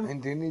extorting him.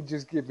 And didn't he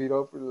just get beat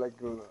up like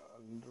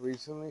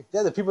recently?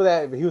 Yeah, the people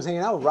that he was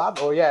hanging out with, robbed.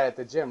 Oh yeah, at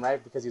the gym,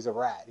 right? Because he's a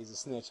rat. He's a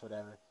snitch,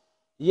 whatever.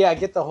 Yeah, I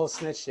get the whole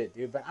snitch shit,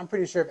 dude. But I'm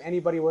pretty sure if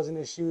anybody was in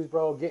his shoes,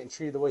 bro, getting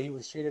treated the way he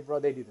was treated, bro,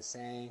 they do the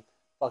same.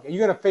 Fuck,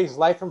 you're gonna face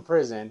life in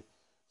prison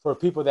for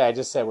people that I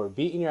just said were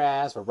beating your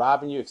ass, were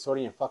robbing you,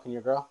 extorting you, and fucking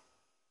your girl.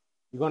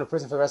 You going to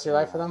prison for the rest of your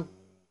life for them?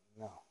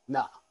 No.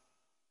 No.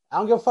 I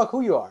don't give a fuck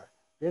who you are.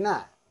 You're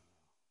not.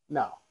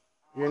 No,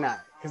 you're not.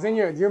 Because then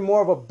you're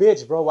more of a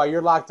bitch, bro. While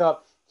you're locked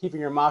up, keeping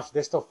your mouth shut,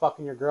 they're still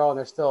fucking your girl, and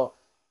they're still,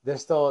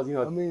 you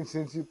know. I mean,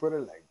 since you put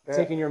it like that,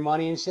 taking your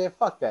money and shit.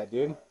 Fuck that,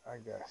 dude. I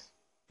guess.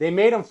 They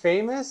made him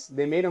famous.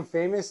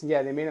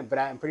 Yeah, they made him. But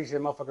I'm pretty sure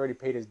the motherfucker already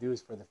paid his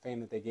dues for the fame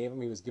that they gave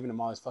him. He was giving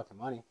them all his fucking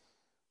money.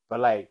 But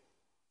like,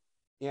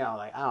 you know,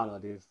 like I don't know,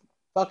 dude.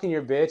 Fucking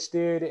your bitch,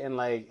 dude, and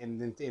like,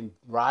 and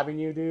robbing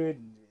you,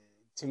 dude.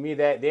 To me,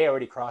 that they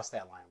already crossed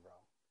that line,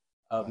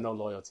 bro, of no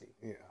loyalty.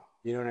 Yeah.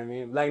 You know what I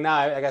mean? Like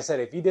now, like I said,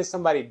 if you did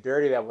somebody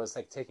dirty that was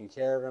like taking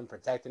care of him,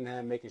 protecting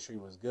him, making sure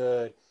he was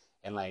good,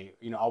 and like,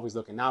 you know, always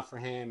looking out for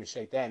him and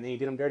shit like that, and then you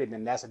did him dirty,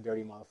 then that's a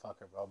dirty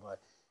motherfucker, bro. But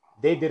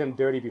they did him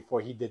dirty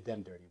before he did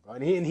them dirty, bro.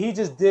 And he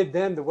just did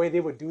them the way they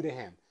would do to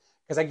him.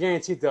 Because I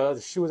guarantee the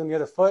shoe was on the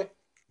other foot,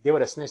 they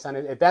would have snitched on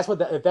it. If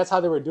that's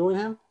how they were doing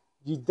him,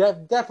 you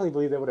definitely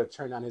believe they would have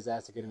turned on his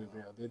ass to get him in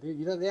jail.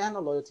 You know, they had no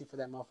loyalty for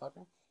that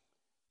motherfucker.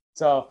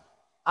 So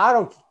I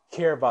don't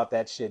care about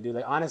that shit, dude.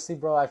 Like honestly,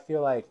 bro, I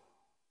feel like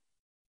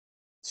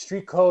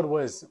street code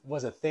was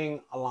a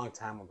thing a long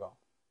time ago,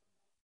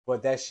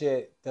 but that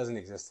shit doesn't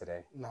exist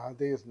today.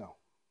 Nowadays, no.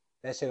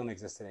 That shit don't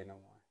exist today no more.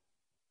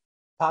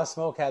 Pop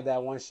Smoke had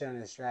that one shit on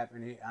his strap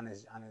and on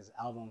his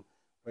album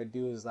where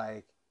dude was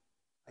like,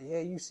 "Yeah,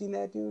 you seen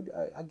that dude?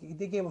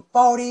 They gave him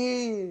 40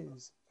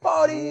 years.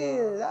 40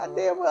 years. I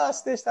damn well I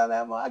snitched on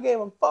that motherfucker. I gave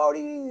him 40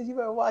 years. You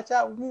better watch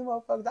out with me,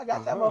 motherfuckers. I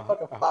got that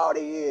motherfucker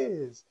 40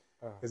 years."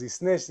 Because he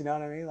snitched, you know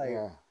what I mean? Like,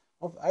 Yeah.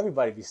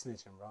 everybody be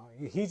snitching, bro.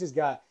 He just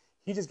got,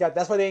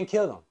 that's why they didn't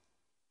kill him.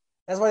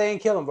 That's why they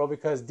didn't kill him, bro,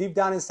 because deep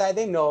down inside,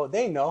 they know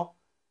he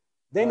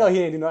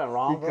didn't do nothing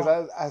wrong, Because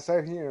bro. I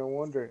sat here and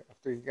wondered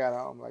after he got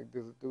out, I'm like,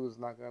 this dude's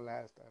not gonna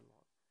last that long,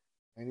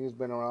 and he's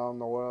been around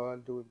the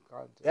world doing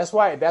content. That's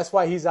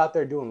why he's out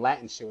there doing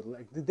Latin shit.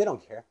 Like, they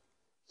don't care.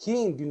 He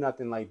ain't do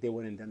nothing like they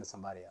wouldn't have done to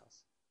somebody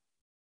else.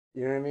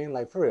 You know what I mean?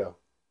 Like, for real.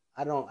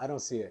 I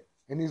don't see it.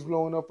 And he's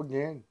blowing up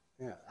again.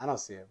 Yeah, I don't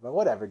see it. But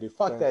whatever, dude.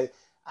 Fuck that.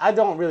 I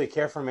don't really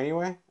care for him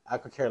anyway. I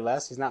could care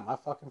less. He's not my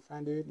fucking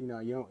friend, dude. You know,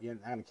 you're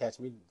not gonna catch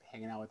me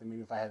hanging out with him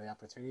even if I had the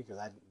opportunity because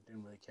I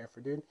didn't really care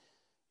for dude.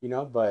 You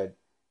know, but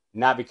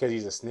not because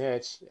he's a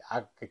snitch.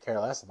 I could care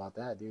less about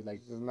that, dude.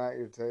 Like, This is not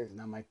your taste. he's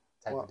not my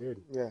type of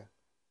dude. Yeah,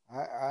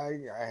 I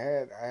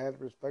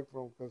had respect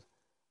for him because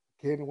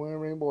kid wearing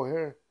rainbow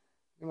hair,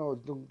 you know,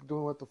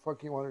 doing what the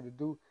fuck he wanted to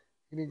do.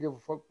 He didn't give a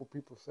fuck what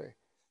people say,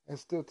 and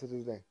still to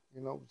this day,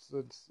 you know,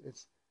 so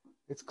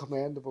it's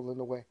commendable in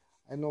a way.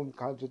 I know I'm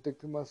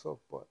contradicting myself,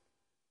 but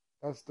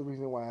that's the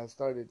reason why I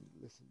started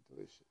listening to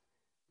this shit.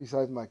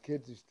 Besides, my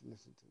kids used to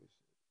listen to this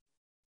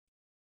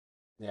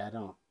shit. Yeah, I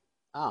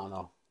don't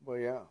know. But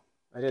yeah.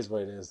 It is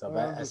what it is, though.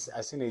 Well, But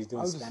I seen that he's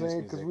doing I'm just Spanish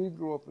saying, because music. we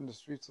grew up in the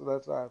streets, so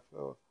that's why I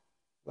feel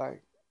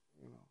like,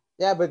 you know.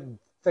 Yeah, but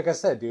like I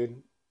said,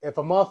 dude, if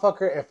a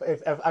motherfucker,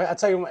 if I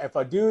tell you, what, if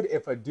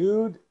a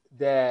dude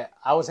that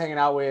I was hanging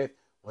out with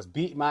was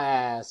beating my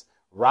ass,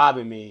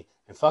 robbing me,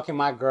 and fucking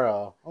my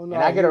girl, Oh, no,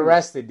 and I I get hear you.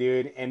 arrested,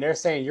 dude, and they're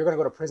saying you're gonna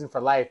go to prison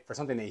for life for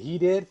something that he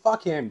did,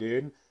 fuck him,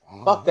 dude.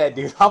 Uh-huh. Fuck that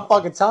dude. I'm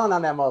fucking telling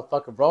on that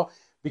motherfucker, bro.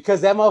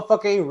 Because that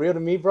motherfucker ain't real to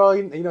me, bro.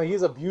 You know,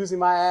 he's abusing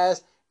my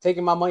ass,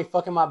 taking my money,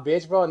 fucking my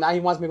bitch, bro. And now he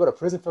wants me to go to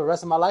prison for the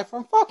rest of my life.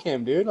 Fuck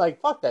him, dude. Like,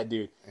 fuck that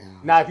dude. Yeah.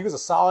 Now, if he was a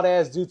solid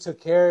ass dude,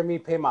 took care of me,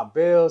 paid my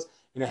bills,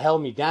 you know,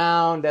 held me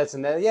down, that's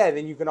and that, yeah,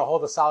 then you're gonna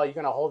hold the solid. You're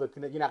gonna hold it.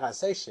 You're not gonna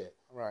say shit.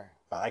 Right.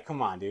 But like,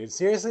 come on, dude.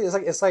 Seriously,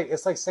 it's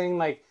like saying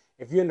like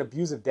if you're an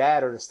abusive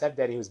dad or a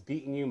stepdad, he was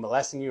beating you,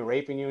 molesting you,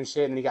 raping you and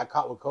shit, and he got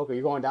caught with coke. Are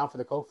you going down for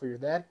the coke for your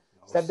dad,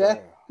 stepdad?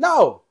 Sir.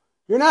 No,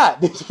 you're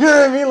not. You know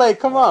what I mean? Like,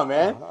 come on,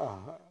 man.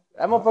 Uh-huh.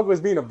 That motherfucker was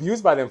being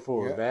abused by them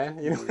fools, Yeah.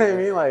 man. You know what I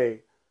mean?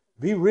 Like,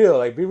 be real,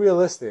 like be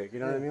realistic. You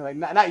know what I mean? Like,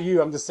 not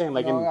you. I'm just saying,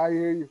 like No, I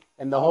hear you.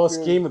 in the I whole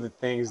feel scheme you. of the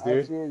things, I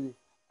dude. feel you.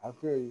 I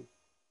feel you.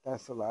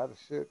 That's a lot of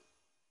shit.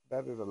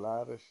 That is a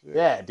lot of shit.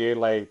 Yeah, dude.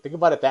 Like, think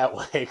about it that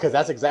way, because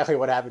that's exactly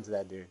what happened to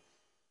that dude.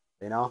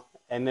 You know?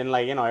 And then,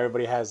 like, you know,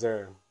 everybody has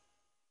their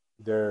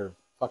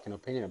fucking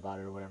opinion about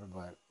it or whatever.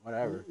 But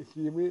whatever.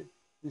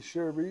 He's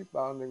sure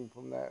rebounding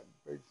from that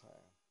big time.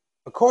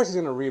 Of course, he's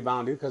gonna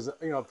rebound, dude, because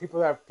you know people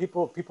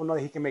know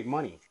that he can make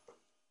money.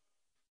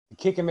 The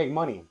kid can make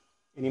money,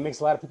 and he makes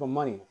a lot of people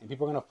money, and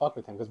people are gonna fuck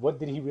with him because what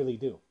did he really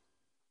do?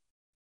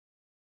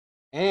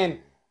 And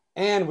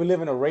we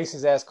live in a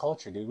racist ass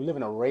culture, dude. We live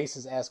in a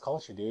racist ass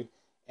culture, dude.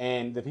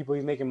 And the people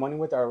he's making money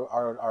with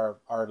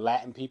are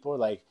Latin people,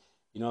 like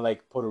you know,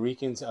 like Puerto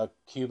Ricans,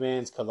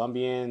 Cubans,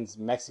 Colombians,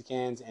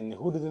 Mexicans, and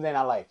who do they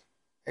not like?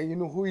 And you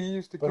know who he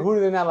used to But kick? who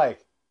do they not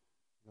like?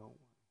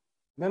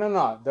 No.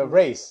 No. The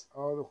race.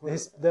 Oh,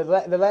 The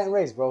Latin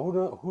race,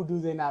 bro. Who do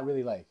they not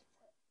really like?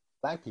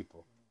 Black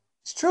people.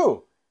 It's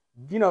true.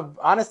 You know,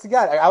 honest to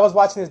God, I was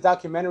watching this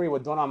documentary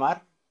with Don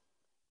Omar,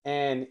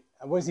 and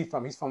where's he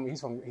from? He's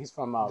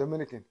from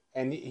Dominican.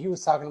 and he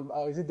was talking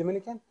about. Is it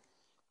Dominican?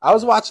 I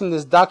was watching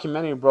this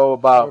documentary, bro,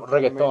 about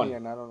reggaeton.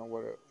 And I don't know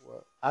what.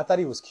 I thought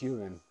he was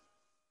Cuban.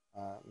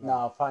 No,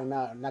 No, probably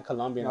not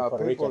Colombian or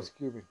Puerto Rican. Pitbull's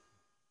Cuban.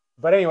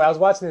 But anyway, I was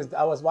watching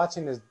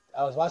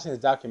this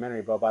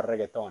documentary, bro, about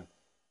reggaeton,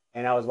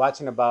 and I was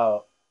watching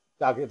about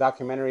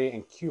documentary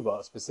in Cuba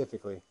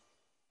specifically.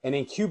 And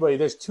in Cuba,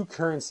 there's two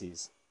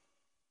currencies.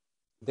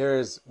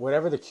 There's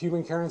whatever the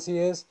Cuban currency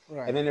is,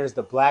 Right. and then there's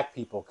the black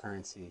people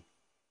currency.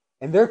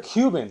 And they're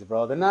Cubans,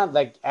 bro. They're not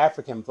like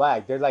African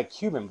black. They're like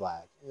Cuban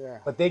black. Yeah.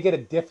 But they get a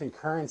different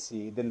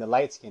currency than the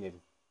light-skinned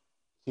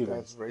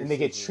Cubans. That's And they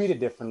get racist. treated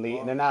differently, Wow.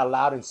 and they're not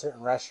allowed in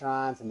certain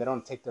restaurants, and they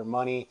don't take their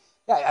money.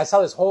 Yeah, I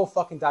saw this whole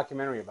fucking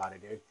documentary about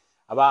it, dude.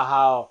 About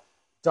how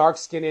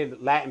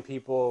dark-skinned Latin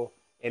people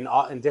in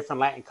different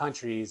Latin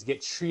countries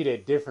get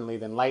treated differently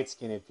than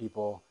light-skinned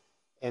people,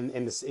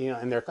 in this, you know,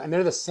 and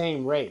they're the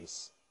same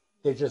race.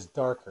 They're just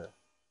darker,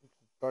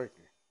 Darker.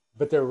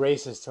 but they're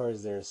racist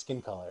towards their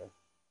skin color,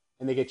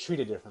 and they get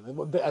treated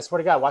differently. I swear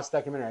to God, watch the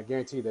documentary. I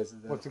guarantee you,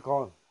 What's it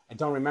called? I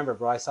don't remember,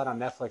 bro. I saw it on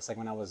Netflix like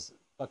when I was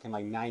fucking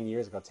like 10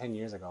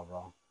 years ago,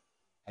 bro.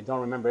 I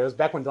don't remember. It was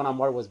back when Don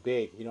Omar was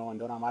big, you know, when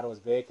Don Omar was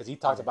big, because he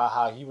talked about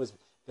how they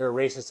were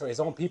racist, his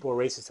own people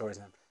were racist towards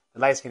him, the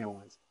light-skinned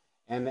ones.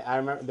 And I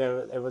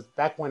remember it was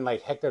back when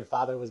like Hector the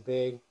Father was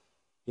big,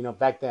 you know,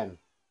 back then,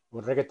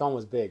 when reggaeton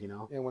was big, you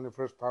know. Yeah, when it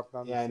first popped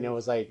on. Yeah, and it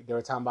was like they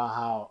were talking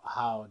about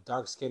how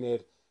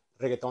dark-skinned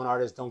reggaeton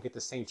artists don't get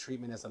the same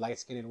treatment as the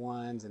light-skinned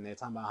ones, and they're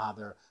talking about how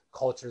their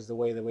culture's the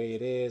way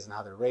it is, and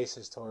how they're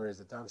racist towards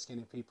the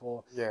dark-skinned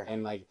people. Yeah.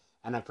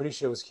 And I'm pretty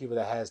sure it was Cuba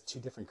that has two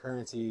different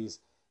currencies,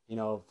 you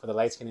know, for the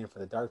light-skinned and for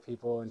the dark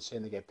people and shit,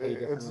 and they get paid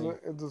differently.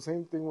 It's the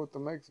same thing with the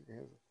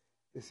Mexicans.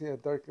 They see a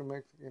darker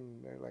Mexican,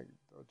 and they're like,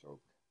 "Oh, joke."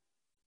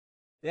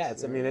 Yeah,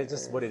 it's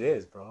just what it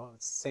is, bro.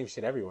 It's the same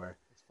shit everywhere.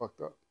 It's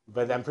fucked up.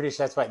 But I'm pretty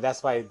sure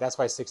that's why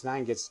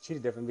 6ix9ine gets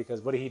treated different,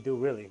 because what did he do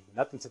really?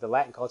 Nothing to the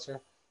Latin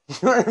culture. You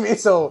know what I mean?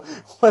 So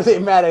what are they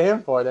mad at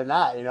him for? They're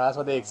not. You know, that's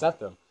why they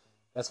accept him.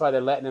 That's why they're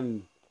letting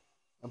him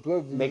And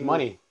plus, make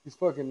money. He's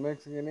fucking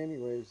Mexican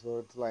anyway, so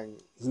it's like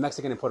He's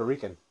Mexican and Puerto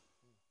Rican.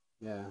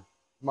 Yeah.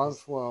 mom's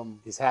from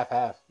He's half.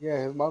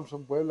 his mom's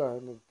from Puebla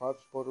and his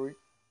pop's Puerto Rico.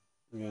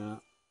 Yeah.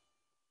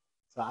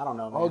 So I don't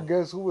know, man. Oh,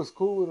 guess who was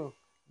cool with him?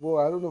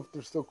 Well, I don't know if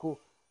they're still cool.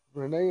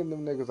 Renee and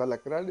them niggas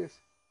Alacranes.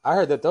 I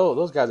heard that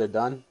those guys are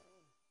done.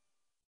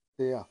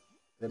 Yeah.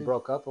 They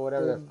broke up or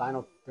whatever.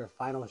 Their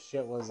final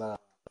shit was what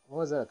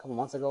was it, a couple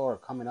months ago or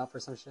coming up or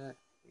some shit?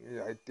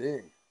 Yeah, I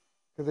think.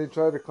 Because they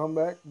tried to come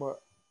back,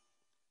 but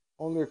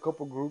only a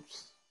couple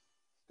groups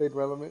stayed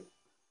relevant.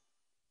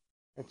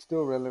 And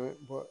still relevant,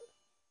 but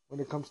when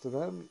it comes to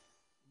them...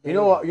 You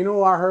know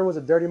who I heard was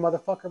a dirty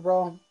motherfucker,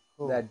 bro?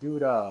 Who? That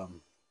dude,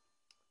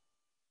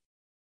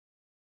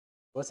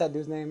 What's that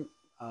dude's name?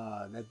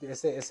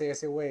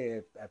 Ese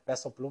güey,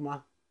 Peso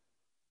Pluma.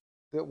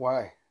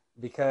 Why?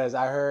 Because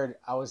I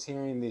was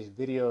hearing these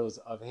videos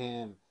of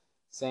him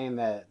saying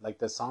that like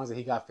the songs that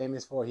he got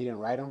famous for, he didn't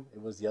write them.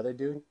 It was the other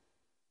dude.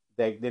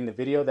 That in the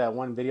video, that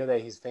one video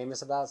that he's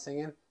famous about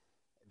singing,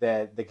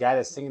 that the guy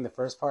that's singing the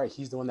first part,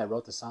 he's the one that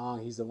wrote the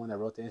song. He's the one that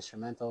wrote the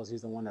instrumentals.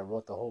 He's the one that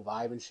wrote the whole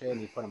vibe and shit. And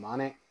he put him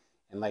on it.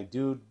 And like,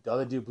 the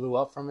other dude blew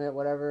up from it,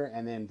 whatever,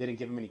 and then didn't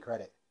give him any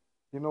credit.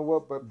 You know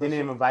what? But Didn't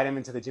even invite him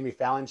into the Jimmy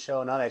Fallon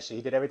show. None of that shit.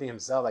 He did everything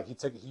himself. Like he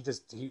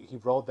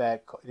rolled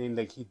that. And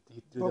like he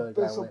threw the other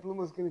guy Peso away.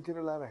 Pluma's gonna get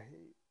a lot of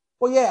hate.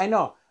 Well, yeah,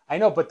 I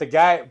know, but the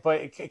guy, but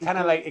it kind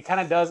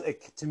of does.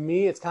 To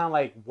me, it's kind of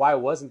like, why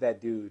wasn't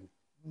that dude?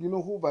 You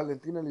know who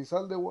Valentina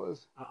Elizalde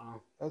was?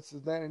 That's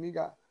his name, and he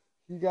got.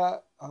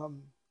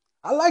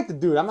 I like the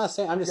dude. I'm not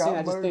saying. I'm just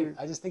saying. murdered.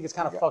 I just think it's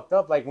kind of fucked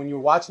up. Like when you're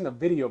watching a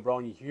video, bro,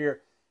 and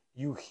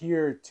you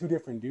hear two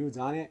different dudes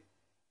on it,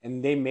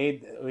 and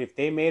if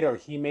they made or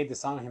he made the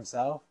song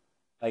himself,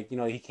 like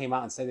he came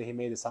out and said that he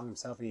made the song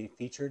himself and he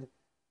featured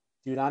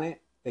dude on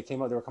it. They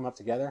were coming up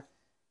together,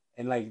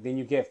 and like then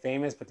you get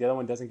famous, but the other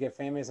one doesn't get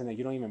famous, and then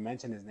you don't even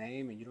mention his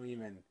name, and you don't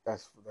even.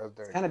 That's dirty.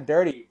 It's kind of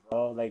dirty,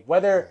 bro. Like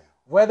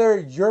whether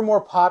you're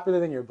more popular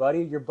than your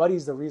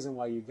buddy's the reason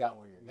why you got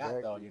where you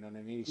got, though. You know what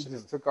I mean? You He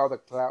just took all the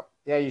clap.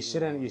 Yeah, you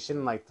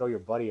shouldn't like throw your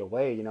buddy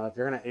away. If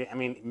you're gonna, I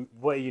mean,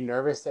 what, are you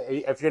nervous that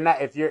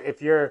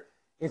if you're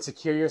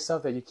insecure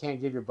yourself that you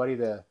can't give your buddy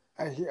the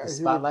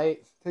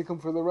spotlight? Take him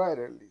for the ride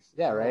at least.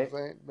 Yeah, you know right. What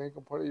I'm saying? Make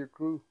him part of your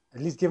crew. At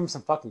least give him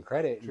some fucking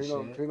credit. Treat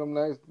him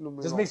nice.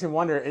 Just makes me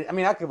wonder. I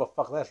mean, I could give a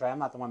fuck less, right? I'm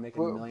not the one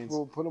making the millions.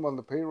 Put him on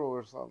the payroll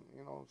or something.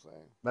 You know what I'm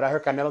saying? But I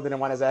heard Canelo didn't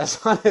want his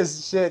ass on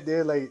his shit,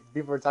 dude. Like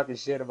people were talking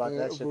shit about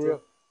that shit too.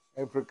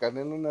 And for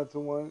Canelo not to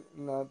want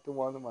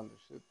him on the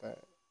shit,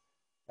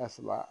 that's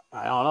a lot.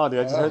 I don't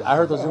know, dude. I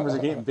heard those rumors are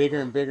getting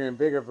bigger and bigger and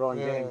bigger, bro,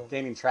 and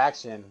gaining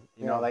traction.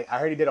 You know, like I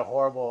heard he did a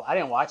horrible. I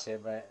didn't watch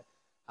it, but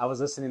I was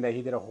listening that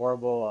he did a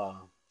horrible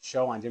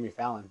show on Jimmy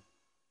Fallon.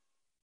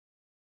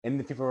 And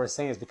the people were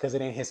saying it's because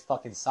it ain't his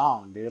fucking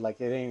song, dude.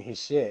 Like it ain't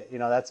his shit.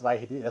 That's why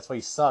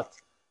he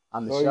sucked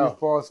on the show. So you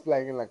false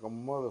flagging like a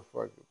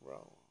motherfucker,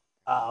 bro.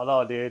 I don't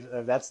know,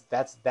 dude.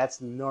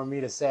 That's nor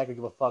me to say I could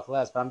give a fuck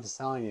less, but I'm just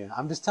telling you.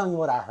 I'm just telling you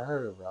what I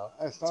heard, bro.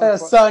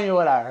 Just telling you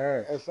what I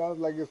heard. It sounds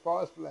like it's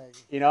false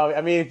flagging.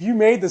 I mean, if you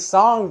made the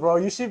song, bro,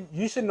 you should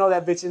know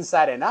that bitch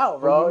inside and out,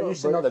 bro. You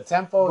should know the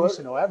tempo. You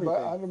should know everything.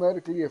 But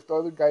automatically, if the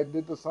other guy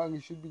did the song, he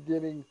should be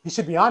getting. He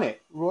should be on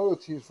it.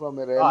 Royalties from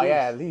it.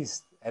 At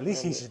least. At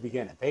least he should be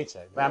getting a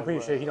paycheck. But I'm pretty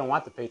sure he don't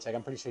want the paycheck.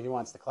 I'm pretty sure he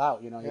wants the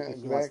clout. He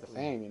wants the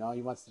fame.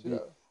 He wants to be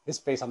his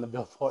face on the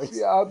billboards.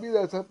 Yeah, I'll be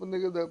that type of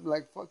nigga that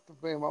like, fuck the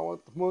fame. I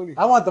want the money.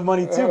 I want the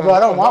money too, bro. I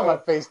don't want my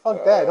face.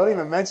 Fuck that. Don't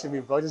even mention me,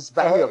 bro. Just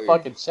write me a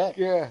fucking check.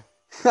 Yeah.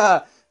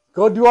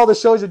 Go do all the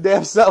shows your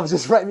damn self.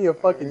 Just write me a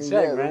fucking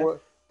check, man.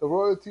 The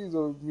royalties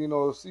of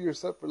see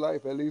yourself for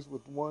life at least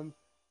with one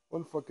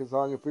fucking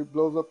song. If it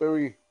blows up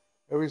every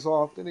so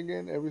often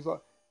again,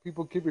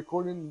 people keep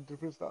recording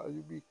different styles.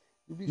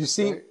 You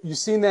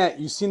seen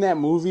that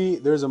movie?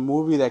 There's a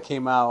movie that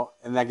came out,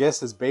 and I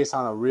guess it's based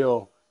on a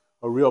real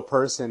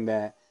person.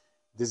 That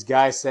this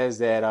guy says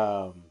that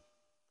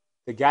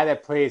the guy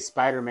that played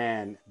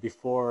Spider-Man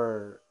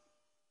before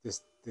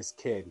this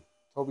kid,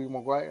 Tobey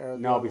Maguire.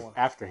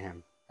 After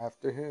him.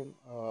 After him,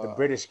 the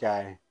British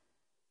guy,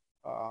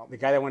 the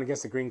guy that went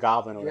against the Green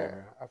Goblin or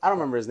whatever. I don't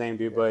remember his name,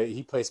 dude, but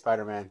he plays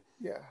Spider-Man.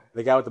 Yeah.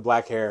 The guy with the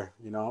black hair.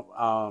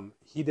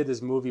 He did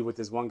this movie with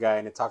this one guy,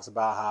 and it talks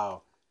about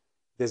how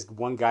this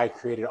one guy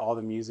created all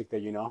the music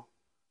that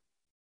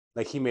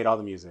like he made all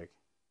the music,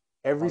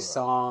 every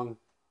song,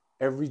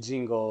 every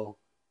jingle,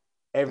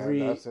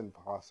 that's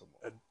impossible.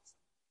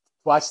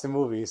 Watch the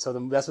movie. So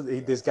that's what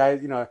this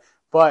guy,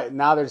 But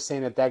now they're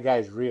saying that guy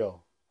is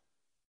real,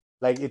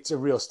 like it's a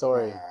real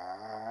story.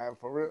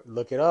 For real,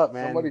 look it up,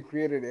 man. Somebody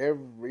created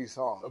every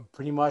song.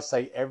 Pretty much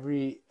like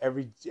every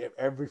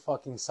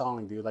fucking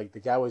song, dude. Like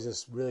the guy was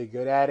just really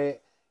good at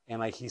it,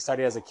 and like he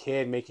started as a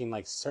kid making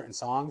like certain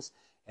songs,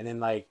 and then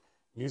like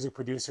music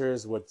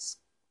producers would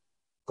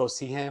go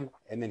see him,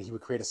 and then he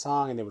would create a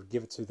song, and they would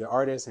give it to the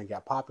artist, and it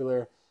got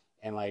popular,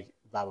 and like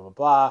blah blah blah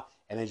blah,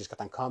 and then it just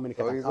kept on coming,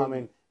 kept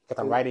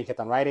on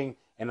writing,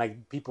 and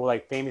like people,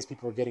 like famous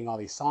people, were getting all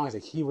these songs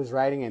that he was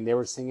writing, and they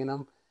were singing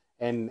them,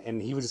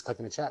 and he was just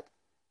collecting a check.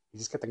 He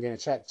just kept on getting a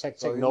check.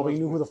 So nobody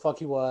knew who the fuck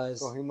he was.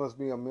 So he must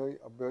be a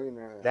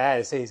billionaire.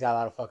 That say he's got a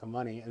lot of fucking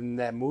money, and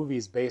that movie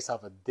is based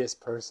off of this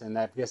person.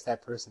 I guess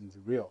that person's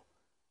real.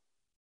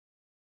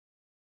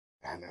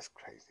 Man, that's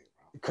crazy,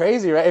 bro.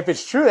 Crazy, right? If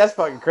it's true, that's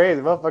fucking crazy.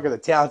 Motherfucker's a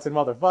talented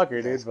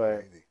motherfucker, dude.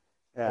 But crazy.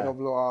 Yeah, don't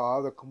blow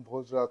all the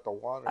composers out the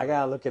water. I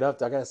gotta look it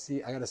up. I gotta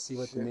see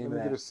what the name of that.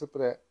 Let me get a sip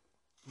of that.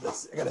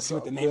 I gotta see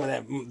what the name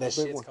of that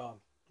shit's called.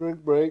 Drink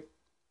break.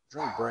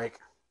 Drink break.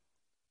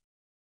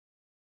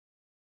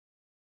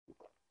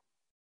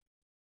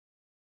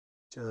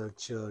 Chug,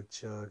 chug,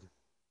 chug.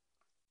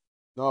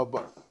 No,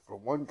 but for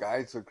one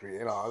guy to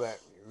create all that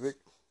music,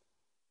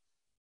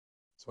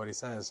 that's what he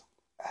says.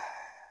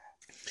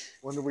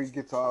 Wonder where he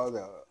gets all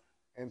the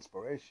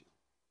inspiration.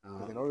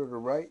 'Cause in order to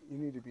write, you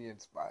need to be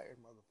inspired,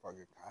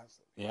 motherfucker,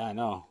 constantly. Yeah, I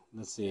know.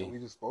 Let's see. And we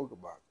just spoke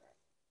about that.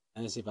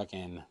 Let me see if I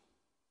can.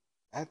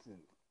 That's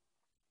insane,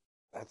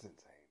 bro.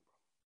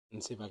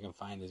 Let's see if I can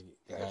find the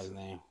guy's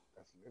name.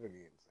 That's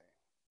literally insane.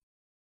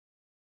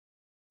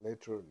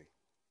 Literally.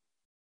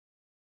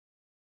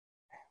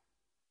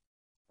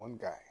 One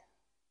guy.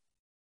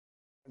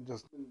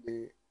 Just in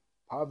the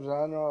pop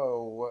genre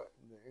or what?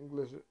 The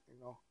English,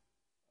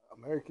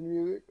 American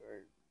music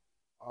or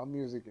all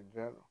music in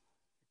general?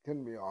 It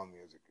couldn't be all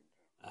music in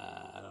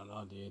general. I don't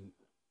know, dude.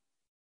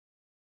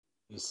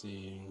 Let's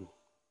see.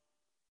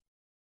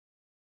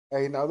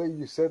 Hey, now that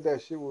you said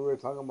that shit we were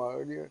talking about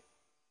earlier,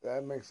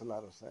 that makes a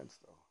lot of sense,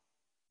 though.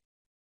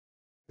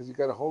 Because you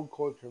got a whole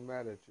culture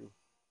mad at you,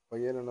 but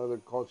yet another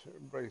culture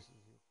embraces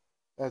you.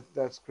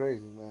 That's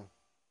crazy, man.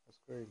 That's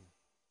crazy.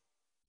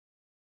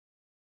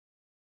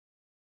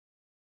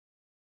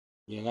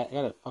 Yeah, I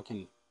got a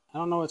fucking. I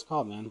don't know what it's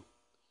called, man.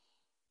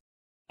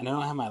 And I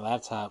don't have my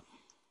laptop.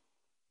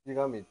 You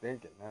got me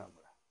thinking now,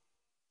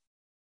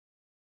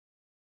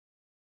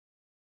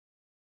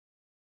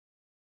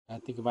 bro. I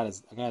think about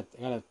it. I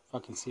gotta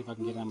fucking see if I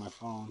can get it on my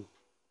phone.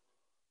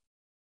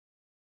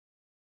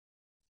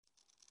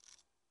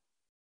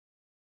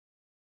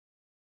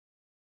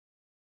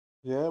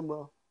 Yeah,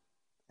 bro.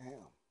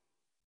 Damn.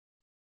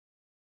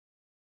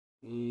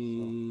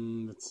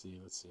 Let's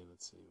see.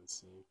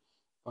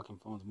 Fucking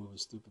phone's moving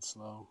stupid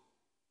slow.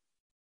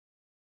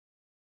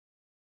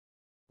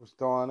 We're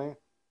still on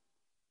it.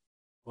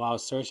 Well, I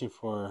was searching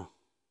for.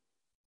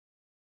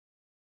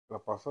 La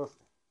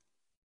pasaste.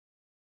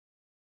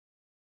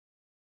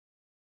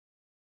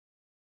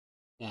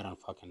 Yeah, I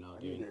don't fucking know,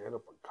 I need dude. to hit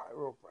up a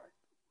chiropractor.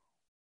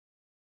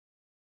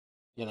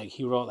 Yeah, like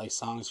he wrote like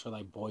songs for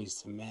like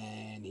Boys to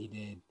Men.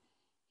 He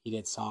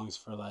did songs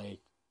for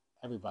like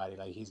everybody.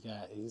 Like he's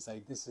like I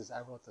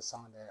wrote the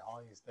song that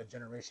the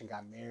generation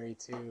got married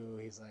to.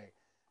 He's like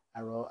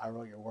I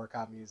wrote your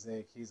workout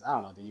music. I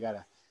don't know,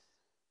 dude.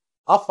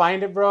 I'll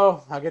find it,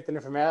 bro. I'll get the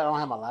information. I don't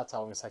have my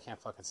laptop with me, so I can't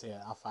fucking see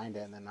it. I'll find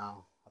it and then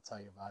I'll tell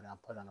you about it. I'll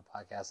put it on a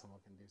podcast and we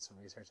can do some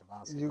research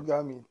about it. You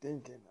got me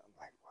thinking. I'm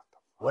like, what the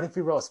fuck? What if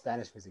he wrote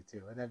Spanish music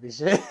too? Wouldn't that be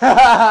shit? Dude,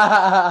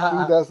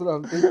 that's what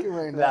I'm thinking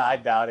right now. Nah, I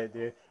doubt it,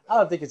 dude. I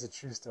don't think it's a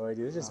true story,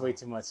 dude. There's just way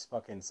too much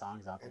fucking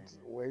songs out there. It's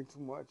Dude. way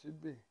too much.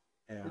 It'd be.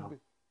 You know?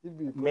 He'd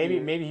be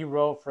Maybe he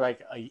wrote for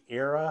like a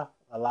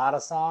lot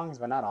of songs,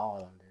 but not all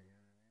of them, dude.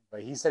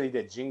 But he said he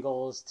did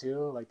jingles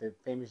too, like the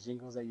famous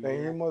jingles that you Then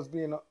hear. he must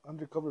be an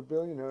undercover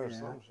billionaire or Yeah.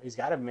 something. He's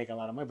got to make a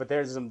lot of money. But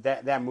there's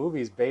that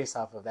movie is based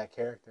off of that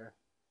character.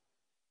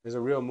 There's a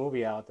real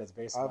movie out that's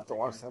based. I have to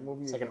watch that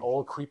movie. It's like an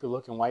old creepy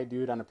looking white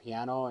dude on a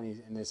piano,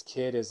 and this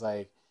kid is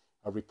like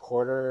a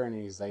reporter, and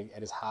he's like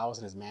at his house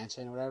in his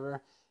mansion or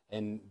whatever.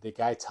 And the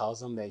guy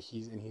tells him that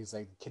he's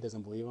like the kid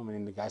doesn't believe him, and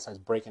then the guy starts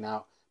breaking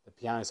out the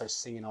piano and starts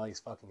singing all these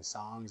fucking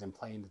songs and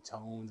playing the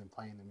tones and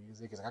playing the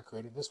music. He's like, I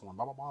created this one,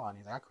 blah blah blah, and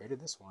he's like, I created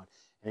this one,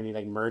 and then he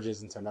like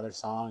merges into another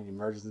song, and he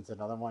merges into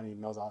another one, and he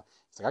knows all.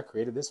 He's like, I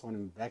created this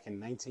one back in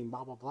 19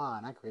 blah blah blah,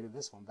 and I created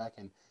this one back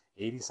in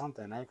 80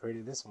 something, and I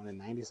created this one in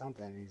 90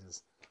 something, and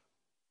he's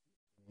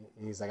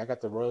like, I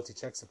got the royalty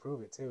checks to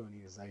prove it too, and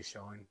he's like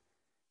showing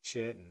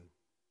shit and.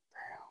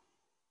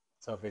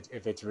 So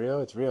if it's real,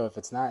 it's real. If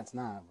it's not, it's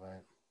not.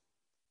 But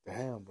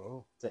damn,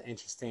 bro, it's an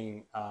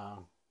interesting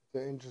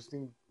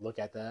look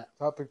at that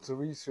topic to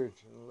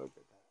research and look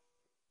at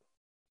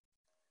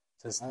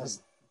that. So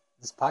this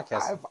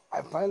podcast,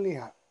 I find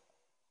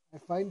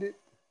it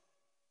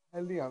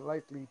highly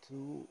unlikely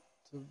to.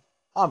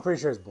 I'm pretty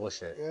sure it's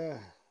bullshit. Yeah,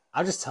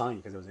 I'm just telling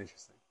you because it was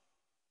interesting.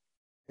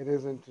 It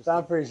is interesting. So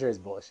I'm pretty sure it's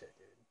bullshit,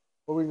 dude.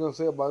 What are we gonna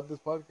say about this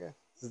podcast?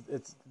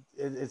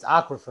 It's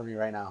awkward for me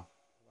right now.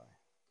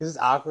 Because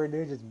it's awkward,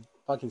 dude. Just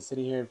fucking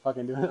sitting here and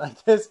fucking doing it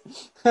like this.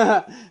 It's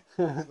not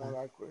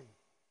awkward.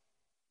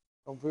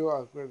 Don't feel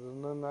awkward. There's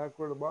nothing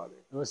awkward about it.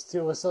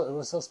 It was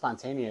so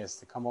spontaneous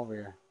to come over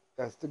here.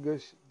 That's the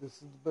good shit. This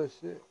is the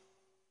best shit.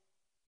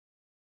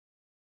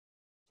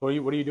 What are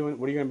you doing?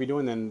 What are you gonna be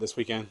doing then this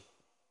weekend?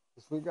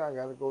 This weekend I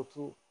gotta go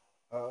to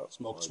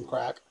smoke some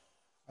crack.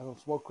 I don't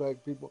smoke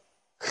crack, people.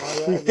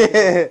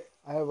 I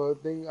have a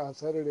thing on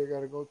Saturday. I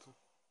gotta go to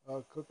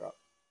cookout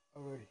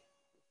already.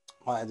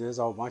 Oh, there's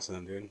a whole bunch of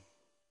them, dude.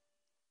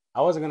 I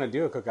wasn't gonna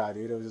do a cookout,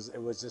 dude.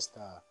 It was just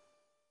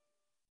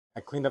I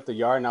cleaned up the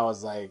yard and I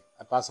was like,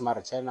 I bought some out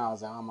of cheddar and I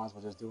was like, I might as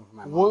well just do it for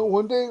my mom.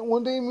 One day,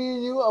 me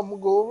and you, I'm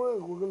gonna go over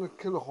and we're gonna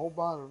kill a whole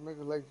bottle,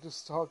 nigga. Like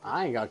just talking.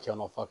 I ain't gonna kill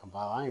no fucking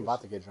bottle. I ain't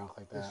about to get drunk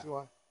like that. That's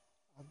why.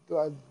 I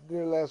did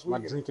it last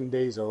weekend. My drinking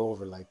days are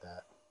over like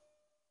that.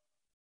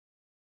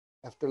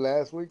 After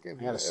last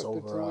weekend, I gotta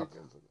sober up.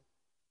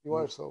 You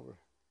are sober.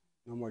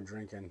 No more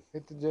drinking.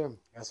 Hit the gym.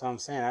 That's what I'm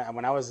saying.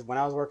 When I was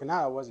working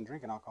out, I wasn't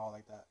drinking alcohol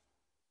like that.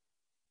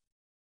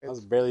 I was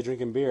barely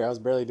drinking beer. I was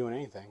barely doing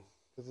anything.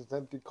 Because it's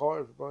empty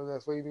carbs, bro.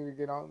 That's why you need to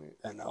get on it.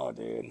 I know,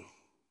 dude.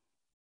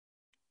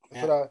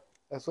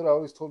 That's what I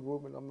always told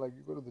Ruben. I'm like,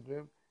 you go to the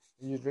gym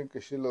and you drink a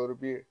shitload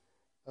of beer.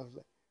 I was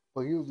like,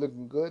 but he was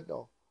looking good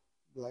though.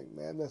 Like,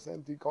 man, that's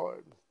empty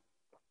carbs.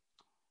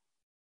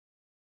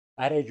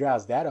 I had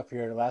Adriel's dad up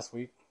here last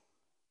week.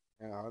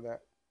 Yeah,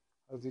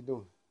 how's he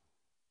doing?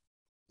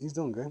 He's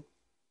doing good.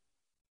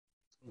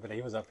 But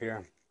he was up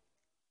here.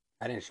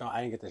 I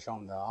didn't get to show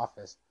him the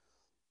office.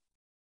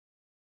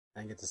 I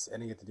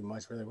didn't get to do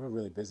much really. We're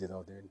really busy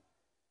though, dude.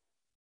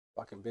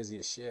 Fucking busy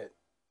as shit.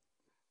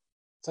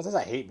 Sometimes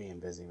I hate being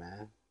busy,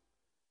 man.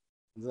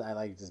 I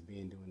like just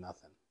doing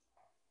nothing.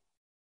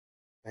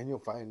 And you'll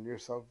find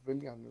yourself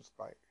really on this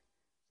fight.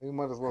 So you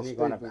might as well stay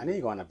busy. I need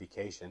to go on a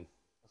vacation.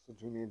 That's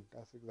what you need.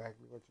 That's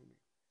exactly what you need.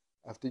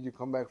 After you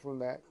come back from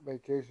that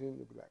vacation,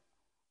 you'll be like,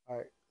 all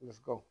right, let's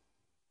go.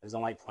 I just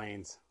don't like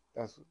planes.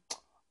 That's.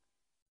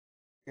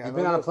 Yeah, you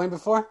been on a plane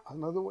before?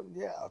 Another one?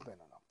 Yeah, I've been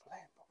on a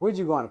plane before. Where'd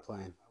you go on a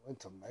plane? I went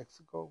to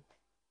Mexico.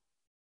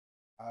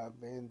 I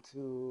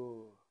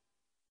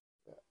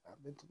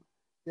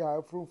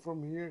flew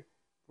from here.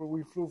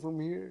 We flew from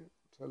here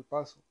to El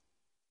Paso.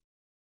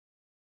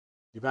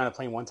 You been on a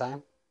plane one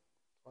time?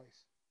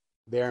 Twice.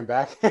 There and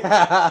back?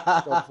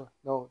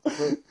 No,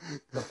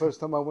 the first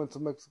time I went to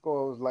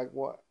Mexico, I was like,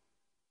 what,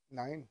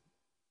 9?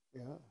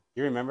 Yeah.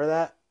 You remember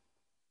that?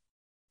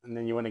 And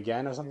then you went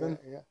again or something?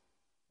 Yeah.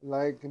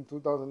 Like in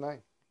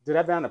 2009. Dude,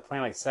 I've been on a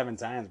plane like 7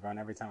 times, bro, and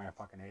every time I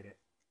fucking hate it.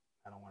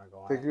 I don't want to go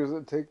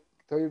on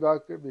Tell your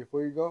doctor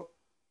before you go,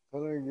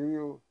 tell her to give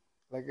you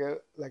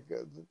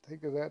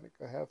take a Xanax,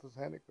 a half a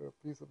Xanax or a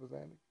piece of a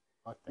Xanax.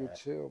 Fuck that. You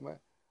chill, man.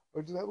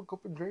 Or just have a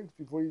couple drinks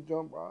before you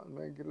jump on,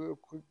 man. Get a little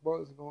quick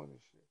buzz going and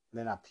shit. And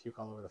then I puke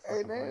all over the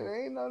fucking plane.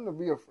 There ain't nothing to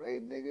be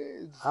afraid,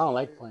 nigga. I don't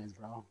like planes,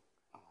 bro.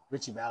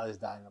 Richie Valens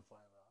died in a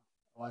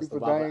plane,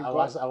 bro. I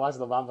watched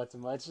the Bamba too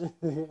much.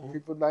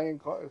 People die in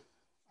cars.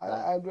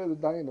 I'd rather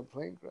die in a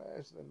plane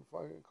crash than a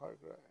fucking car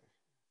crash.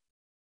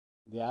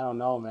 Yeah, I don't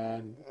know,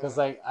 man. Because,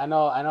 like, I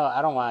know,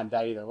 I don't want to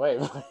die either way.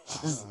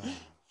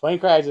 Plane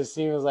crash just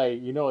seems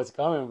like, you know what's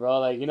coming, bro.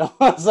 Like, you know,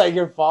 it's like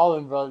you're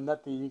falling, bro.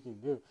 Nothing you can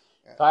do.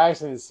 Yeah. Car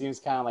accident seems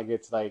kind of like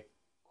it's, like,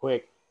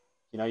 quick.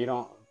 You know, you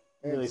don't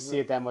really see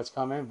it that much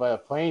coming. But a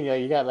plane,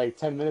 you got, like,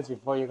 10 minutes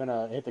before you're going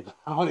to hit the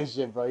ground and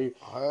shit, bro. You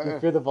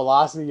feel the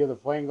velocity of the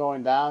plane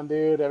going down,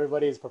 dude.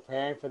 Everybody is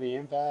preparing for the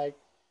impact.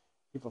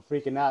 People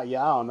freaking out.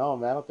 Yeah, I don't know,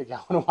 man. I don't think I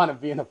would want to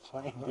be in a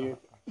plane, dude.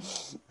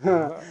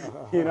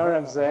 You know what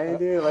I'm saying,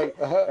 dude? Like,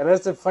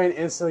 unless the plane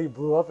instantly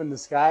blew up in the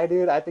sky,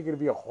 dude, I think it'd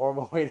be a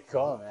horrible way to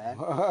go, man.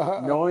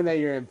 Knowing that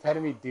your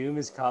impending doom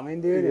is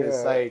coming, dude, and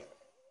it's like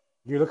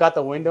you look out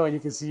the window and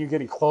you can see you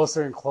getting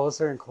closer and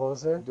closer and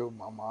closer. Dude,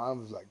 my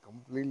mom's like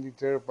completely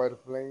terrified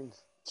of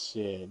planes.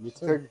 Shit, me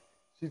too.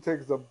 She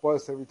takes a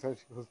bus every time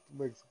she goes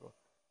to Mexico.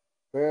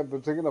 Yeah,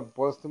 but taking a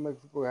bus to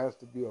Mexico has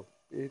to be a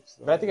bitch.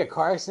 So. But I think a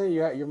car accident,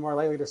 you're more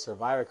likely to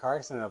survive a car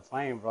accident than a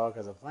plane, bro.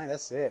 Because a plane,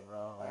 that's it,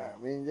 bro. Like, I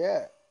mean,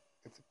 yeah,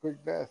 it's a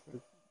quick death.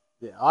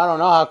 Yeah, I don't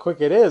know how quick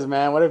it is,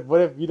 man.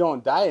 What if you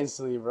don't die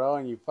instantly, bro,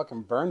 and you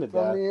fucking burn to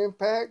death? From the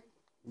impact?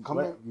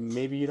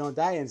 Maybe you don't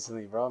die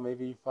instantly, bro.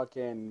 Maybe you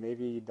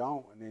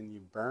don't, and then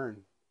you burn.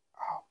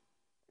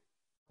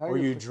 Or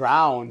you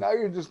drown. Now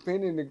you're just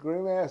painting a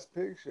grim ass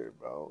picture,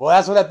 bro. Well,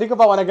 that's what I think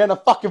about when I get in a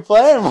fucking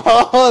plane,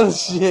 bro.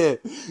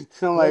 Shit.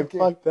 I'm like,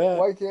 fuck that.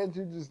 Why can't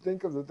you just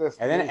think of the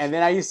destination? And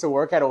then I used to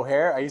work at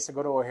O'Hare. I used to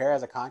go to O'Hare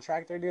as a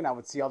contractor, dude. And I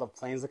would see all the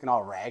planes looking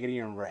all raggedy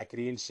and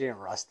rickety and shit,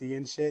 and rusty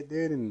and shit,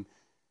 dude. And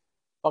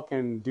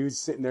fucking dudes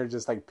sitting there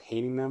just like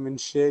painting them and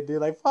shit,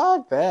 dude. Like,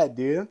 fuck that,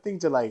 dude. Them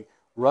things are like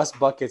rust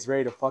buckets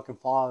ready to fucking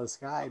fall out of the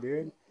sky,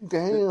 dude.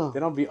 Damn. They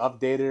don't be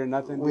updated or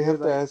nothing. We have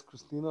to ask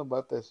Christina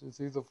about that shit.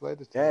 She's a flight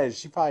attendant. Yeah,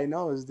 she probably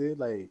knows, dude.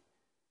 Like,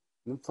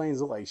 them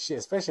planes look like shit.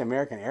 Especially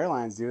American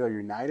Airlines, dude, or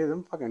United.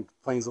 Them fucking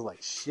planes look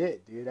like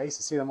shit, dude. I used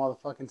to see them all the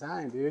fucking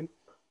time, dude.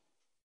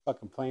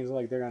 Fucking planes look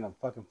like they're gonna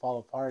fucking fall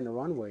apart in the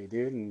runway,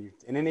 dude. And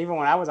then even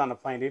when I was on the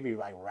plane, they'd be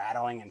like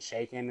rattling and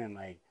shaking and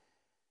like.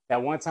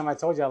 That one time I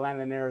told you I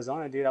landed in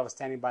Arizona, dude, I was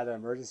standing by the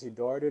emergency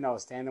door, dude, and I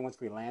was standing once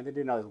we landed,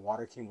 dude, and all this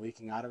water came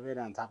leaking out of it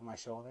on top of my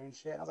shoulder and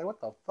shit. I was like,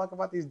 what the fuck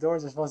about these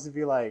doors are supposed to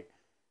be, like,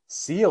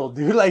 sealed,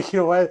 dude? Like, you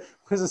know, where's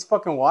this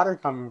fucking water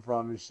coming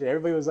from and shit?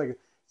 Everybody was, like,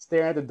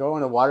 staring at the door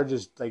and the water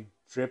just, like,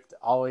 dripped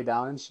all the way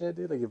down and shit,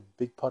 dude. Like a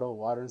big puddle of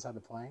water inside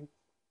the plane.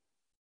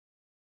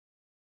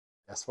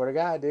 I swear to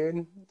God,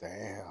 dude.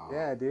 Damn.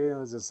 Yeah, dude, it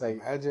was just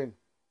like...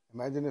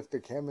 Imagine if the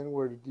cabin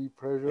were to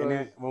depressurize. And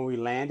then when we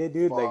landed,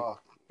 dude, fuck. like...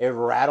 It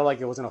rattled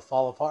like it was gonna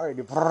fall apart,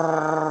 dude.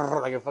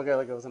 Like it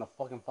was gonna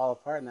fucking fall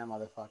apart in that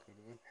motherfucker,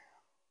 dude.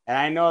 And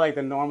I know like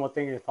the normal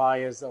thing is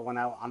probably is when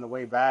on the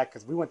way back,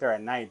 because we went there at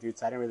night, dude,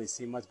 so I didn't really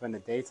see much. But in the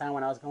daytime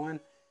when I was going,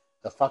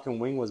 the fucking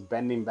wing was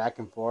bending back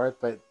and forth.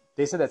 But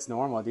they said that's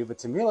normal, dude. But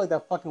to me, like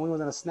that fucking wing was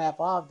gonna snap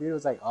off, dude. It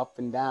was like up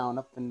and down,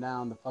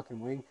 the fucking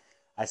wing.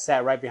 I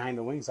sat right behind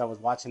the wing, so I was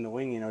watching the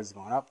wing, and it was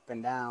going up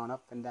and down,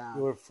 up and down.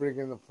 You were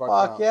freaking the fuck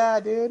out. Fuck yeah,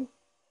 dude.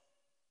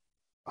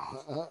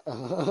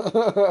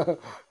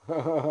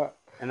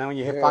 And then when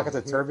you hit pockets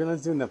of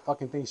turbulence, dude, and the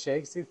fucking thing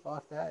shakes, dude,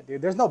 fuck that,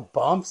 dude. There's no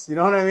bumps, you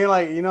know what I mean?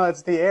 Like, you know,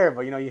 it's the air,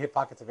 but, you know, you hit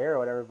pockets of air or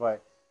whatever,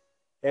 but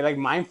it, like,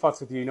 mind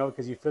fucks with you, you know,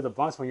 because you feel the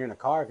bumps when you're in a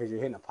car because you're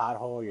hitting a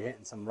pothole, you're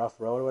hitting some rough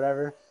road or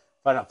whatever.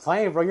 But a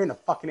plane, bro, you're in the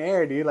fucking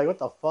air, dude. Like, what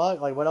the fuck?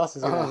 Like, what else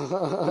is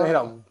gonna hit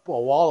a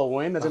wall of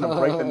wind that's gonna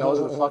break the nose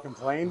of the fucking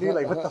plane, dude?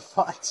 Like, what the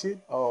fuck,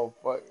 dude? Oh,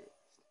 fuck.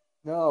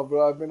 No,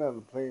 bro, I've been on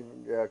the plane,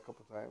 a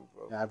couple times,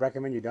 bro. Yeah, I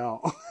recommend you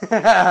don't.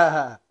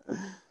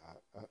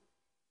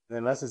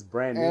 Unless it's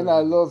brand new. And I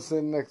love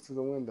sitting next to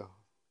the window.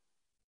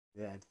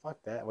 Yeah,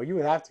 fuck that. Well, you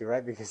would have to,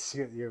 right? Because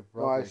you're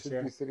broke. No, I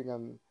should be sitting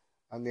on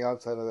the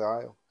outside of the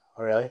aisle.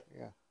 Oh, really?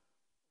 Yeah.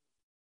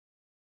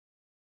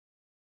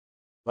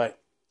 But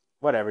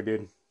whatever,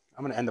 dude.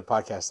 I'm gonna end the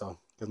podcast though,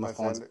 because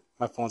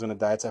my phone's gonna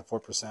die. It's at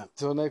 4%.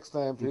 Till next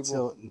time,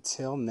 people.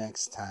 Until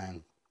next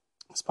time.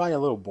 It's probably a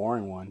little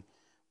boring one,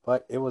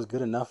 but it was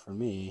good enough for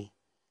me,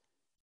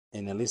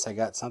 and at least I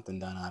got something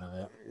done out of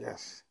it.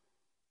 Yes.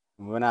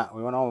 We went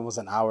almost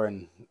an hour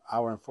and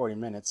 40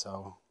 minutes,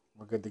 so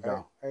we're good to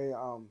go. Hey,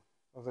 what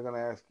was I gonna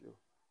ask you?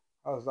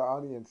 How's the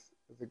audience?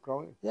 Is it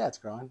growing? Yeah, it's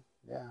growing.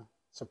 Yeah,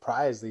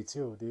 surprisingly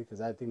too, dude,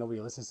 because I think nobody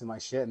listens to my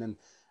shit, and then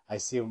I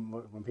see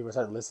when people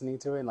start listening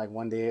to it, and like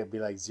one day it'd be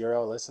like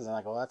 0 listens, and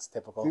I'm like, oh, that's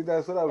typical. See,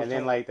 that's what I was. And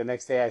then like the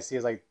next day I see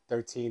it's like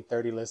 13,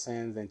 30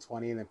 listens, then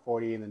 20, and then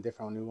 40, and then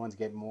different new ones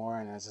get more,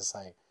 and it's just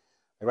like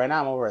right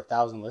now I'm over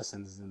 1,000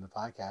 listens in the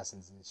podcast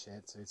and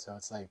shit. So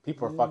it's like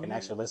people are fucking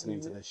actually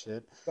listening to this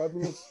shit.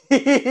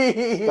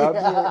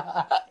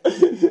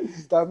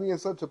 Stop being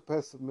such a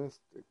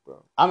pessimistic,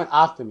 bro. I'm an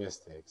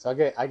optimistic, so I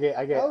get.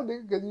 No,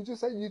 because you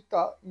just said you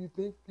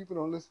think people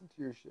don't listen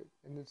to your shit,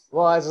 and it's.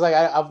 Well, it's like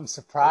I'm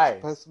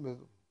surprised. It's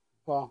pessimism.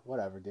 Well,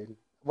 whatever, dude.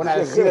 When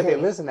I see that they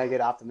listen, I get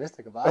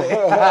optimistic about it.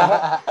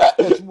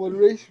 That's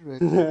moderation,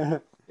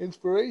 right?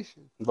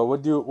 Inspiration. But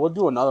we'll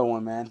do another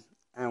one, man,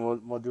 and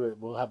we'll do it.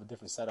 We'll have a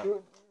different setup.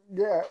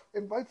 Yeah,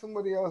 invite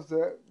somebody else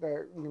that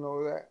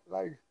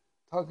like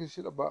talking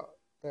shit about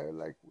that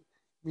like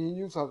me and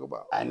you talk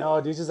about. I know,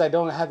 dude. Just I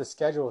don't have the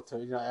schedule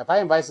to. If I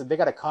invite them, they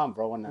gotta come,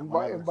 bro.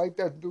 Invite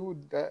that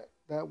dude, that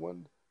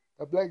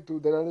black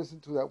dude that I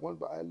listened to that one,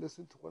 but I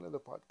listened to one of the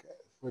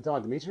podcasts. We're talking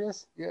about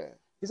Demetrius? Yeah.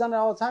 He's on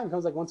there all the time. He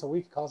comes like once a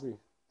week. He calls me.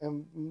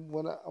 And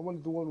when I want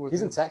to do one with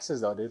he's him. in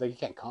Texas though, dude. Like he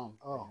can't come.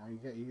 Oh.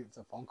 It's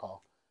a phone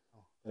call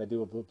that I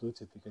do with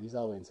Bluetooth because he's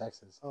all the way in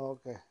Texas. Oh,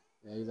 okay.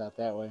 Yeah, he's out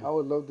that way. I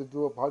would love to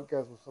do a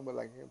podcast with somebody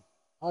like him.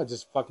 Oh,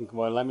 just fucking come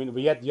on.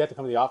 But you have to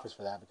come to the office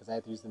for that because I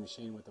have to use the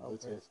machine with the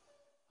Bluetooth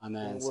on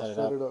that and set it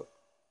up.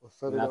 We'll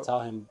set it and up. I'll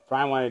tell him.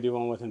 Brian wanted to do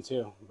one with him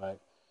too, but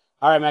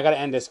all right, man. I gotta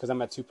end this because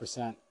I'm at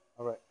 2%.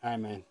 All right. All right,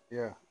 man.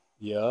 Yeah.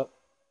 Yup.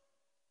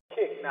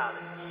 Kick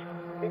knowledge.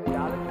 Big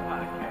knowledge.